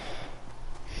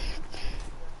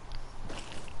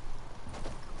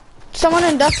 Someone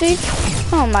in Dusty?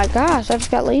 Oh my gosh, I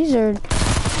just got lasered.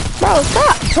 Bro,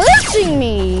 stop pushing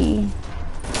me!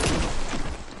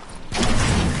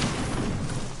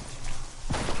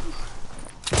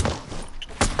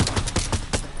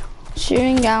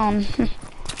 Shooting down.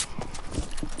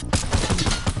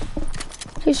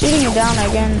 He's shooting me down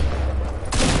again.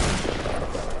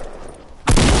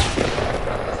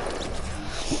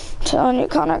 Telling you,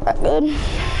 Connor got good.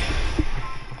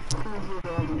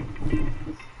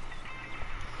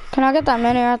 Can I get that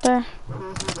mini right there?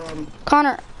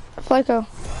 Connor, Flaco.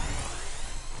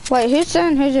 Wait, who's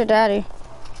saying who's your daddy?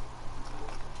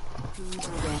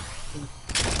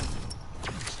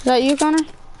 Is that you, Connor?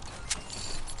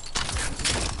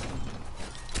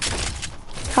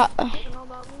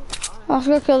 Let's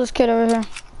go kill this kid over here.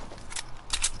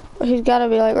 He's gotta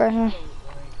be like right here.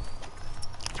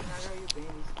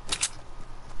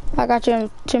 I got you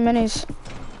 2 minis.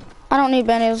 I don't need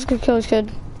bandies. Let's go kill this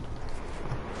kid.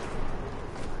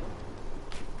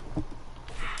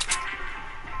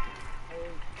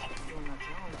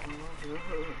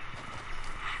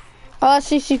 Oh, I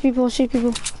see people,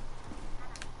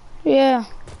 Yeah.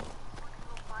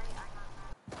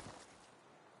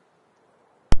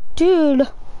 Dude.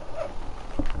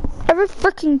 Every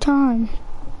freaking time.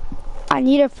 I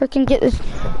need to freaking get this.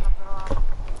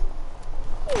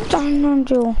 Diamond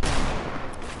jewel.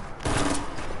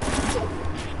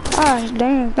 Ah,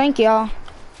 dang. Thank y'all.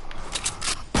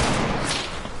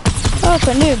 Oh, it's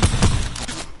a noob.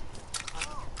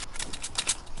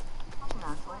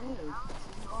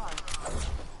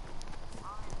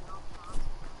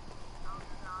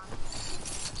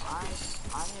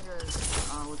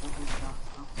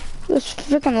 This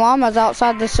freaking llama's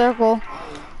outside the circle.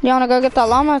 You wanna go get that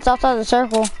llama? It's outside the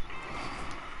circle.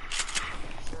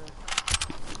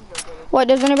 Wait,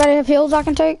 does anybody have heals I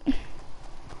can take?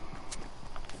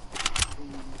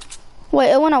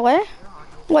 Wait, it went away?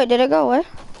 Wait, did it go away?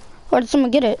 Or did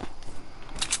someone get it?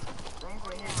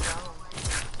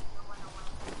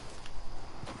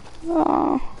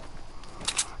 Oh.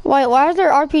 Wait, why is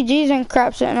there RPGs and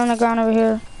crap sitting on the ground over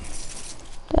here?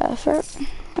 The effort.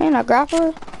 Ain't a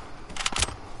grappler?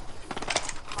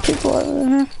 People over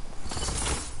here.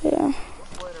 Yeah.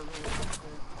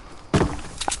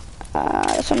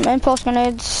 Some impulse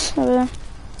grenades over there.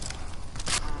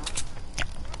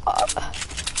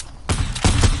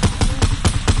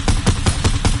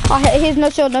 Oh, he's no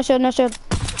shield. Hey,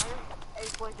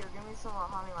 Flaker, give me some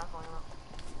honey rifle ammo.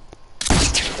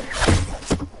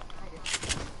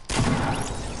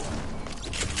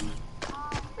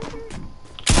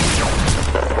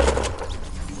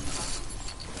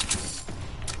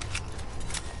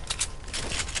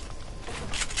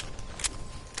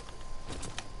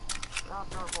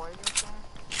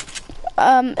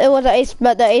 It was an ace,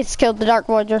 but the ace killed the Dark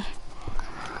Voyager.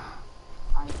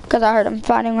 Cause I heard him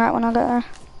fighting right when I got there.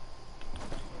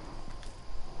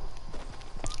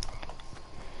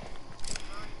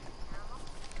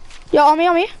 Yo, on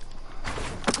me.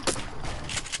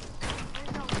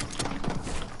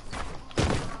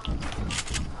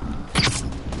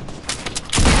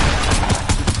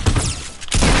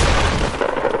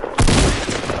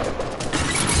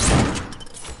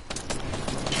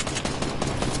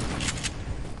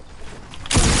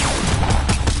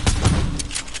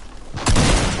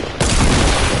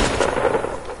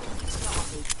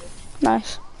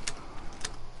 Nice.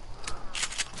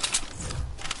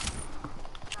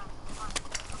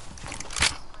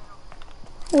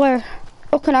 Where?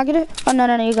 Oh, can I get it? Oh,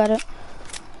 no, you got it.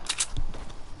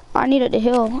 I needed to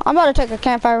heal. I'm about to take a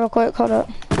campfire real quick. Hold up.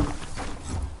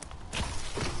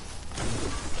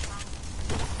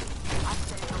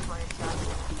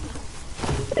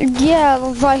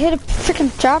 Yeah, I hit a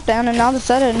freaking drop down and all of a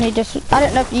sudden he just, I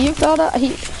didn't know if you fell down,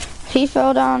 he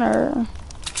fell down or...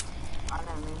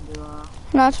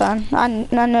 No, it's fine. I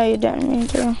know you didn't mean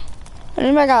to.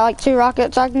 Anybody got like 2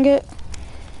 rockets I can get?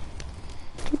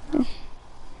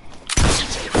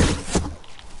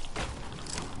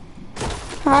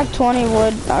 I have 20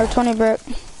 wood, or 20 brick.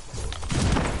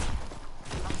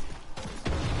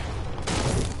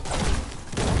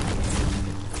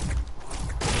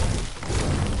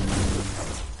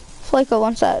 Flaco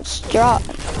wants that drop.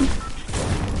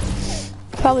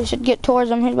 Probably should get towards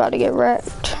him, he's about to get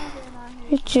wrecked.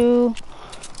 Hit you.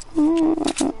 I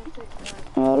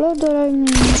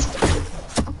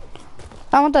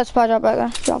want that spot drop back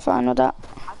there. Y'all fine with that?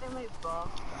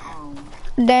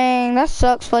 Dang, that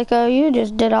sucks, Flaco. You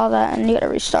just did all that and you gotta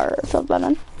restart. It feels better.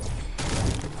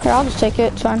 Here, I'll just take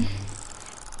it. It's fine.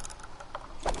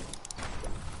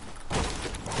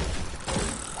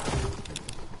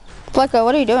 Flecko,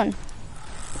 what are you doing?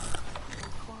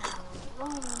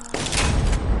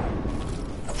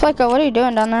 Flecko, what are you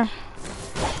doing down there?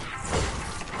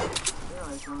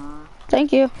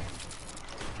 Thank you.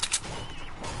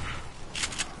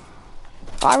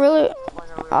 I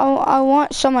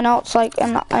want someone else, like,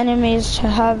 and the enemies to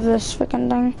have this freaking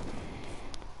thing.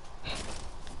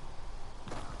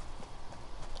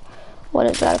 What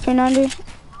is that, a P90?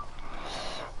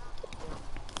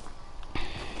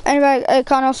 Anyway, hey,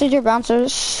 Connell, see your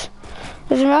bouncers.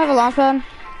 Does anybody have a launch pad?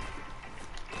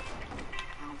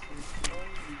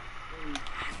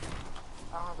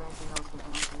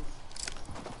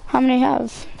 How many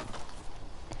have?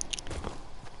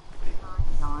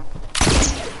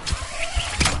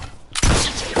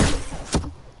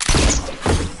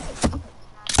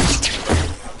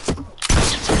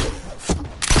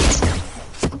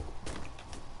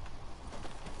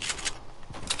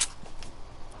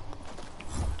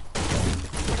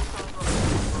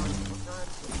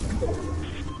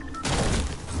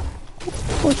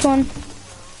 Which one?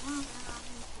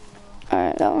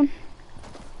 Alright, that one.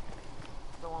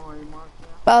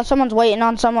 Someone's waiting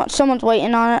on someone's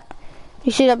waiting on it.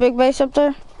 You see that big base up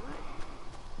there?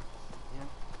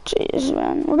 Jeez,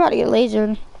 man. We're about to get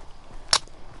lasered.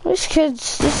 These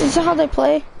kids, this is how they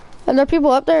play. Are there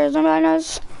people up there? Is anybody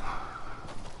knows?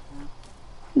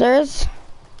 There is?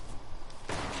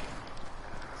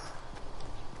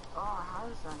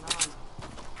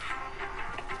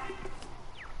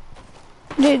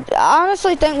 Dude, I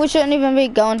honestly think we shouldn't even be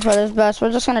going for this best.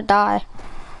 We're just gonna die.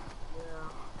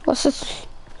 Let's just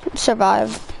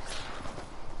survive.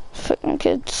 Freaking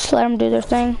kids, let them do their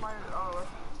thing.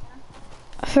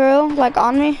 For real? Like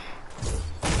on me?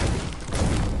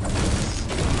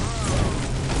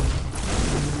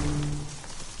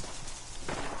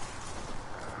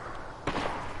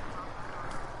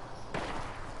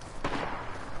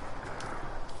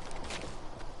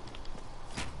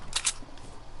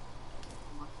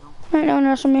 Ain't no one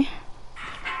rushing me.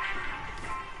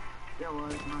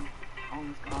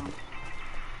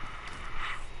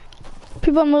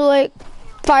 People in the lake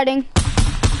fighting.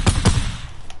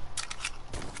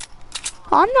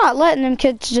 I'm not letting them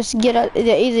kids just get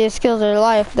the easiest skills of their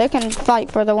life. They can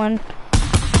fight for the win.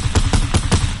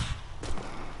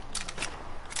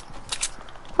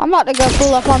 I'm about to go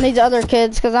pull up on these other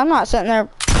kids because I'm not sitting there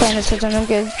paying attention to them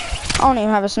kids. I don't even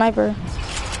have a sniper.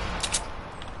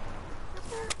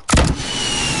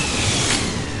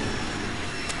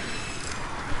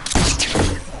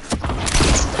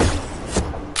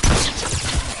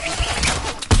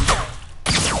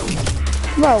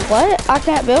 Bro, what? I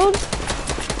can't build?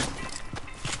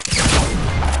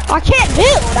 I can't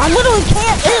build! I literally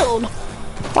can't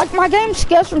build! Like, my game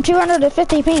scales from 200 to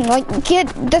 50 ping. Like, kid,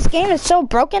 this game is so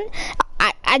broken.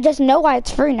 I just know why it's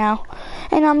free now.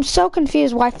 And I'm so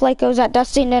confused why Flaco's at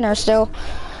Dusty Dinner still.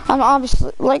 I'm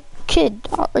obviously, like, kid,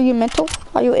 are you mental?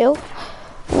 Are you ill?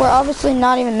 We're obviously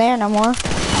not even there no more.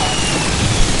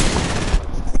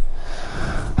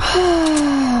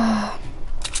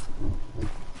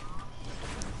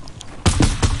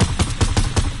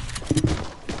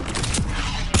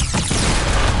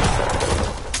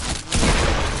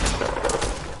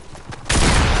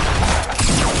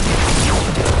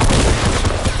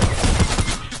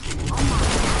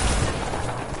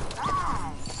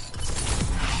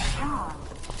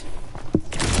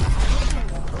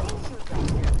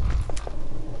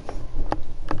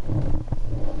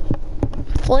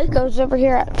 Flaco's over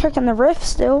here at freaking the rift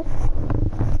still.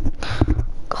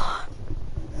 God.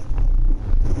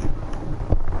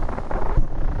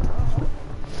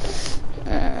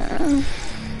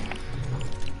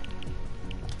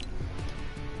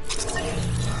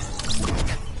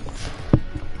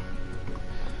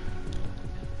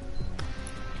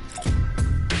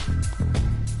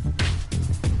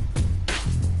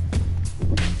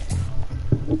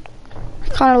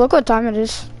 Connor, look what time it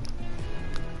is.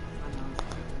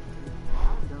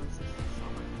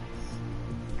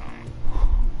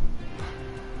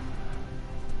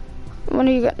 When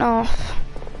are you getting off?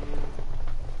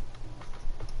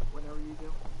 Whenever you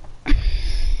do.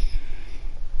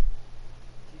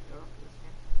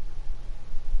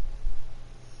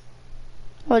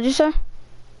 What'd you say? I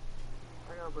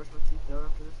gotta brush my teeth though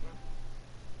after this game.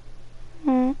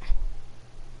 Mm.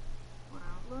 When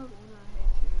I love you, I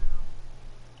hate you.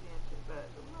 Can't take back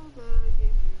the love that I gave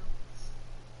you.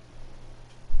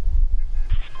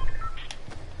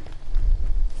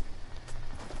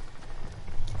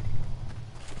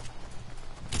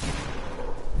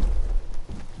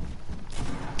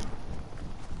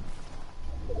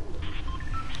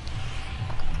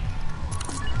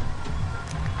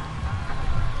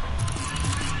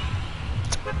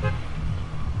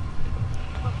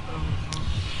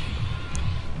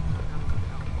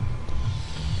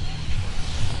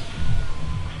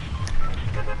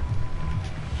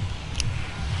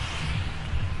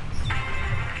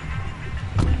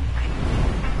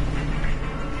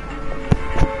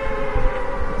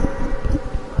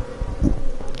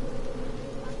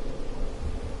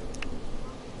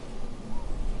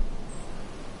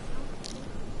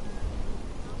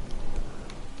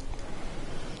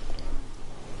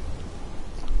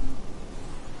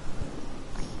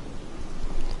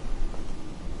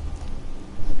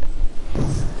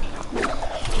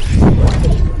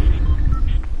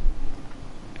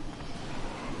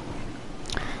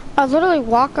 I literally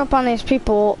walk up on these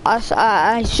people. I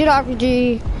shoot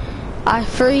RPG. I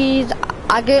freeze.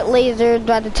 I get lasered.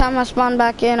 By the time I spawn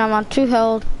back in, I'm on 2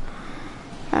 health.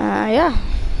 Yeah,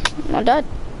 I'm dead.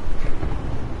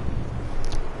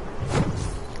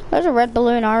 There's a red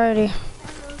balloon already.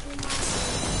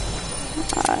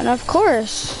 And of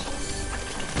course.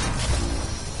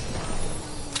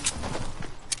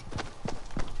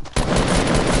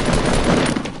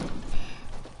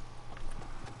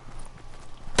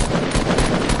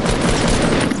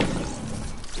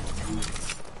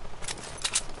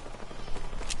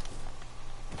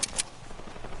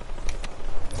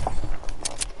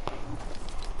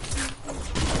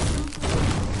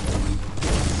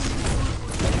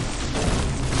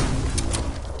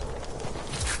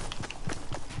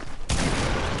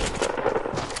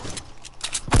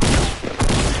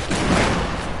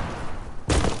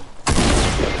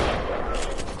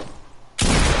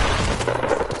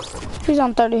 He's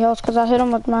on 30 health because I hit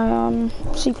him with my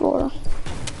C4.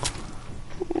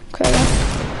 Okay.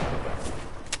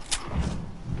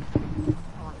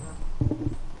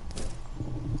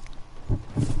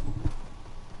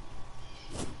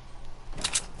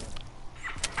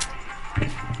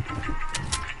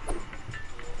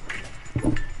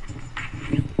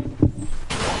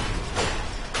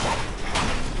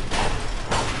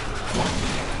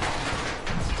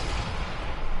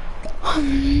 Oh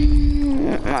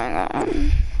my God.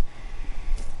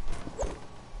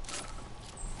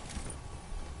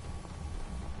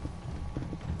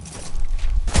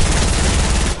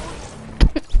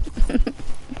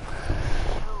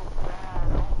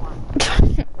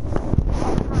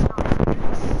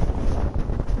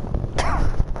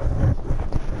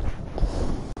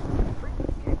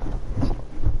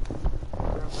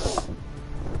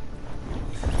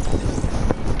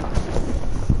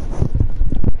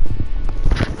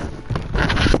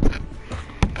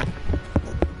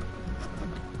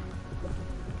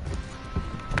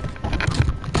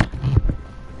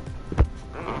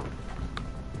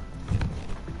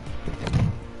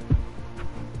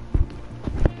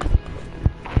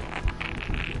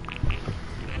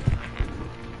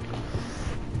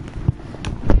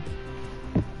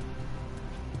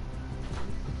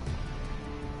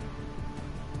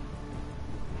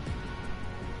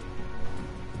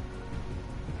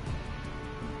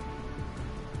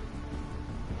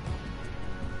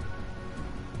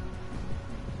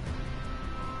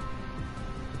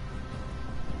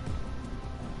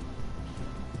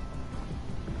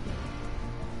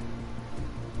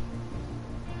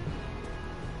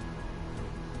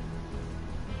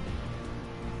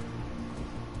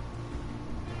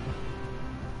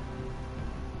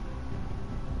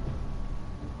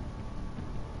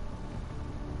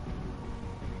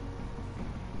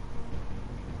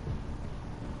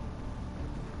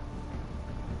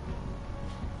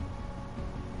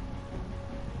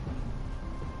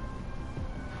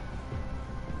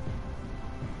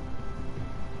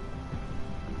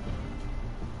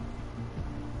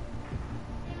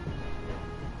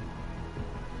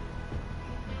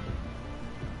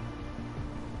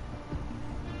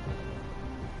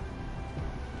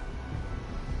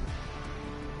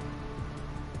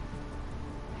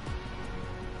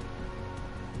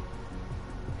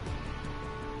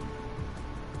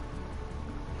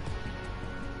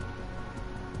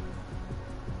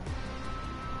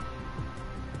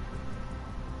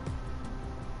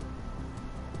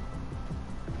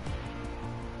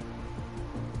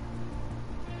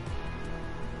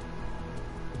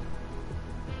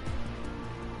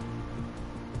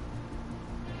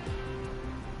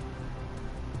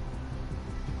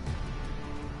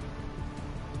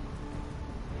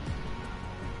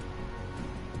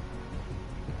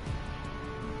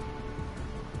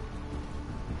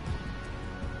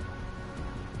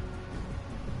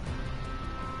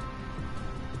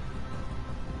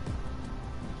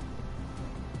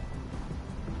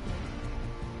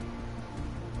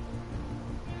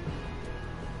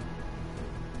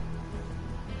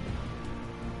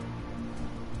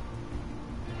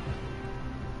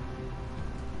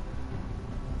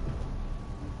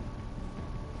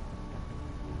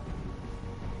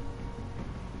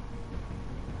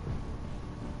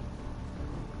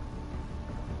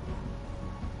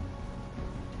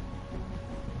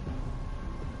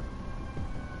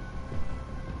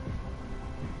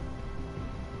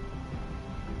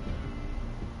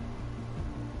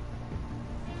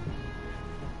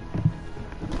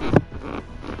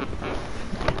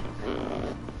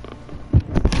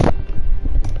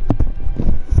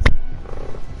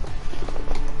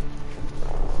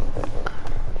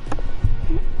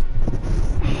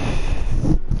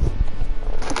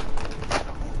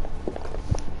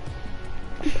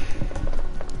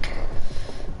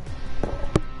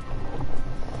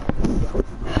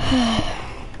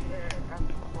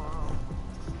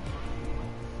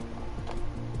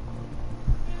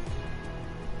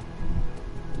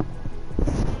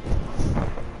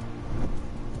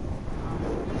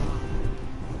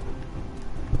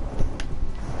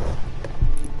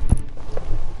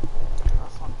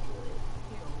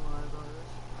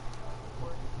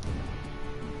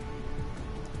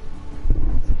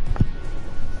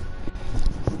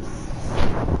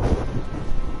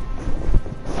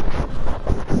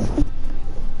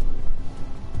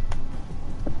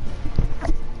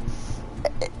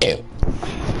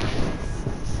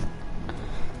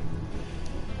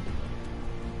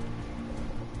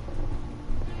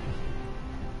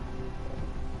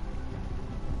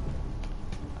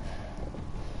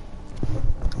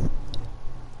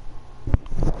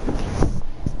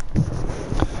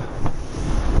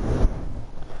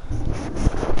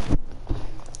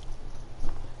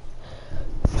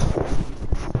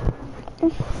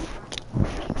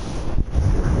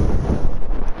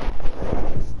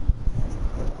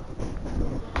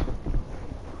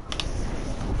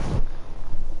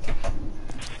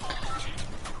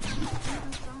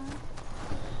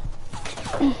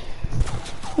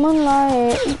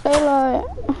 Moonlight, daylight,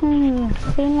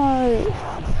 moonlight.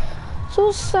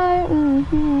 Suicide,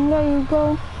 there you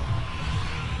go.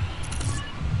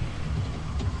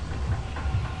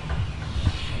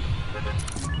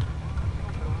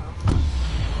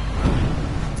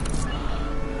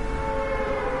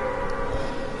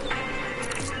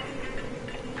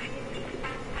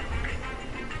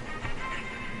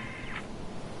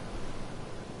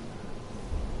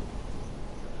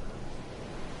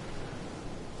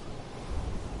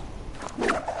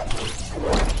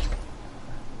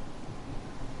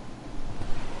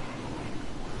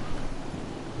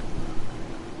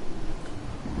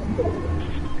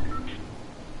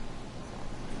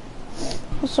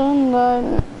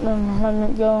 Sunlight, let me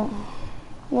go.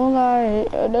 Moonlight,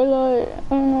 daylight,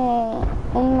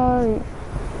 moonlight,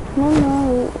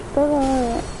 moonlight,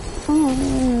 daylight,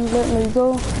 let me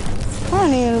go. I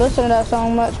don't even listen to that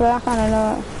song much, but I kind of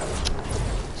know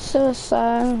it.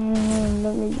 Suicide,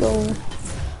 let me go.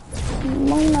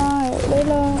 Moonlight,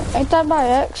 daylight. Ain't that by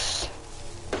X?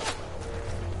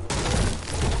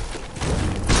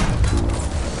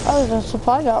 Oh, there's a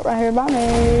supply drop right here by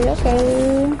me. Let's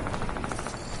go.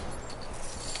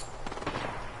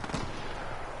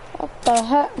 What the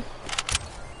heck?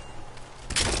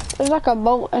 There's like a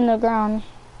bolt in the ground.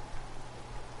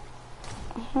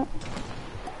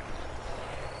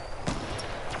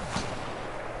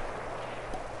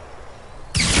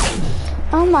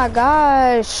 Oh my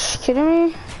gosh, kidding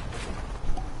me?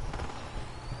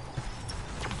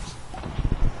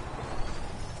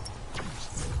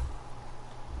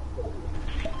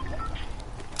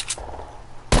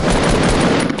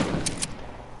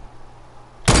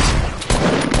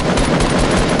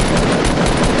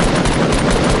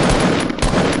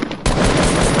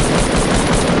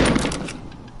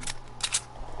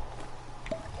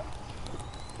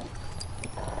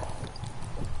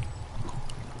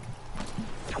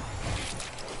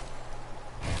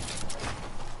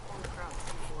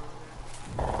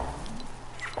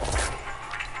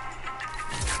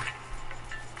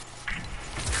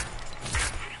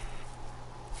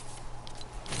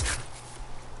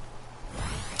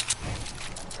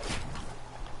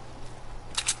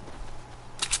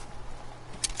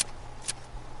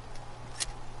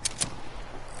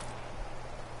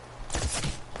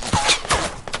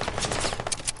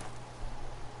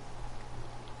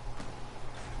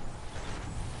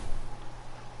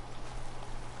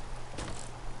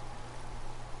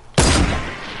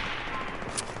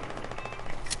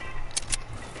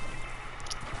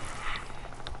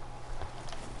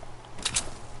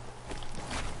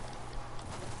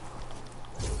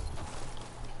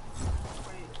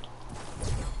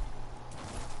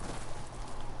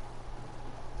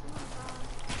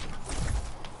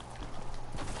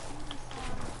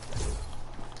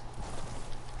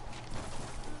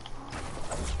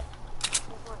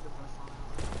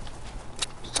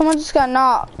 Someone just got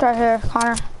knocked right here,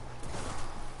 Connor.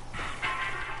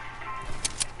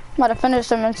 I'm about to finish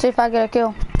him and see if I get a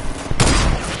kill.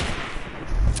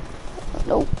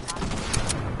 Nope.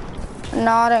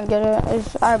 No, I didn't get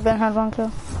it. I've been had one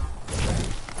kill.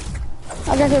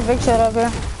 I got your big shot up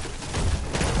here.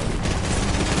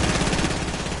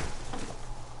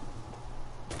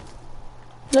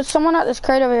 There's someone at this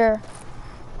crate over here.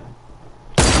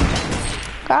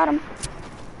 Got him.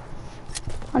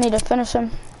 I need to finish him.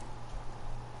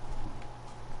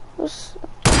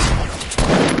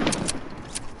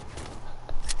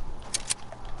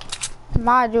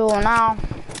 My jewel now.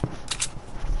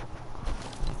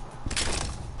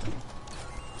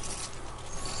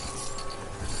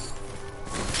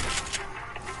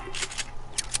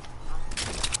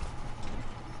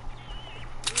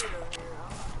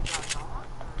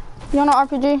 You want an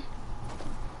RPG?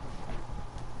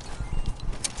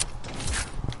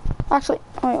 Actually,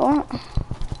 wait, what?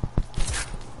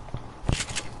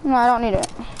 No, I don't need it.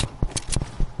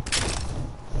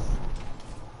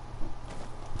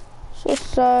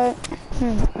 Suicide.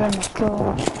 Let's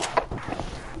go.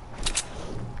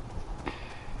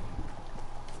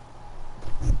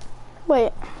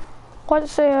 Wait, what does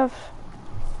it say of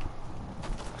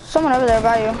someone over there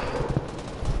by you?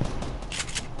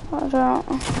 Watch out.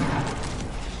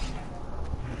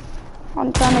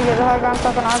 I'm trying to get the high ground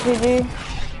stuff on RPG.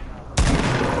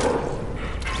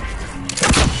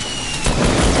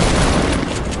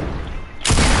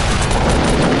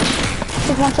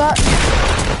 Just one shot.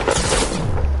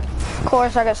 Of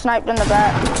course, I get sniped in the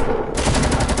back.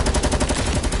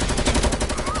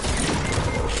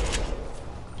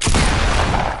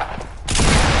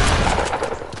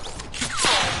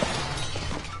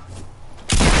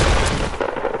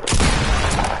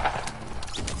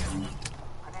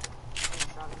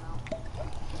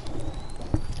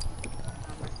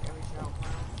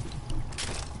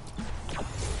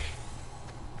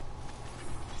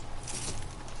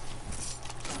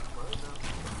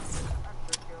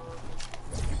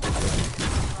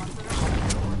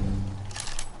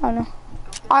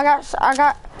 I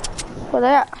got, where they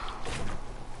at?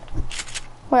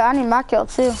 Wait, I need my kill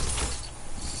too.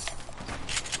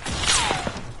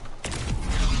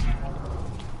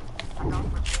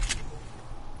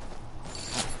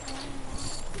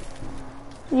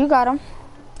 You got him.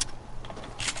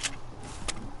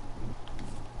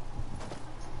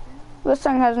 This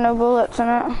thing has no bullets in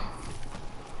it.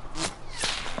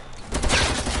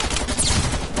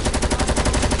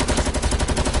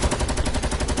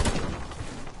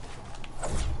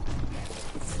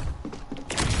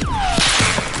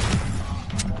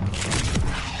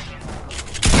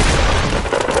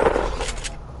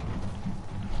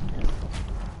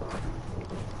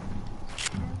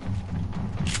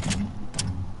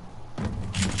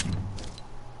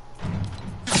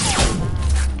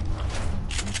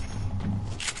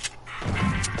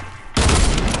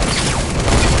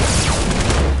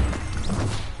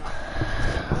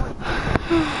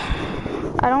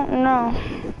 I don't know.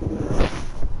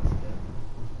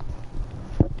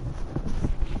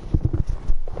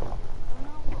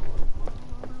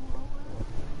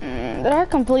 Did I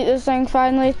complete this thing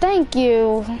finally? Thank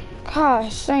you.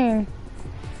 Gosh, same.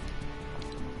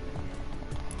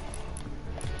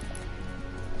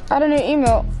 I had a new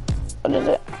email. What is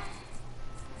it?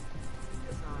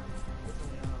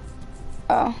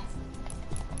 Oh.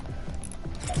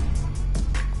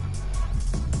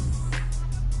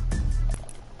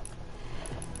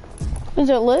 Is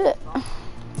it lit?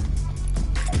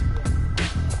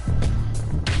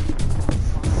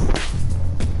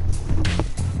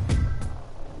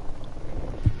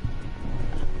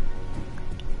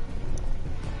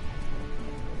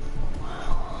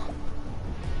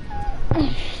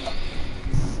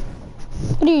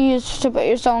 What do you use to put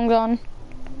your songs on?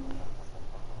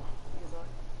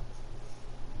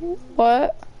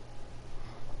 What?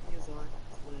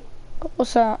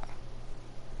 What's that?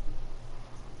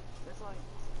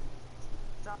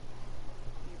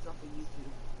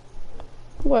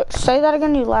 What? Say that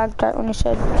again. You lagged right when you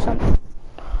said something.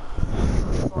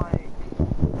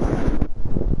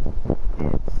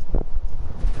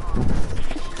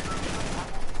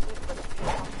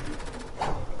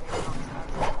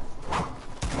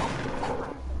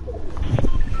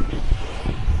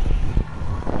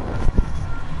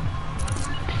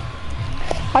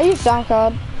 I use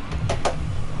SoundCloud.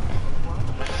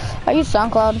 I use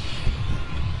SoundCloud.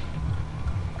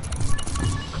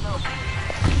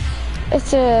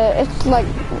 It's like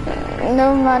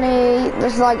no money.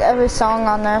 There's like every song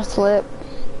on there flip.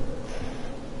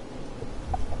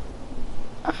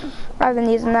 I've been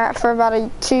using that for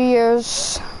about 2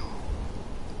 years.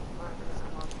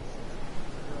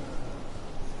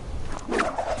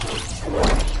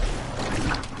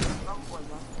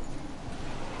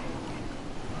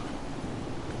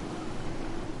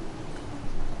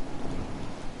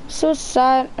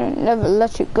 Suicide and never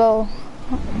let you go.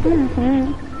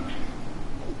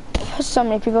 There's so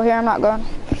many people here, I'm not going.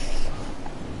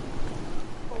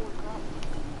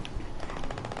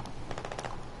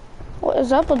 What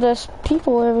is up with this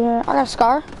people over here? I got a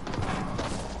scar.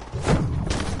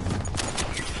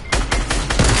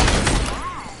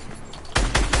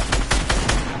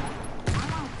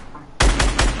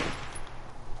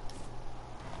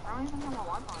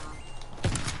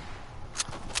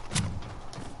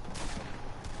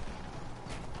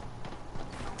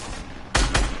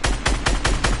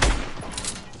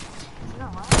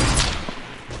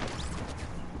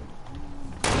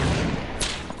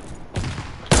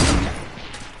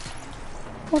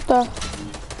 What the?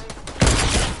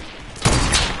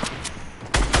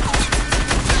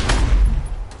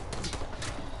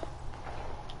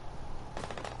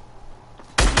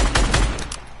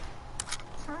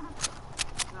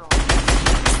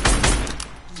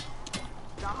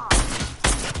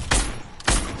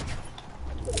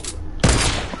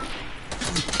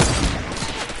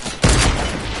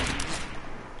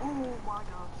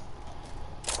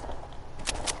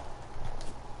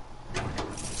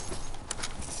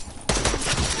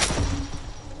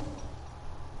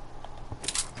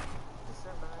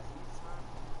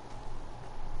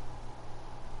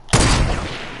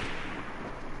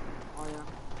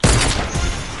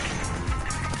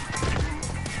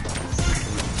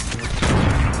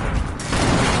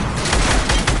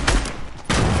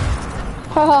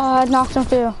 Oh, I knocked him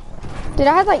too. Dude,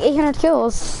 I had like 800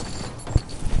 kills.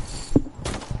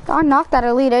 I knocked that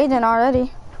elite agent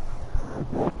already.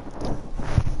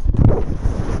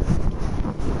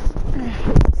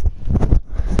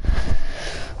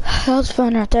 That was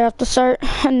fun right there at the start.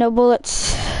 And no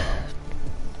bullets.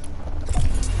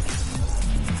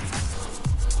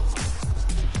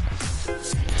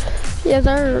 Yes,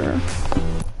 sir.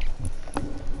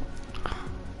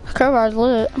 crowbar's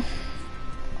lit.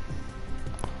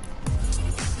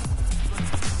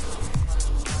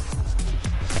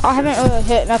 I haven't really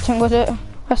hit nothing with it.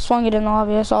 I swung it in the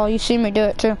lobby, that's all. You see me do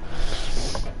it too.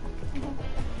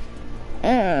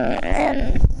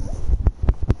 And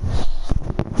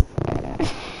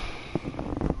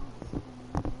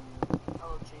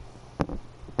LG.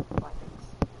 Vikings.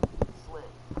 Slit.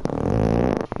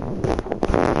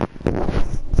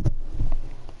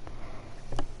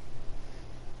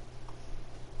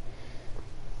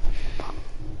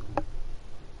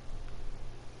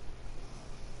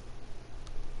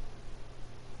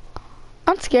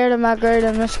 I'm scared of my grade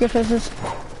and miscreances.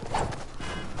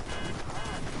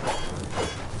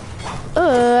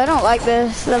 I don't like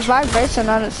this. The vibration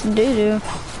on it's doo-doo.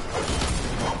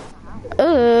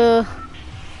 I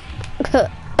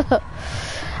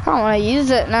don't want to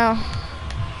use it now.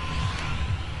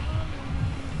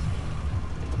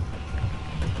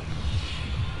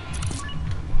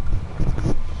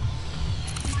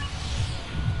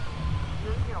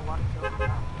 You're getting a lot of kills with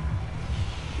that.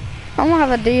 I'm gonna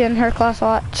have a D in her class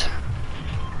watch.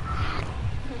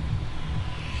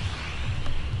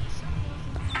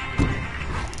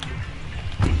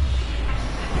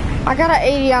 I got an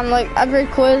 80 on like every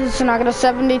quiz, and I got a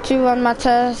 72 on my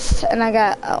test, and I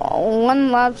got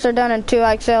 1 lobster done and 2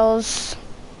 XLs.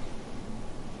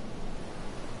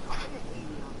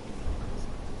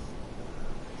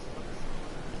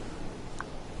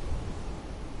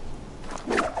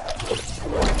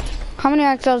 How many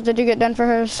XLs did you get done for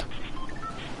hers?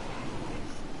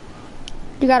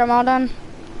 You got them all done?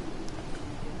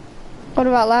 What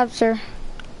about lobster?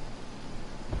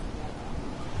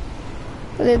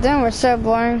 The them were so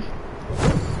boring.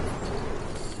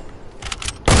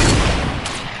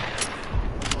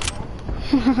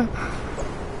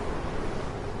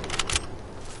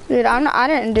 Dude, I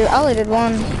didn't do, I only did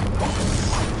 1.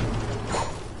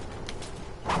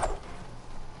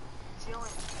 She only.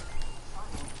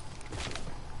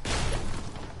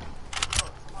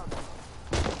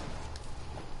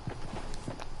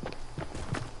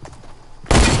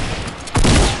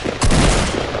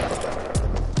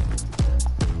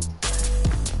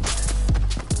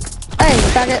 Hey,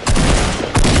 faggot.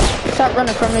 Stop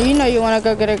running from me. You know you want to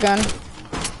go get a gun.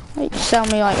 You sell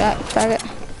me like that, faggot.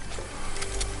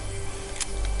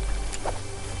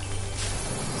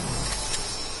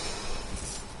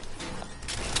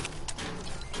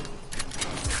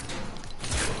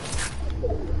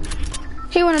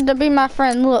 He wanted to be my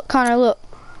friend. Look, Connor, look.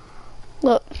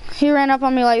 Look, he ran up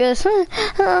on me like this,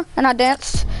 and I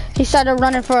danced. He started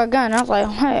running for a gun. I was like,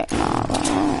 hey,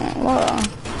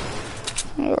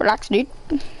 relax, dude.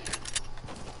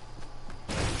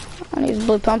 I need this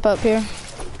blue pump up here.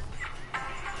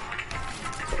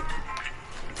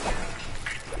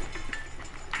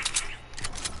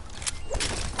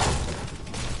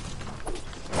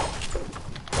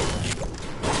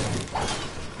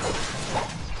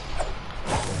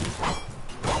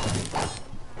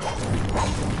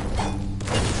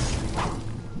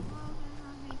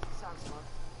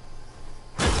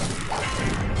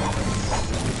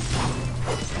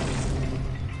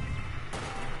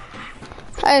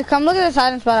 Hey, come look at this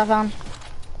hiding spot I found.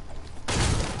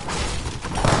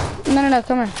 No,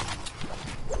 come here.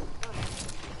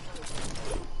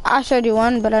 I showed you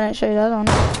one, but I didn't show you the other one.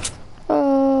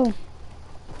 Oh.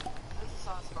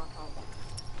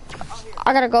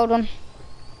 I got a gold one.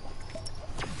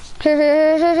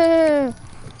 Here.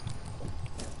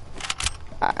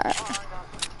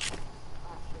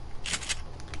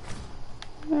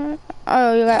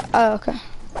 Oh, you got, oh, okay.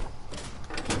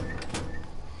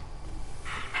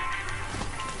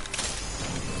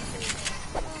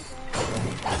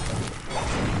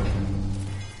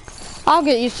 I'll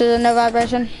get used to the no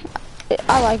vibration.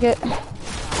 I like it.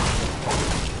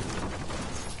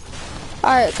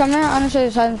 Alright, come here. I'm gonna show you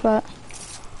the hiding spot.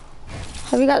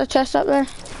 Have you got the chest up there?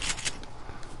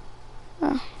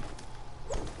 Oh.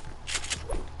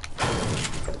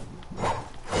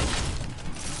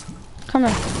 Come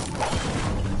here.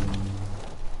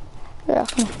 Yeah,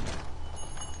 come on.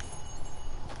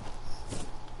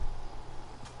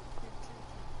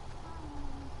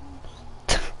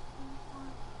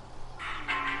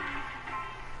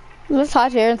 Let's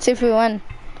hide here and see if we win.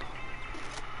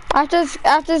 After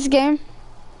this game,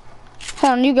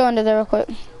 hold on, you go into there real quick.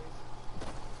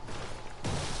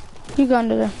 You go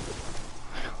under there.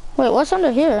 Wait, what's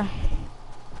under here?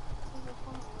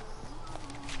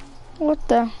 What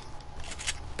the?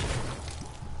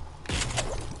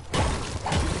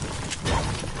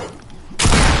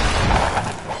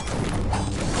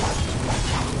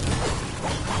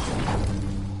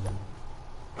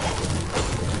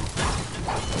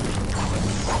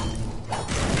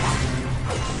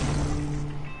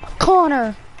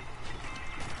 Connor.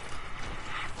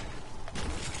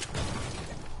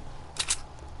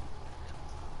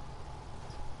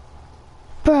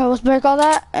 Bro, let's break all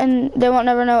that, and they won't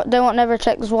never know. They won't never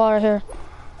check this wall right here.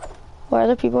 Where are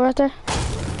the people right there?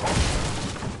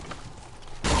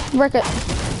 Break it.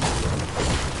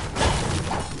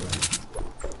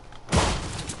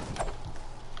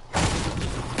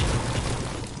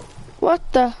 What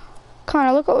the?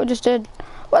 Connor, look what we just did.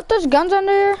 What? There's guns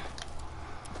under here?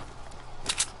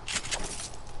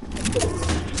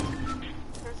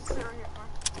 There's a sit right here,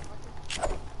 Connor.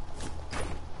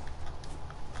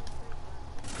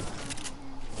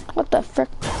 What the frick?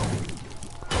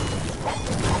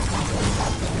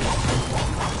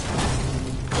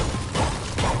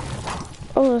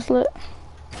 Oh, it's lit.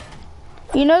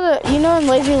 You know in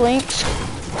Lazy Links?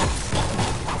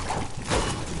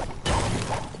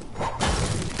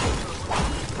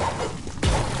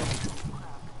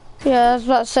 Yeah, I was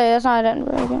about to say, that's not, I didn't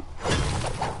break it.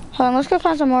 Hold on, let's go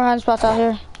find some more hiding spots out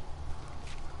here.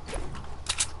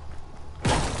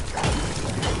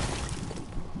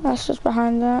 That's just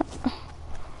behind that.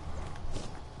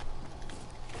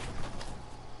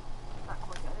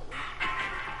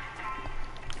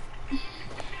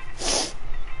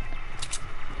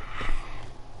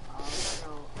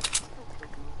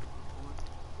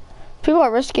 People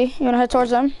are risky. You wanna head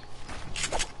towards them?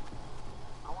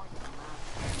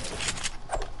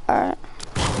 Alright.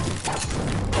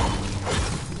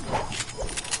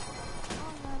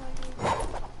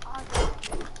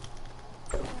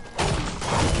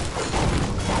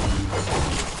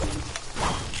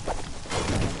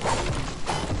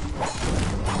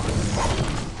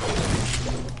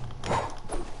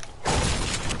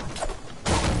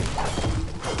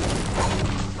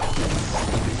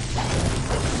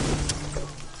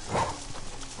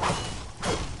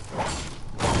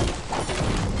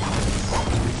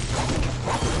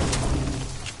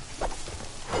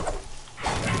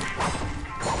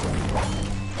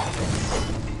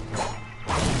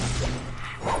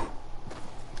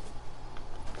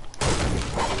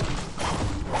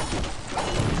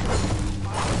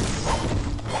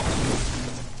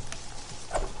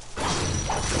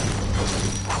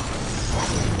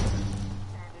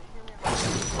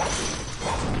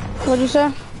 What'd you say?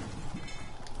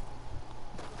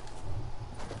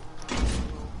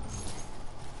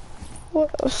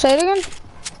 What? Say it again?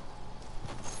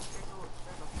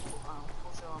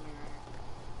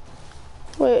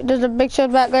 Wait, there's a big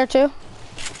shed back there too?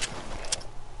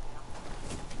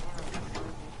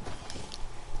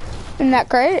 In that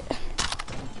crate?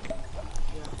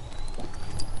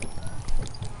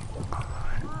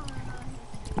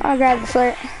 I'll grab the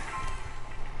slate.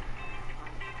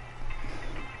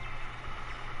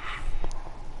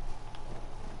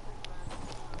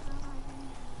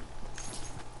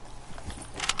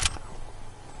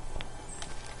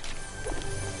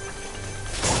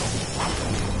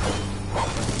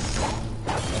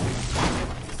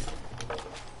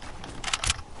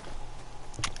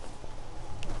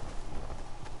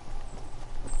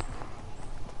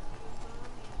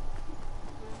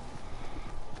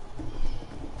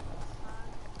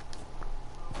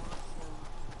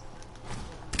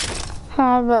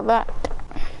 I'll be right back.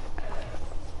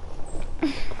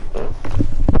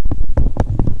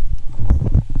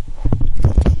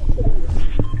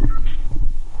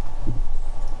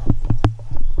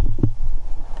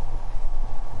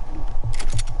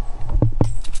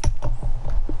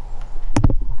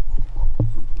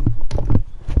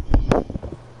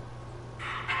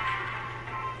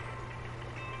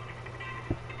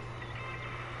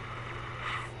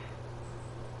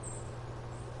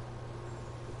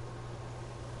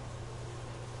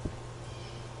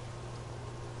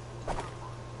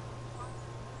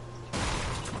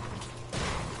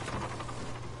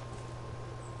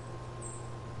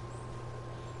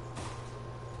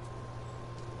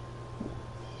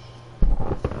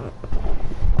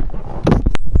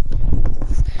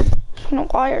 No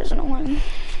wires, no one.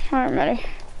 Alright, I'm ready.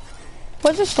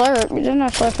 What's the slurp? We didn't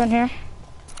have slurp in here.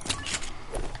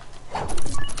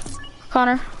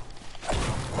 Connor.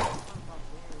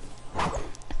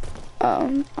 I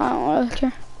don't really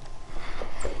care.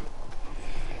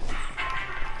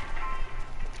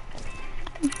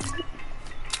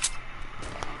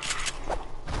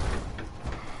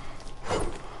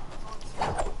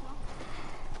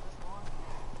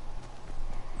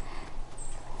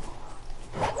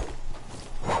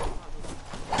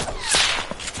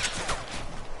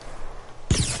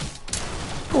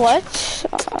 What?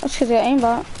 That's because I got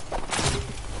aimbot.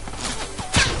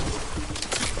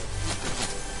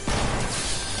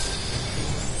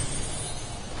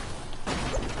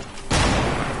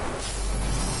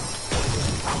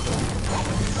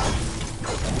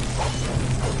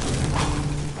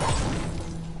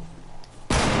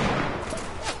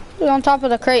 on top of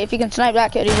the crate. If you can snipe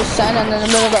that kid, he's just standing in the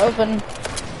middle of the open.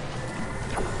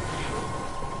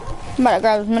 I'm about to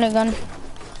grab his minigun.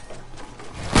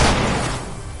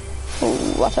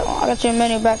 Ooh, watch out. I got your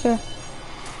mini back here.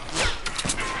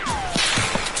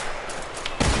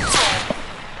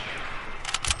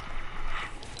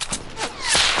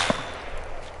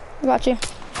 I got you.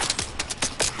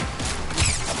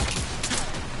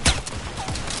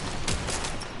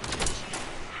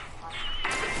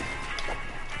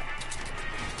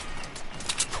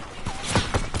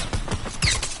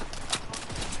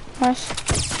 Nice.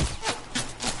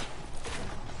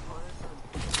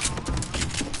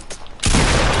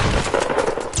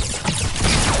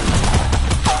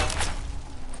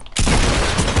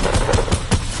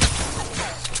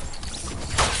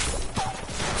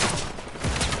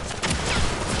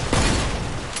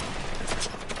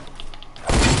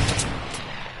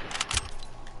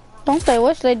 Don't they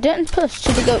wish they didn't push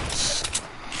to the goats?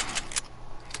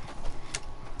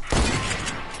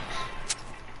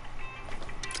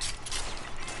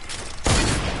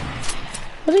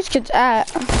 Where are these kids at?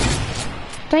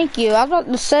 Thank you. I was about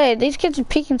to say, these kids are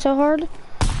peeking so hard.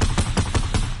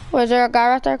 Wait, is there a guy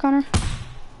right there, Connor?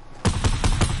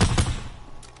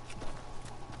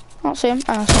 I don't see him.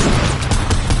 I don't see him.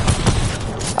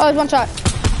 Oh, he's one shot.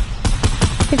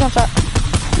 He's one shot.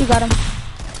 You got him.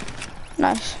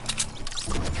 Nice.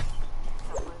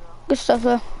 Good stuff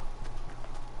though.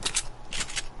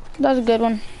 That was a good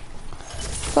one. I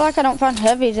feel like I don't find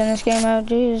heavies in this game. Oh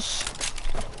jeez.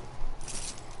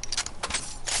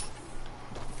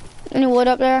 Any wood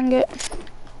up there I can get?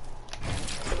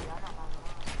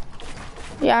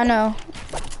 Yeah, I know.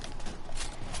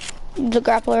 The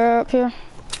grappler up here.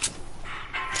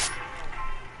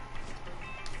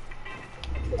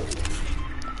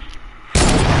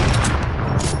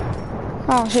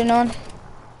 I don't see none.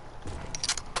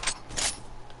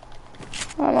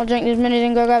 I'm gonna drink these minis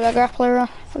and go grab that grappler. I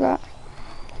forgot.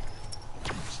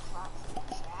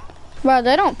 Bro,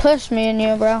 they don't push me and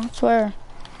you, bro. I swear.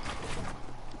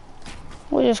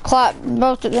 We just clapped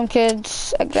both of them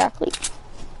kids exactly.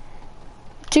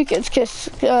 Two kids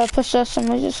pushed us and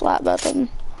we just slapped both of them.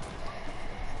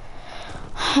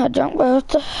 I jumped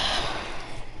both.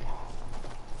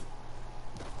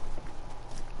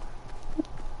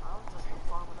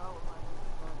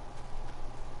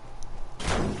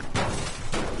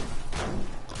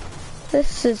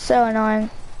 This is so annoying.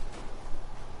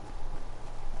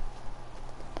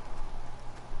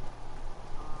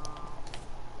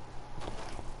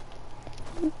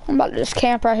 I'm about to just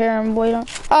camp right here and wait on.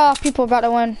 Oh, people are about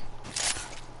to win.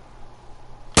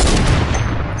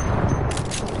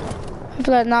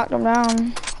 Hopefully I knocked them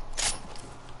down.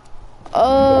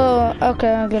 Oh,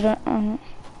 okay, I get it.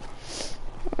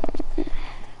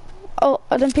 Oh,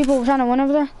 are them people trying to win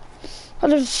over there? Oh,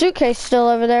 there's a suitcase still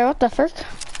over there. What the frick?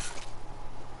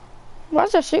 Why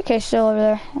is there a suitcase still over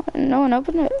there? No one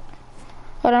opened it?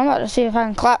 Hold on, I'm about to see if I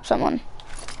can clap someone.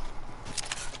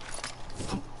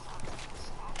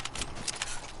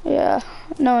 Yeah,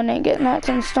 no one ain't getting that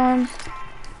in storm.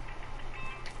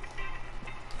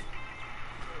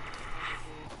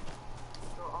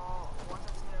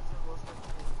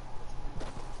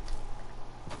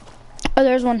 Oh,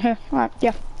 there's one here. Alright,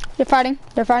 yeah. They're fighting.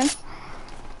 They're fighting.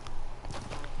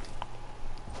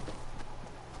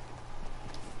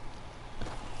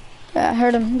 Yeah, I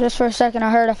heard him just for a second.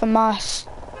 I heard a FAMAS.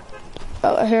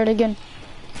 Oh, I heard it again.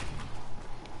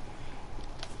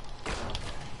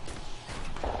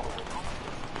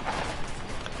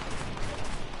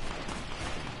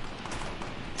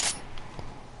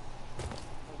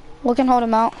 We can hold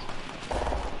him out.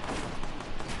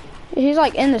 He's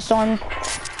like in the storm.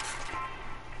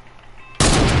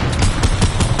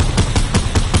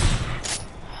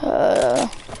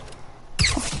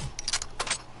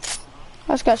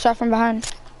 I just got shot from behind.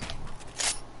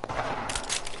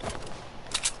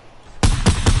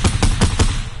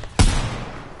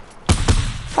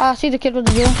 I see the kid with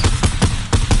the view.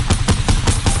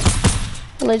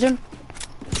 Laser.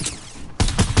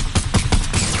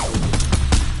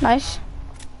 Nice.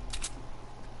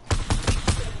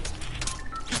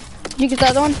 Did you get the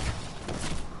other one?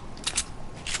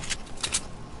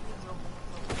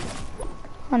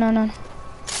 Oh no, no.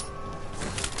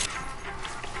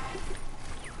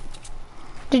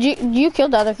 Did you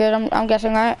killed the other kid? I'm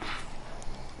guessing, right?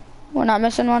 We're not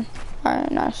missing one. All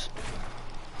right, nice.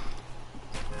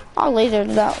 I'll laser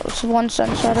that was one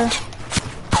sunsetter.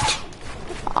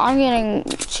 I'm getting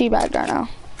teabagged right now.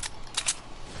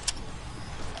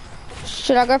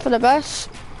 Should I go for the best?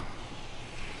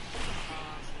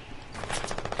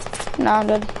 No, I'm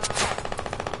good.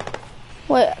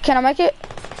 Wait, can I make it?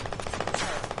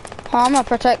 I'm gonna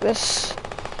protect this.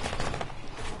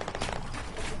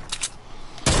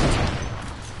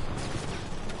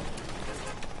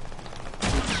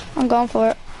 I'm going for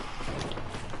it.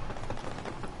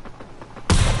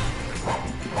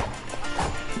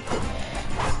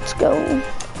 Let's go.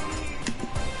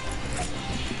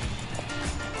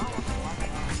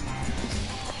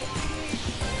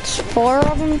 It's 4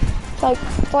 of them. It's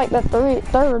like the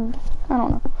third. I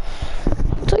don't know.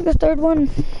 It's like the third one.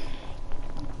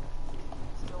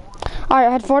 All right,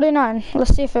 I had 49.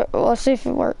 Let's see if it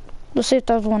worked. Let's see if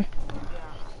there's one.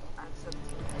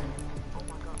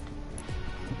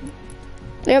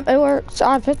 Yep, it works.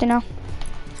 I have 50 now.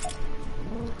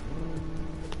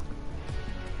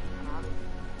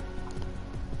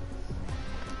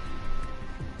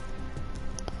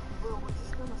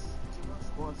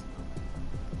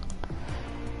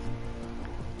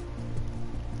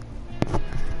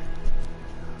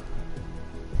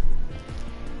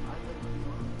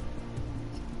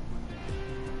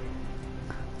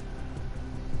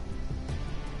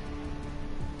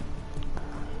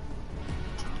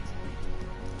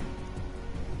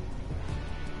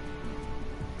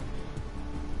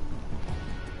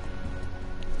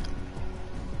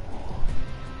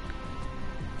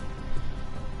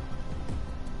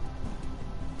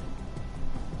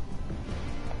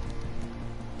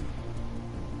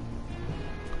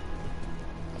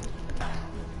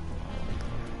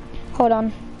 Hold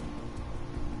on.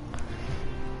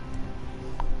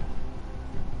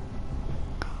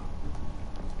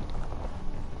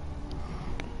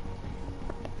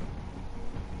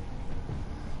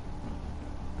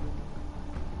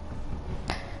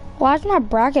 Why does my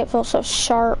bracket feel so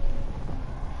sharp?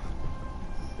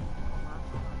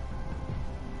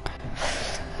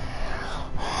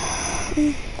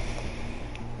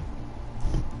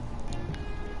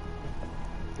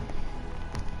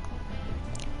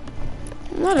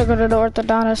 I'm gonna go to the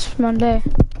orthodontist Monday.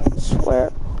 I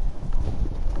swear.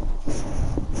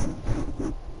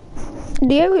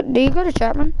 Do you go to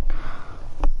Chapman?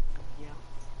 Yeah.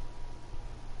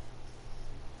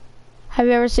 Have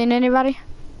you ever seen anybody?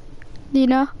 Do you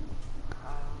know?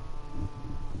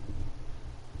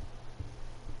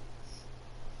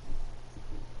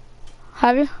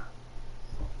 Have you?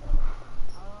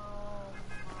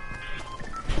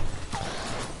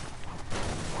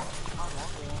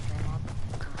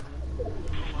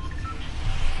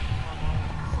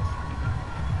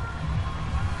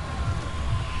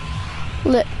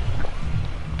 Lit.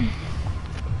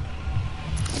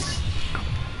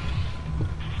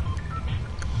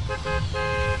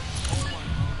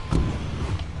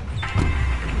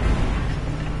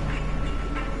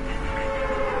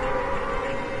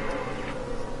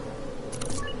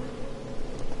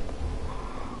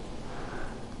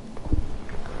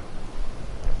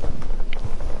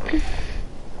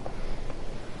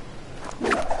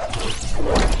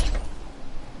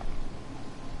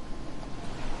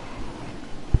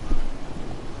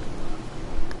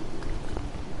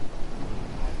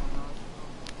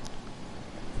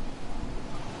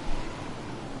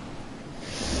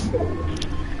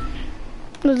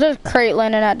 There's a crate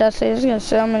landing at Dusty. There's gonna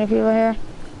so many people here.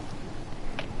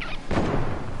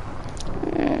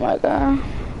 Oh my god.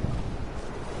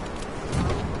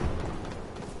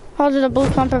 Oh, there's a blue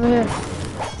pump over here.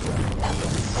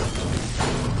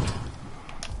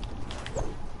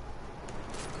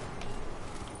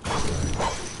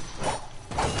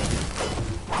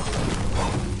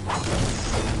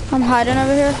 I'm hiding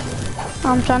over here.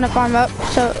 I'm trying to farm up,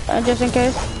 so just in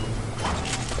case.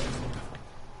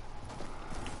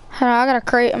 I got a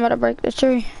crate. I'm about to break the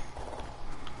tree.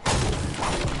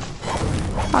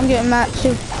 I'm getting mad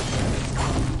too.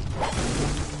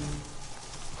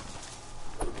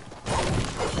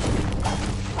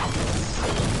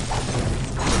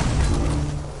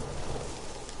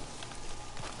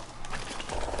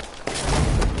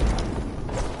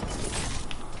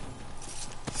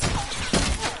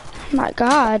 My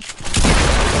God.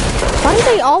 Why do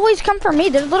they always come for me?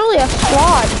 There's literally a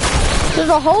squad. There's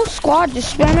a whole squad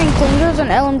just spamming clingers and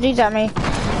LMGs at me.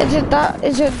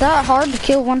 Is it that hard to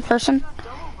kill one person?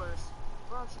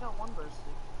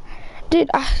 Dude,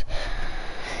 I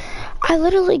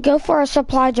literally go for a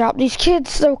supply drop. These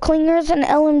kids throw clingers and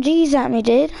LMGs at me,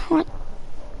 dude. What?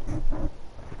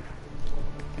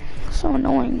 So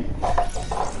annoying.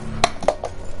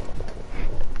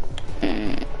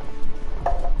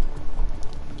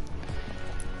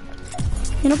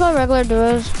 You know what regular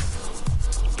duos?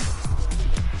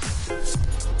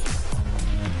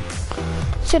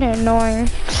 It's getting annoying.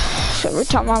 So every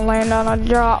time I land on a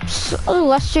drops. Oh,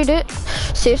 let's shoot it.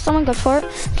 See if someone goes for it.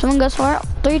 Someone goes for it.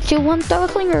 3, 2, 1, throw a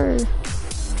clinger.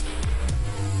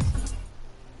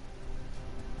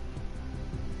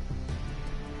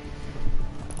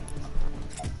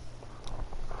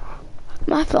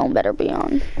 My phone better be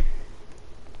on.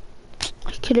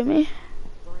 Are you kidding me?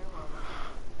 311.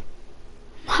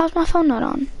 How's my phone not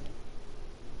on?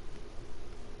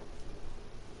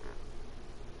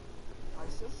 My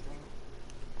sister.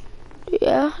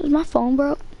 Yeah, is my phone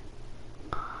broke?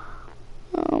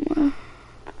 Oh my.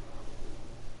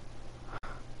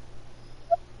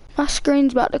 My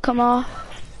screen's about to come off.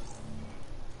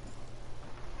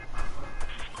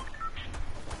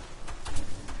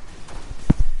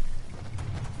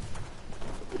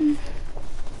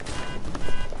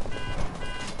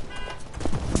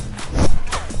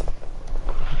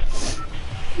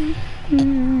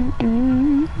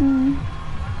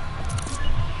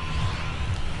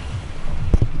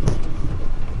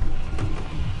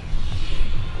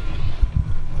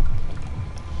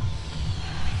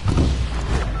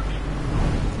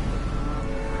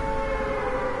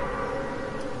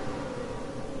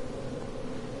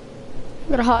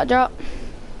 Got a hot drop.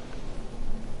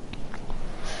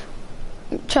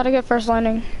 Try to get first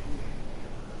landing.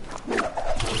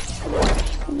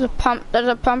 There's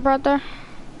a pump right there.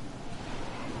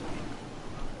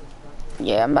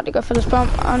 Yeah, I'm about to go for this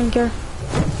pump. I don't care.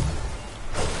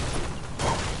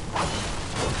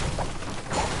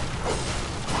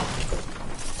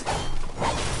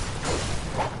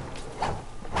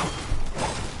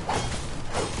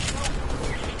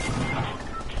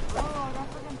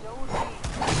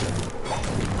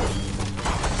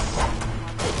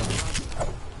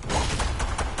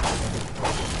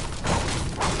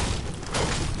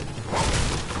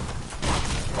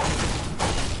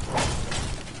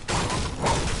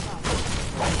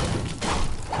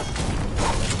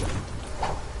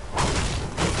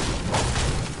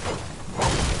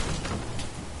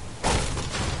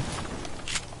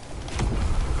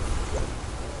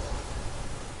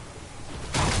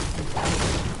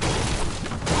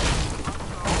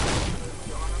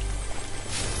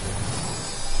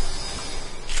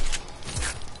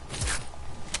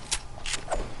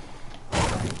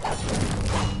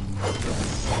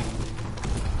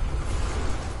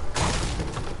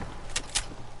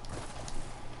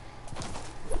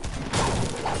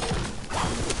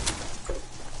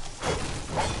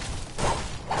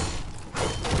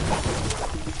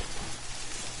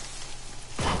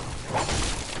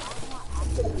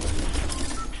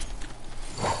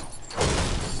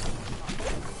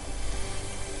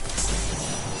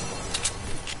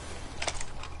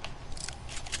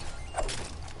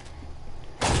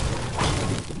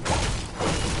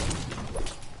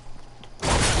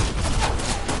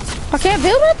 I can't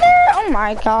build right there? Oh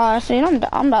my gosh, dude,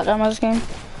 I'm about done with this game.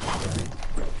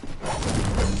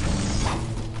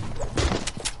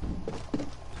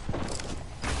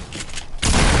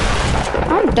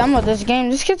 I'm done with this game.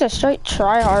 This kid's a straight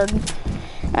try hard.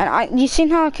 And you seen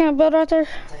how I can't build right there?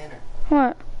 Tanner,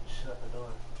 What? shut the door.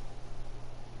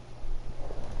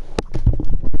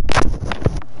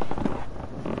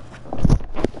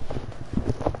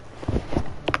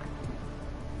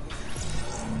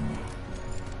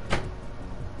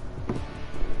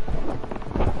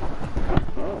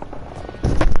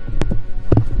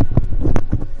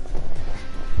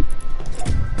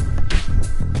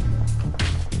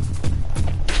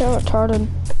 So retarded.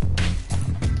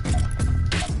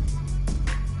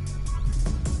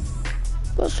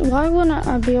 But why wouldn't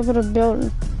I be able to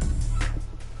build?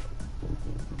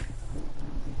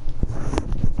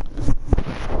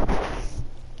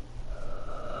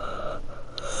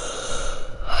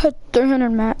 Had 300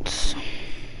 mats.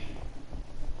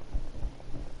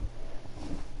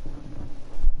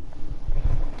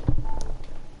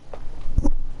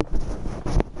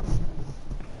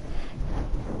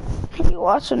 You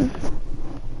watching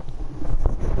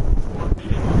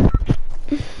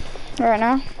right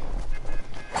now?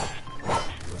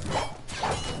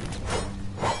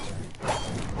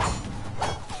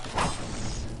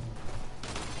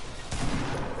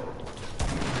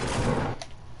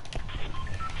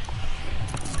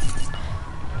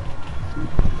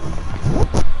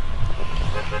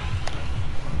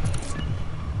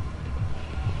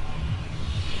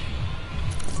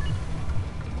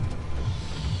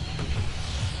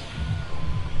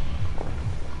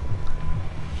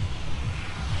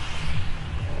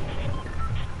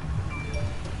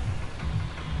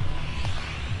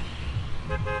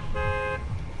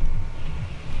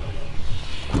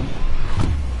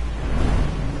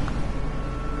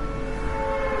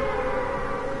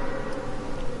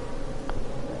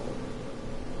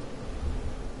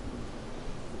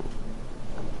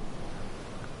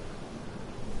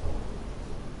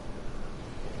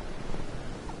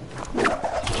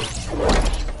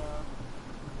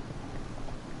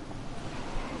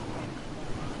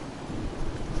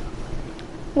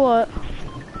 What?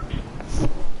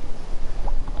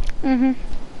 Mhm.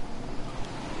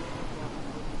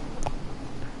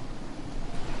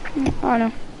 I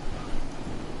know.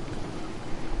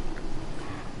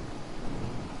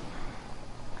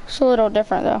 It's a little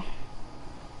different though.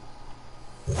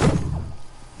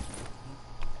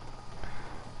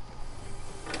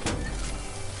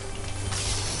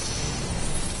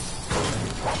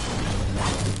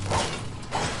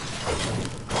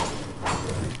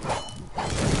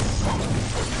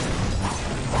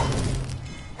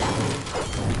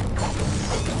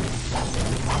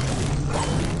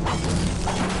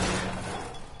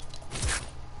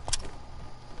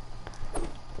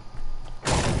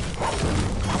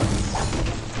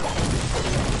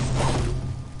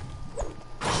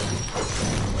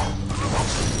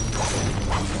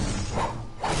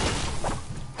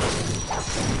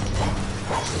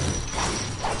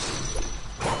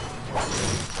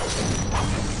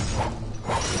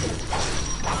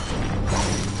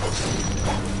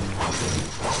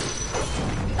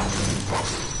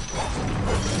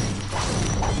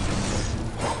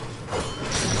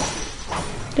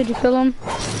 Did you kill him?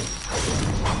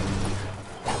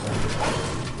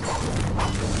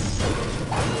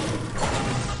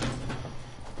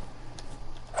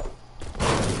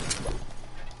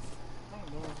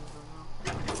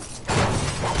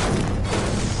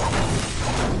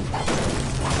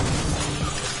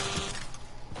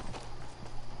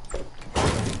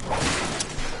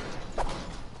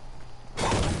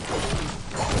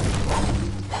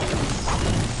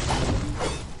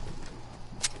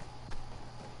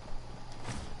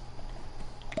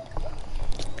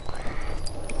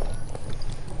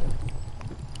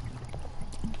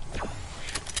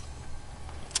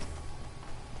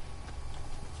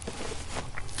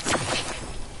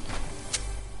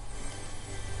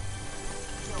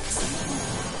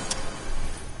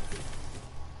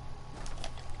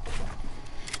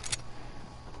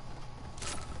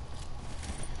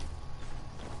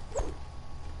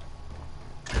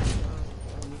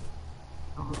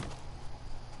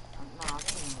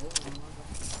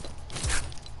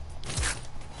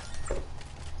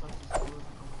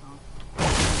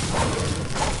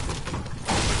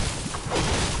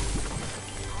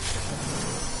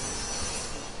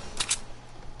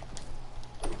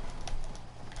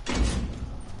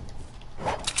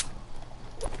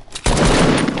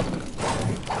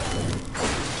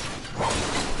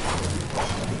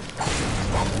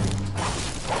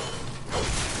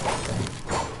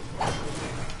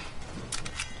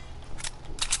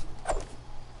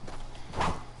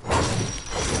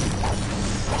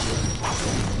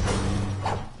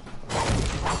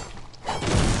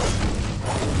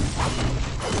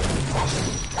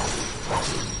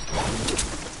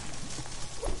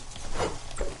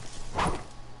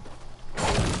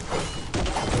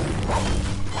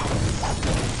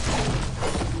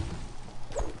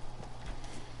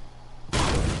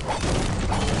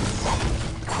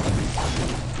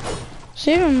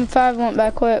 Season 5 went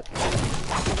by quick.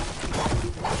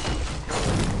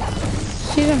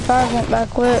 Season 5 went by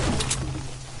quick.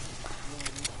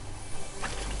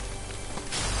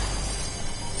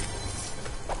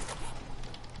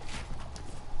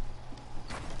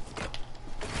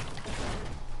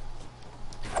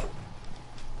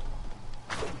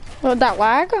 Well, that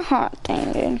lag? Hot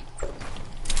dang it.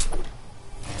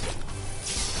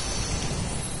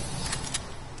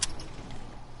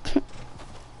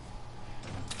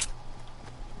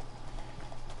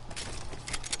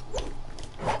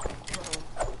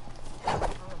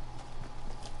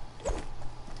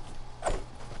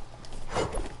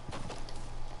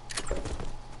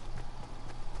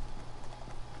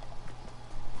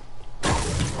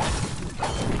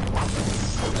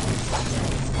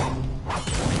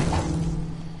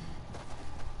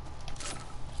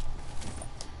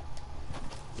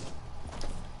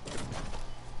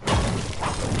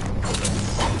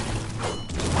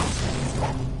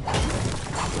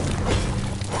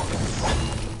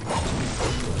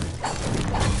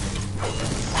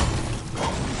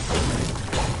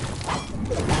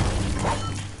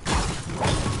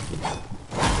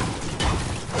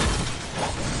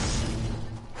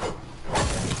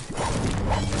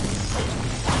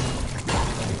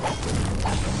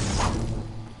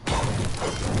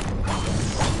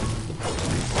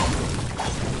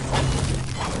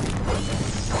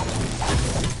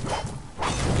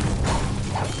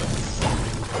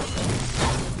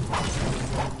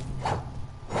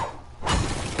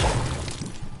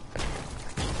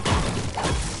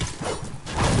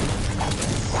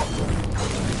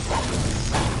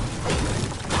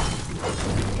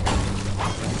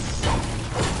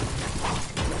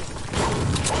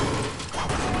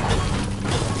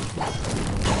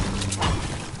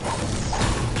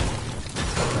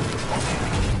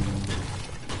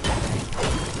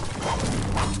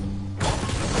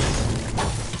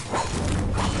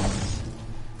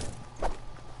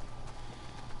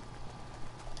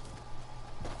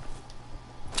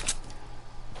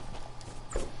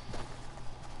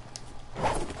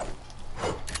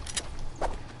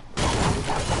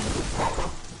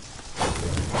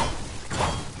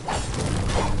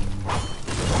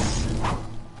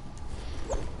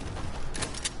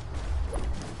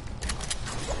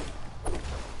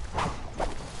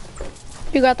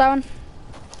 You got that one?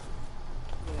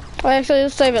 Oh, actually,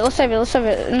 let's save it. Let's save it. Let's save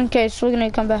it in case we're gonna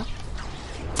come back.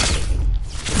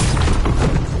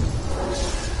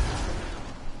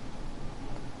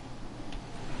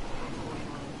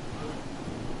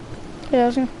 Yeah, I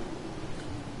was gonna.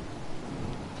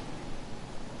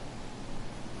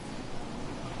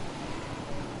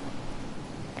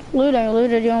 Loot it,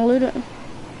 loot it. You wanna loot it?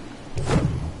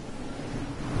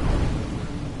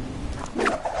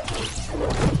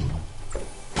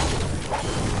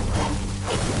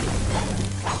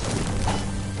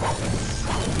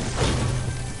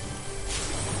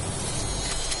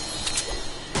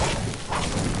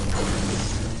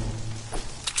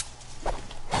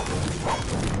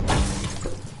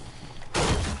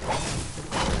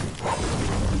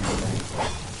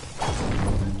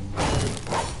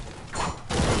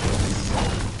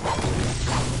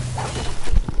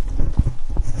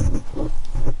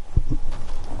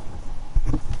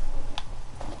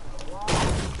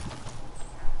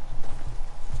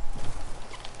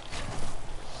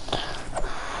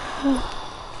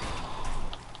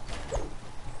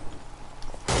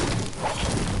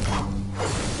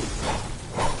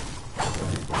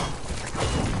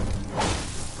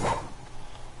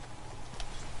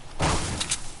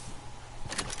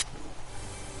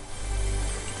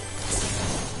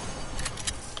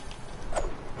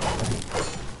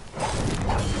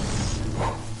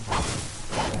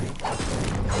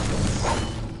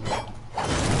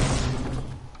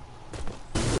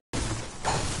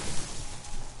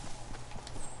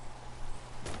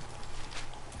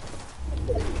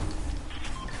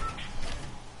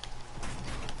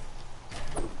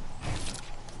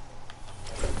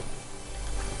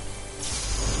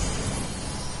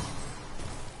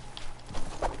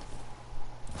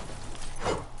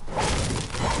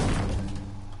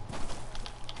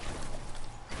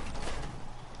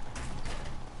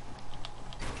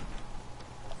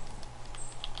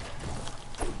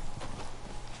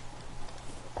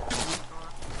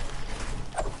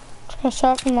 A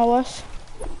shot from my west.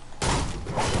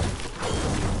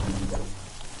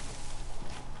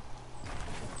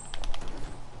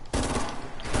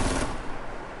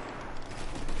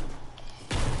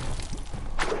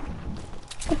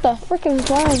 What the frick is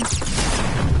lag?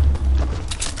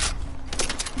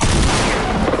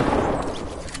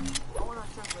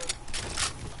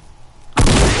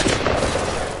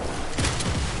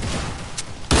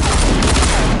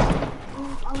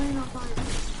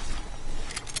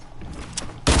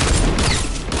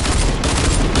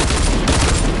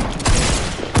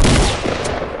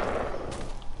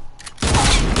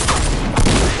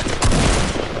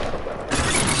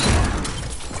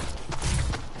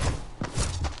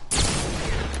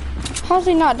 How's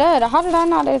he not dead? How did I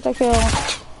not get the kill?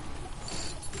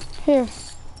 Here.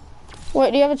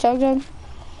 Wait, do you have a chug jug?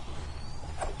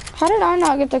 How did I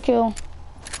not get the kill?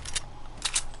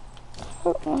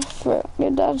 Oh, frick.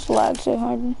 Dude, that's lag so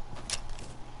hard.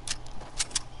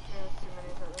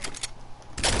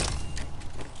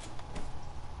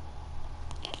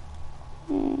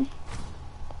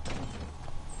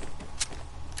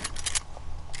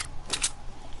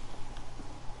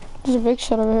 There's a big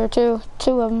shot over here too.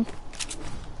 Two of them.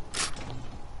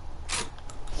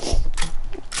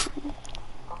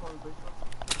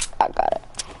 I got it.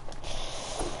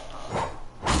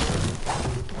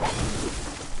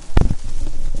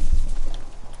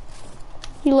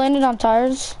 You landed on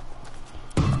tires?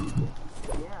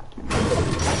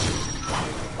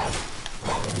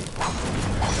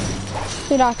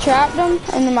 Dude, I trapped him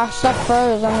and then my stuff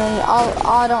froze. I mean,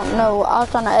 I don't know. I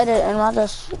was trying to edit and I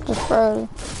just froze.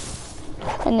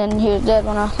 And then he was dead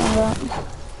when I found out.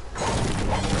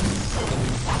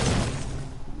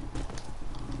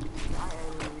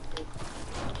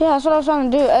 Yeah, that's what I was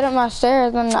trying to do. Edit my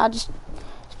stairs and I just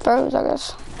froze, I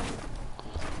guess.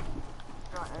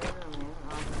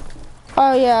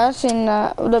 Oh yeah, I seen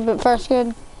that a little bit first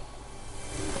good.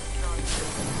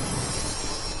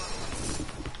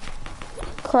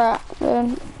 Crap,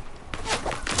 dude.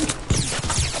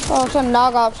 Oh, some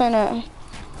dog ops in it.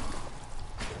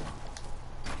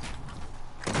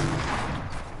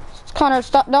 Connor,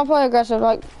 stop, don't play aggressive,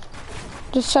 like,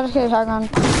 just try to kill your shotgun.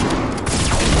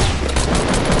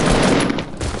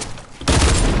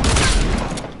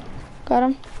 Got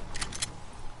him.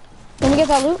 Let me get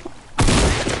that loot.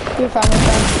 You're fine, you're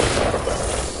fine.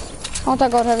 I want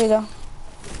that gold heavy though.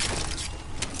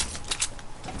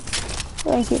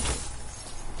 Thank you.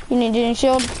 You need any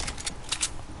shield?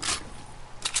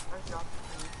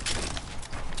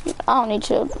 I don't need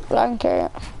shield, but I can carry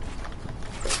it.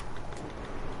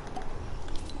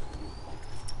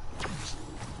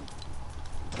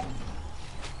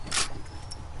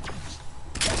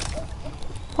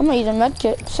 I'm gonna use a med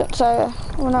kit since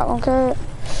we're not gonna carry it.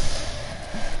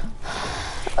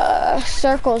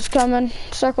 Circle's coming.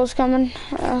 Circle's coming.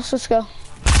 Let's go.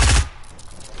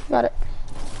 Got it.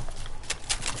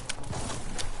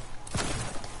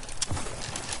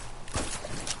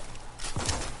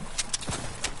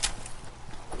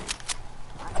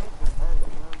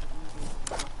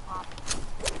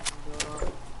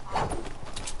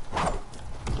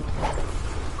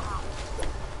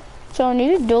 So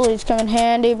new dualies come in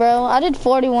handy, bro. I did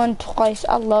 41 twice.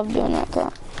 I love doing that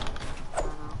crap.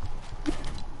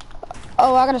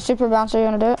 Oh, I got a super bouncer. You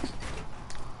wanna do it?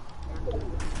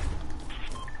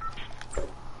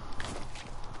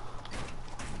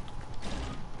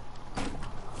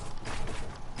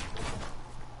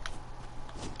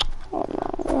 Oh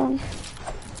no, man.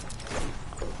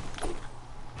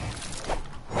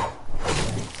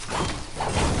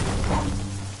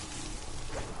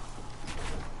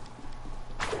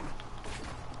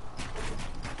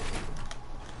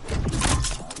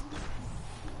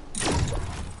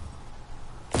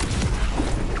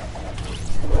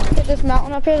 This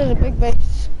mountain up here, there's a big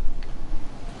base.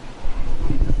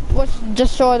 Let's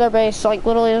destroy their base, like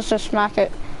literally let's just smack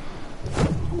it.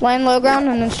 Land low ground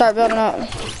and then start building up.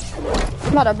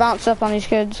 I'm about to bounce up on these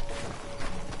kids.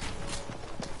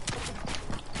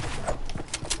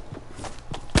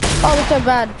 Oh, they're so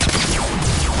bad.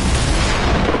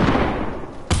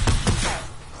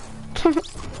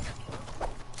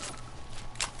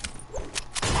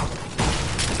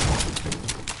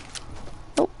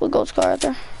 Oh, the gold scar right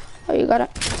there. Oh, you got it.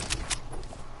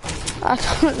 I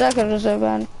thought that could have been so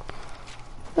bad.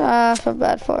 I feel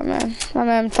bad for it, man. My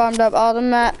man farmed up all the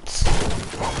mats.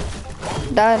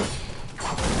 Died.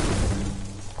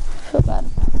 Feel bad.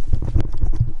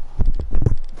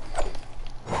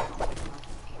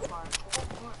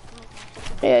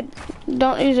 Yeah,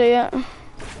 don't use it yet.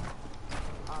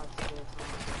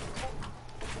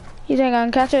 You think I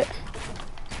can catch it?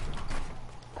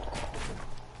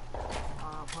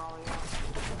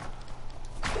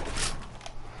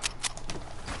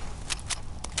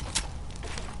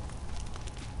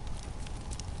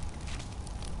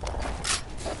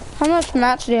 How much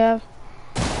mats do you have?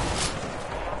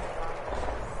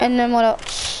 And then what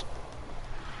else?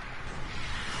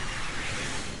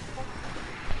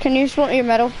 Can you split your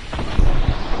metal?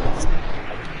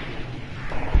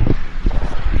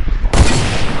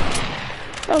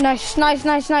 Oh, nice, nice,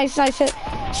 nice, nice, nice hit.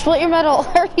 Split your metal.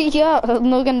 Hurry up.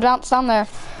 Logan bounced down there.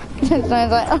 So he's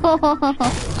like,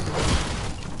 oh.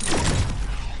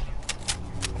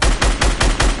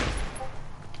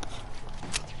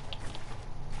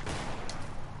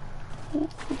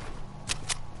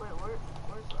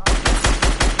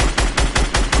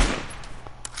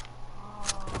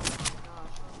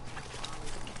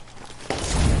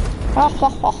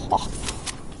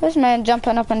 This man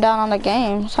jumping up and down on the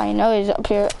game. That's how you know he's up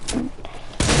here.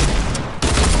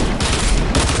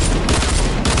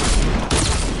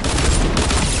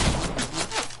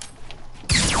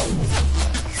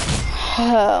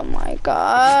 Oh my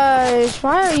gosh.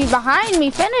 Why are you behind me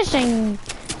finishing?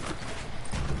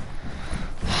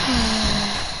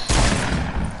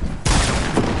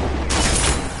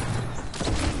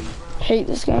 Hate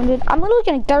this game, dude. I'm literally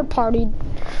getting third partied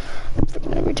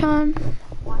freaking every time.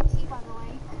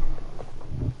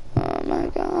 Oh my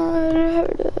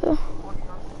god.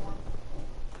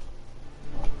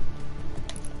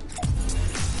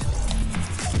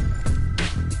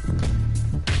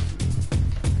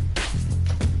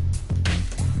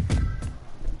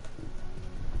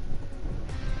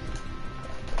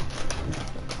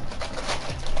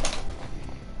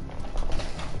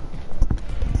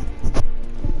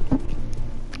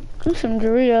 I'm some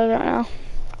Doritos right now.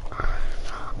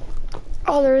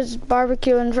 Oh, there is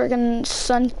barbecue and freaking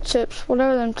sun chips,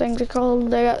 whatever them things are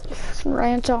called. They got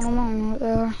ranch on them. I don't know what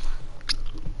they are.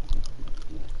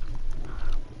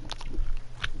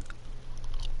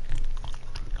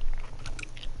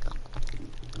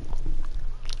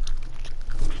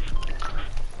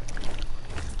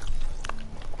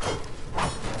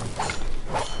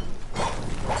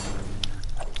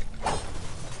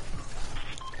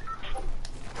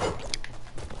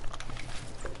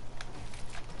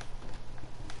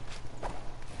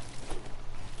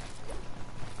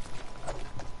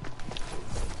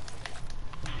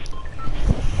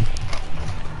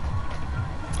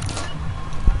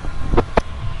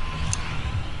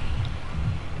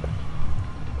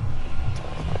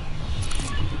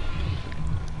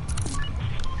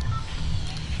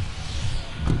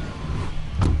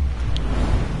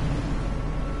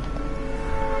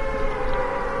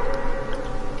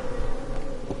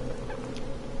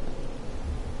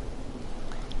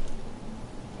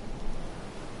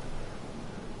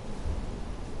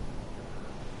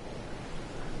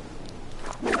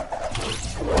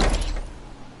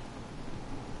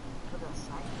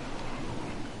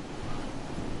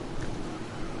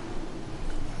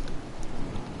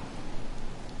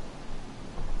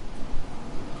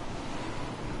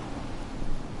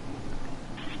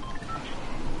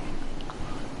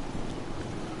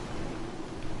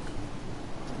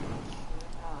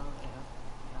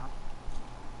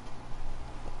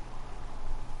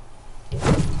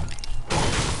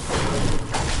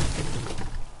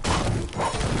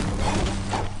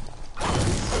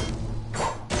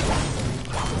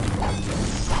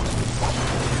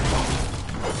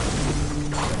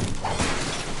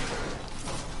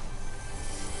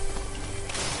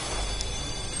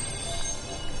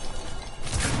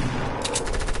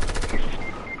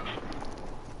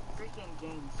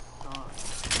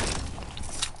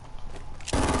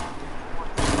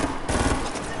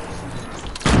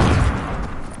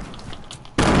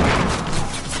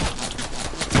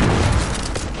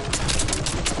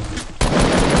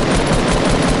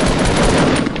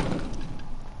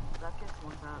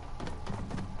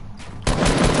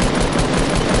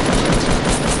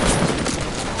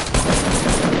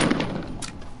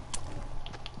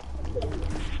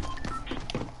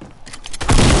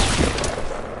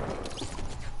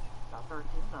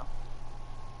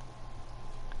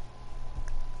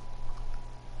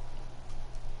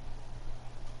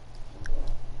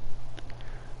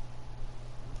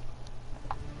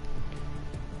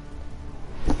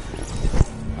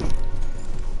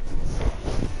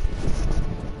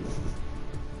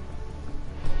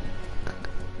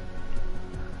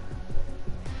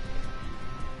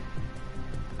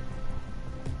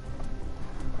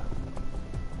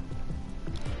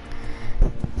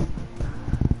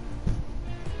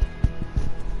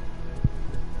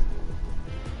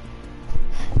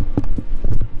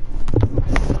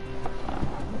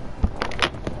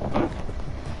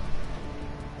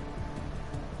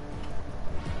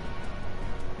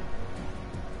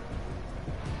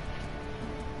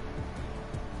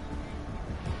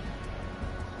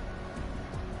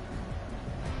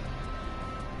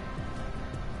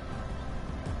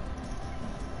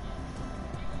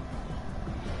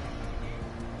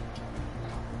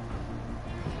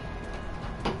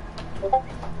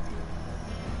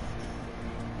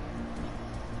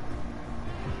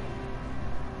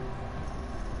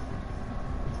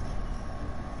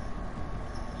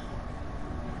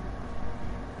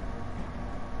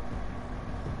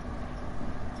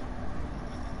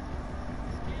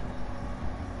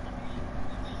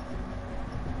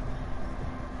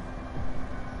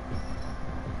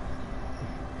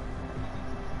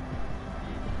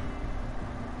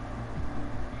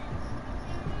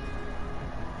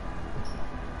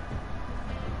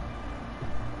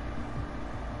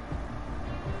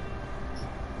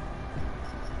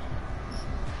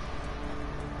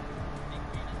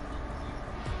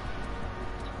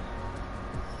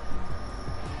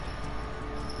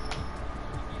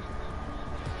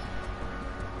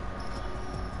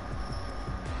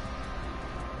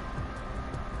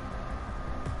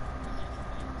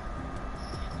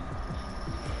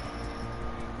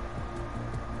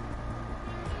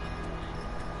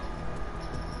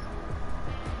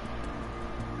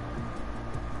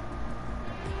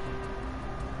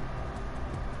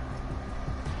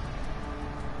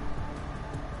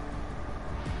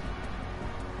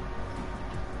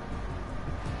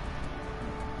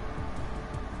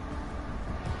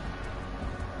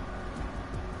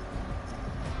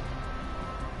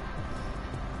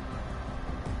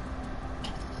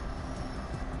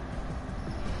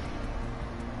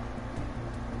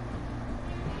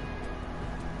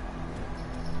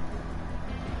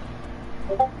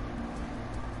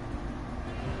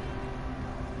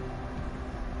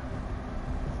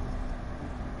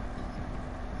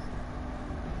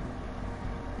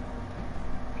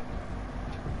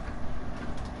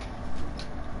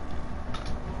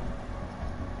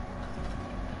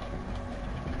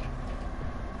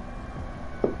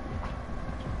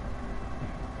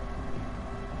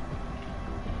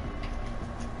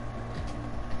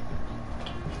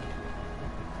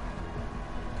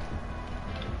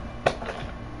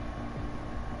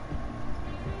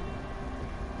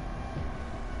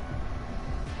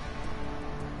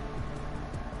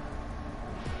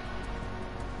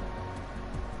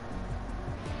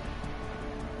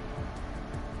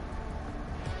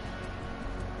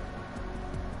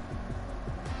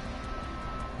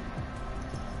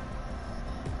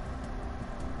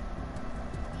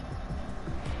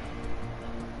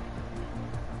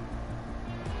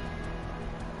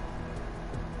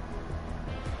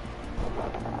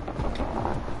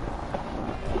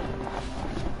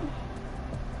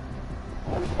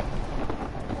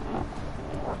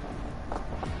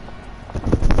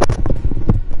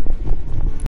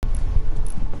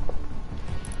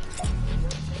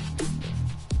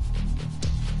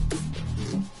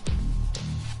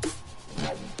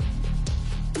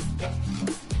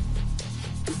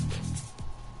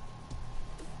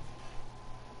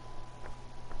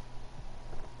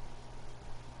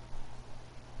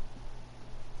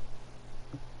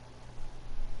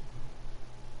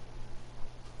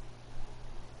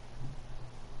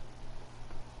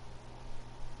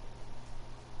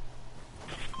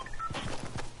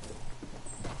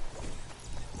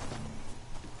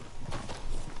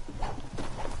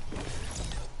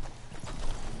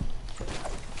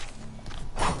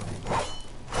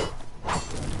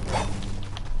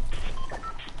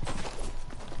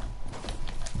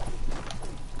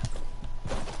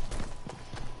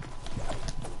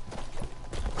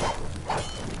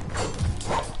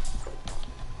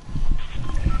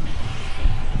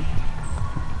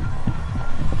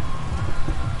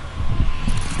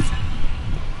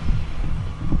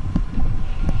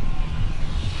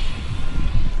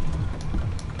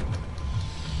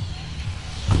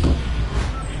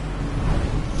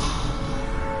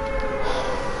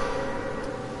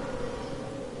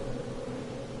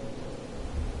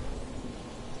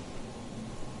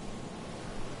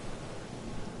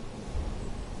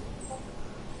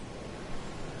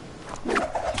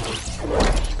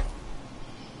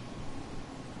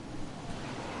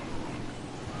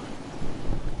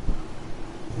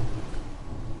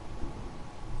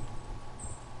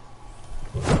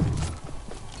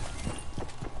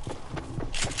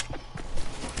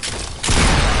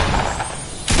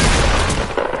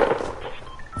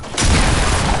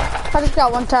 I just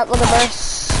got one tap with a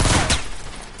burst.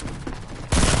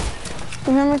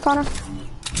 You hear me, Connor?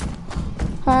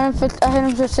 I hit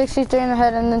him for 63 in the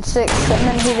head and then 6, and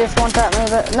then he just one tapped me.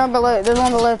 But no, below, there's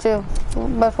one below too.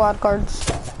 Both wild cards.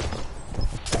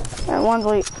 And one's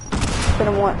weak. Hit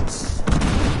him once.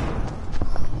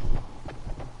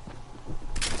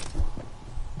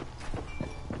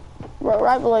 Bro,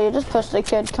 right below you, just push the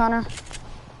kid, Connor.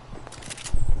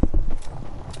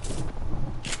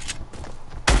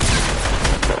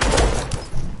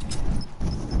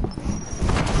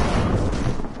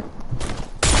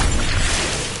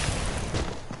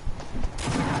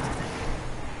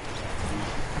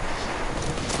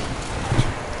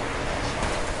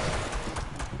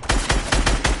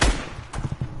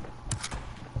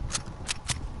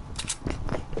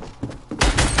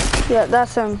 Yeah,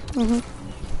 that's him.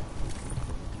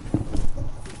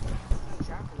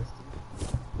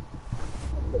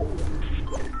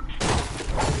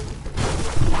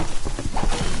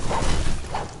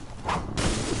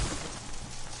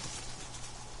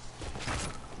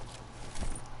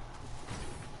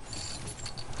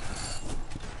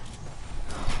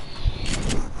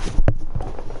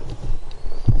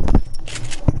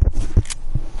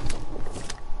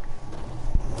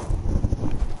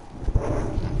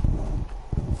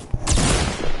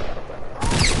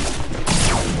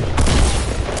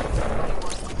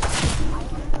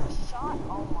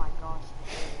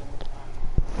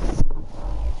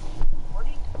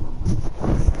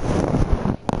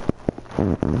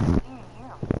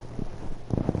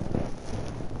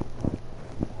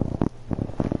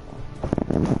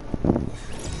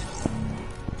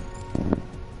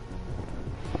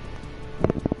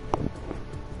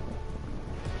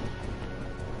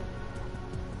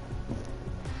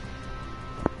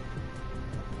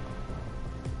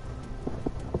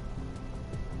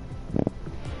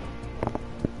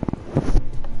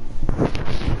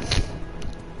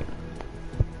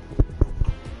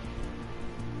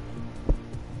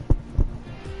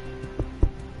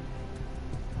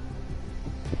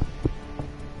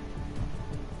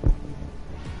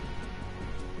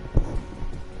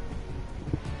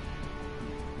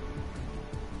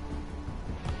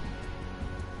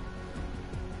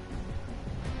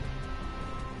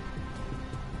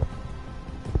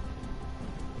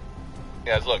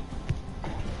 Guys, look.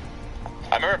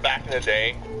 I remember back in the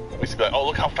day, we used to be like, oh,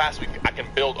 look how fast I can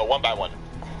build a 1x1.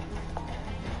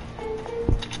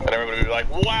 And everybody would be like,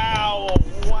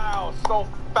 wow, so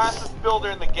fastest builder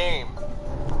in the game.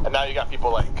 And now you got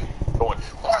people like going,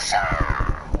 whoosha,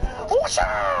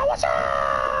 whoosha,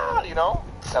 whoosha, you know?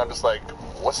 And I'm just like,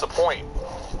 what's the point?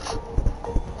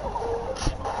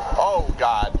 Oh,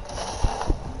 God.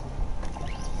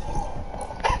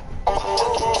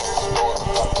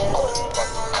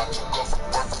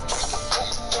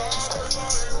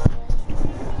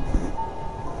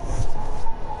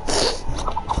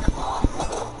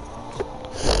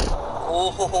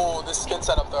 Oh, this skin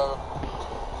setup though.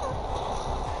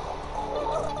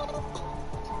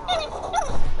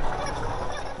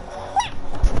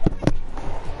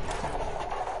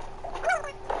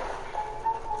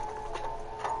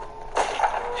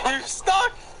 He was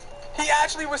stuck! He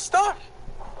actually was stuck!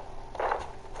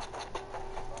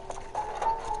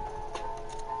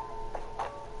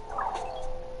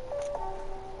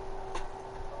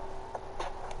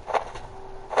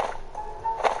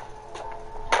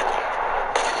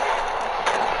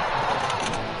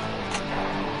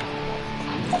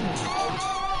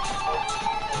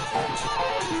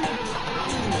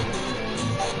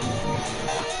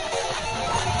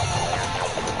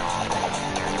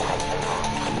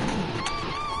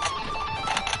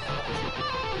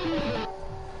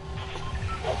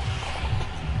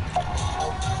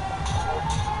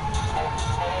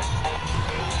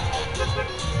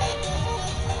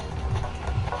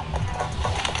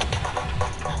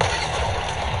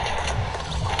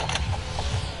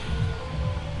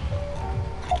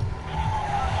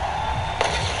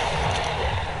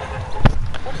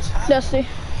 Dusty.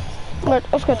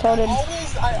 Let's go tell them.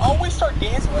 I always start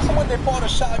dancing with someone, they pull out a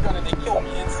shotgun and they kill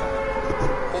me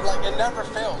instantly. It never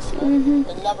fails.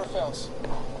 It never fails.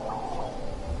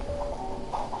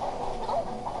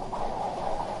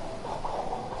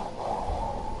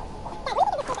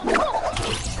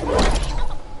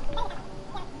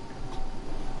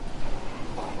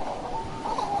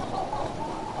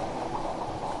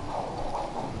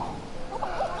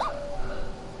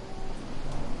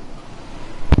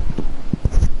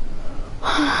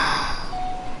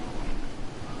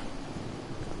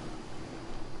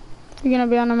 You're gonna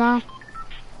be on the mount.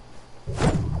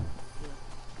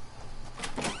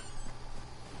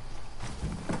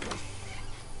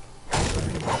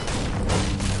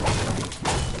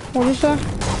 What'd you say?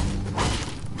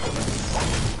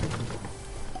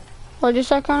 What'd you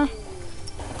say, Connor?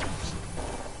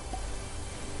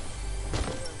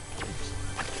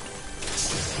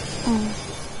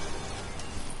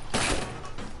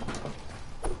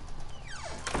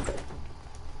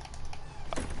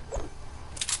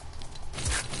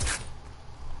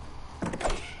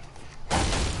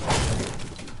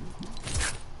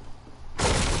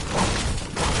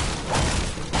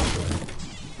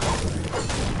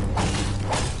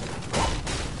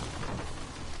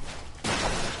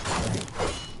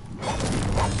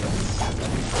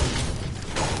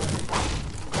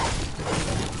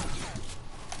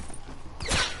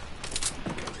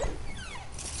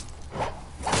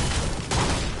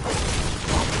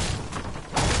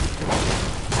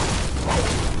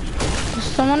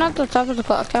 Someone at the top of the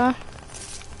clock tower.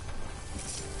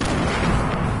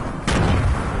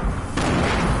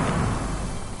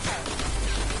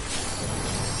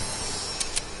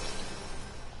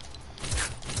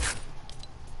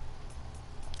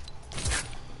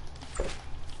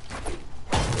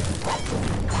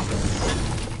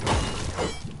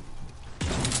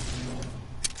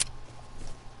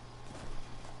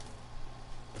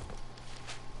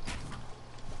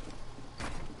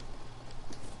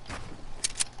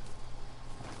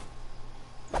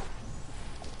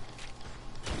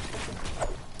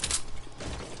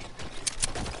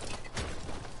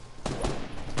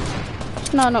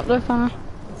 No, no, they're fine.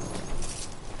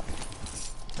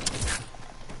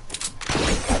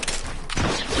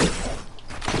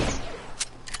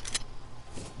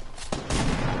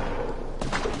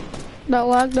 That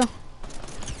lag though.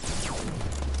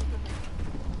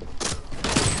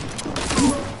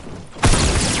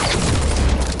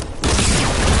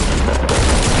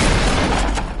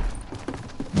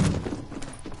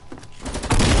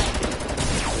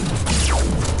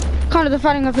 Connor, they're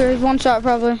fighting up here. He's one shot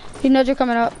probably. He knows you're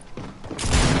coming up.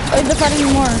 Oh, they're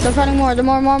fighting more. They're fighting more. They're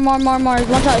more. He's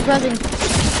one shot. He's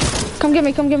resing. Come get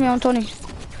me. I'm 20.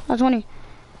 I'm 20.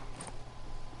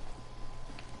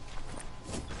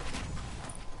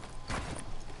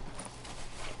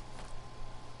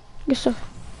 Get stuff.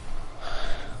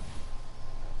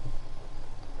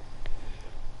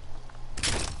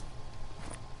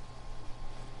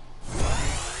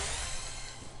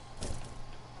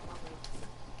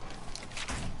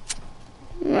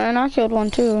 and I killed one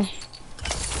too.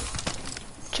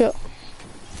 Chill.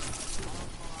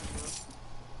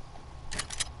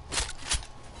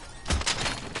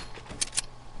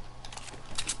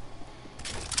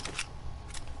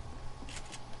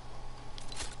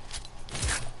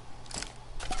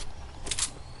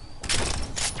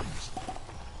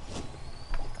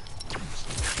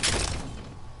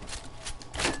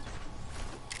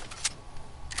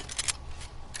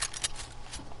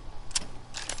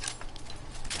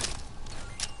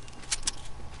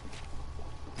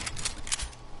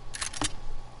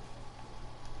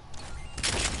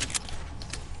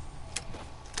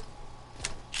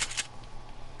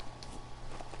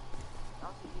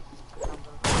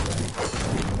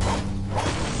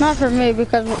 Not for me,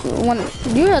 because when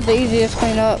you had the easiest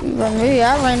cleanup. For me,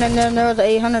 I ran in there and there was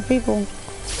 800 people.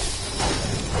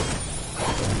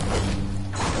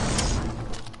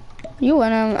 You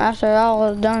went in after I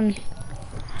was done.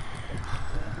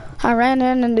 I ran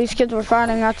in and these kids were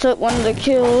fighting. I took one of the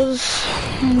kills,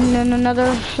 and then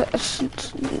another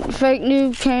fake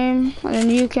noob came, and then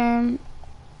you came.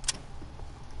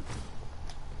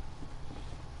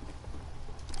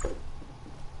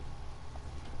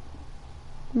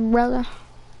 Brother.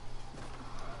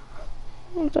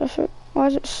 What the frick? Why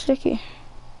is it sticky?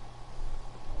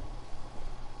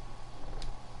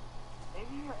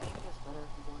 Maybe your aim gets better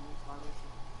if you go in these viruses.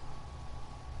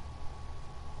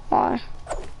 Why?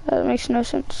 That makes no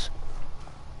sense.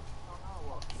 I don't know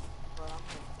what, but I'm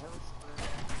like every square.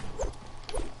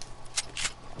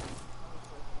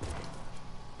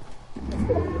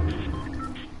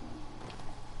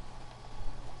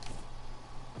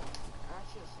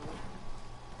 Actually, asleep.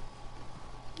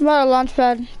 About a launch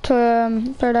pad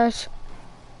to Paradise.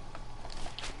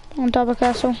 On top of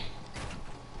Castle.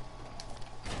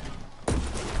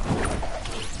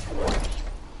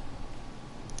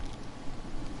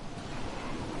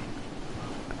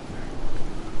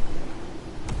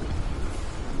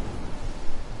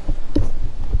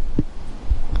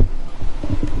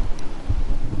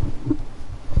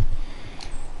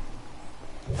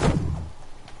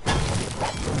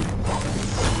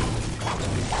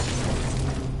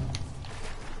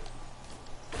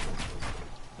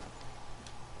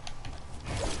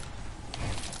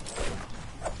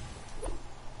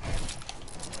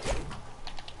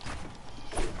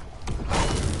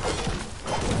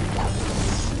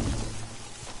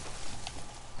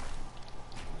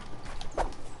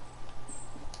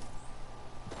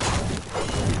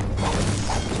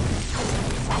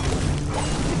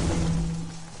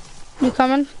 You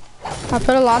coming? I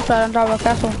put a launch pad on top of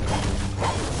Castle. No,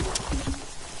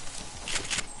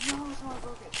 someone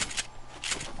broke it.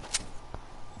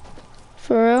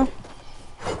 For real?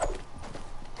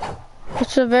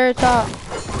 It's the very top.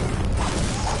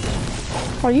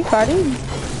 Are you fighting?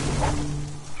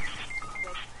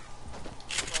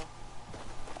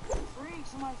 Freak,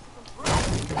 somebody freaking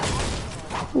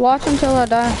broke it. Watch until I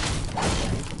die.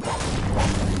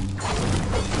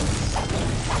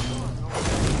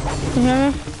 You hear me? I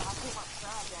put my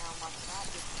trap down, my trap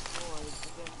gets destroyed,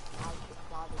 and then I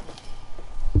got it.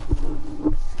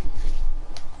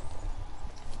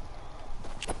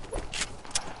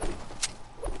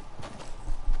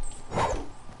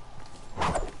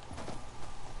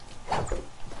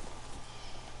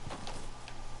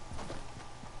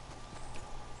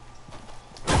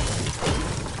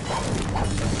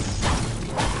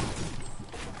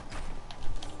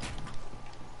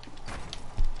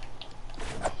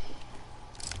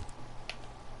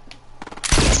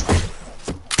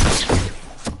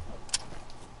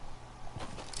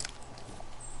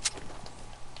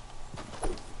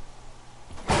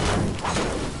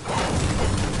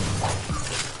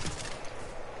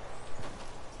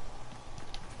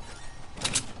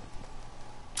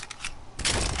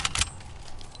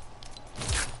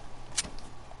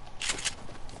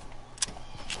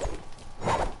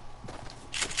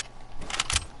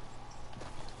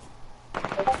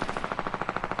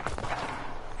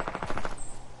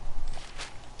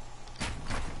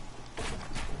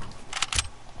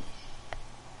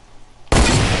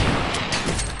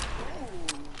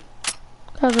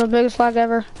 That was the biggest lag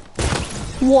ever.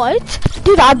 What?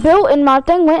 Dude, I built and my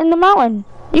thing went in the mountain.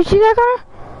 You see that, Connor?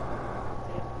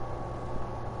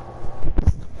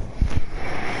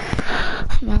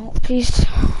 I'm out. Peace.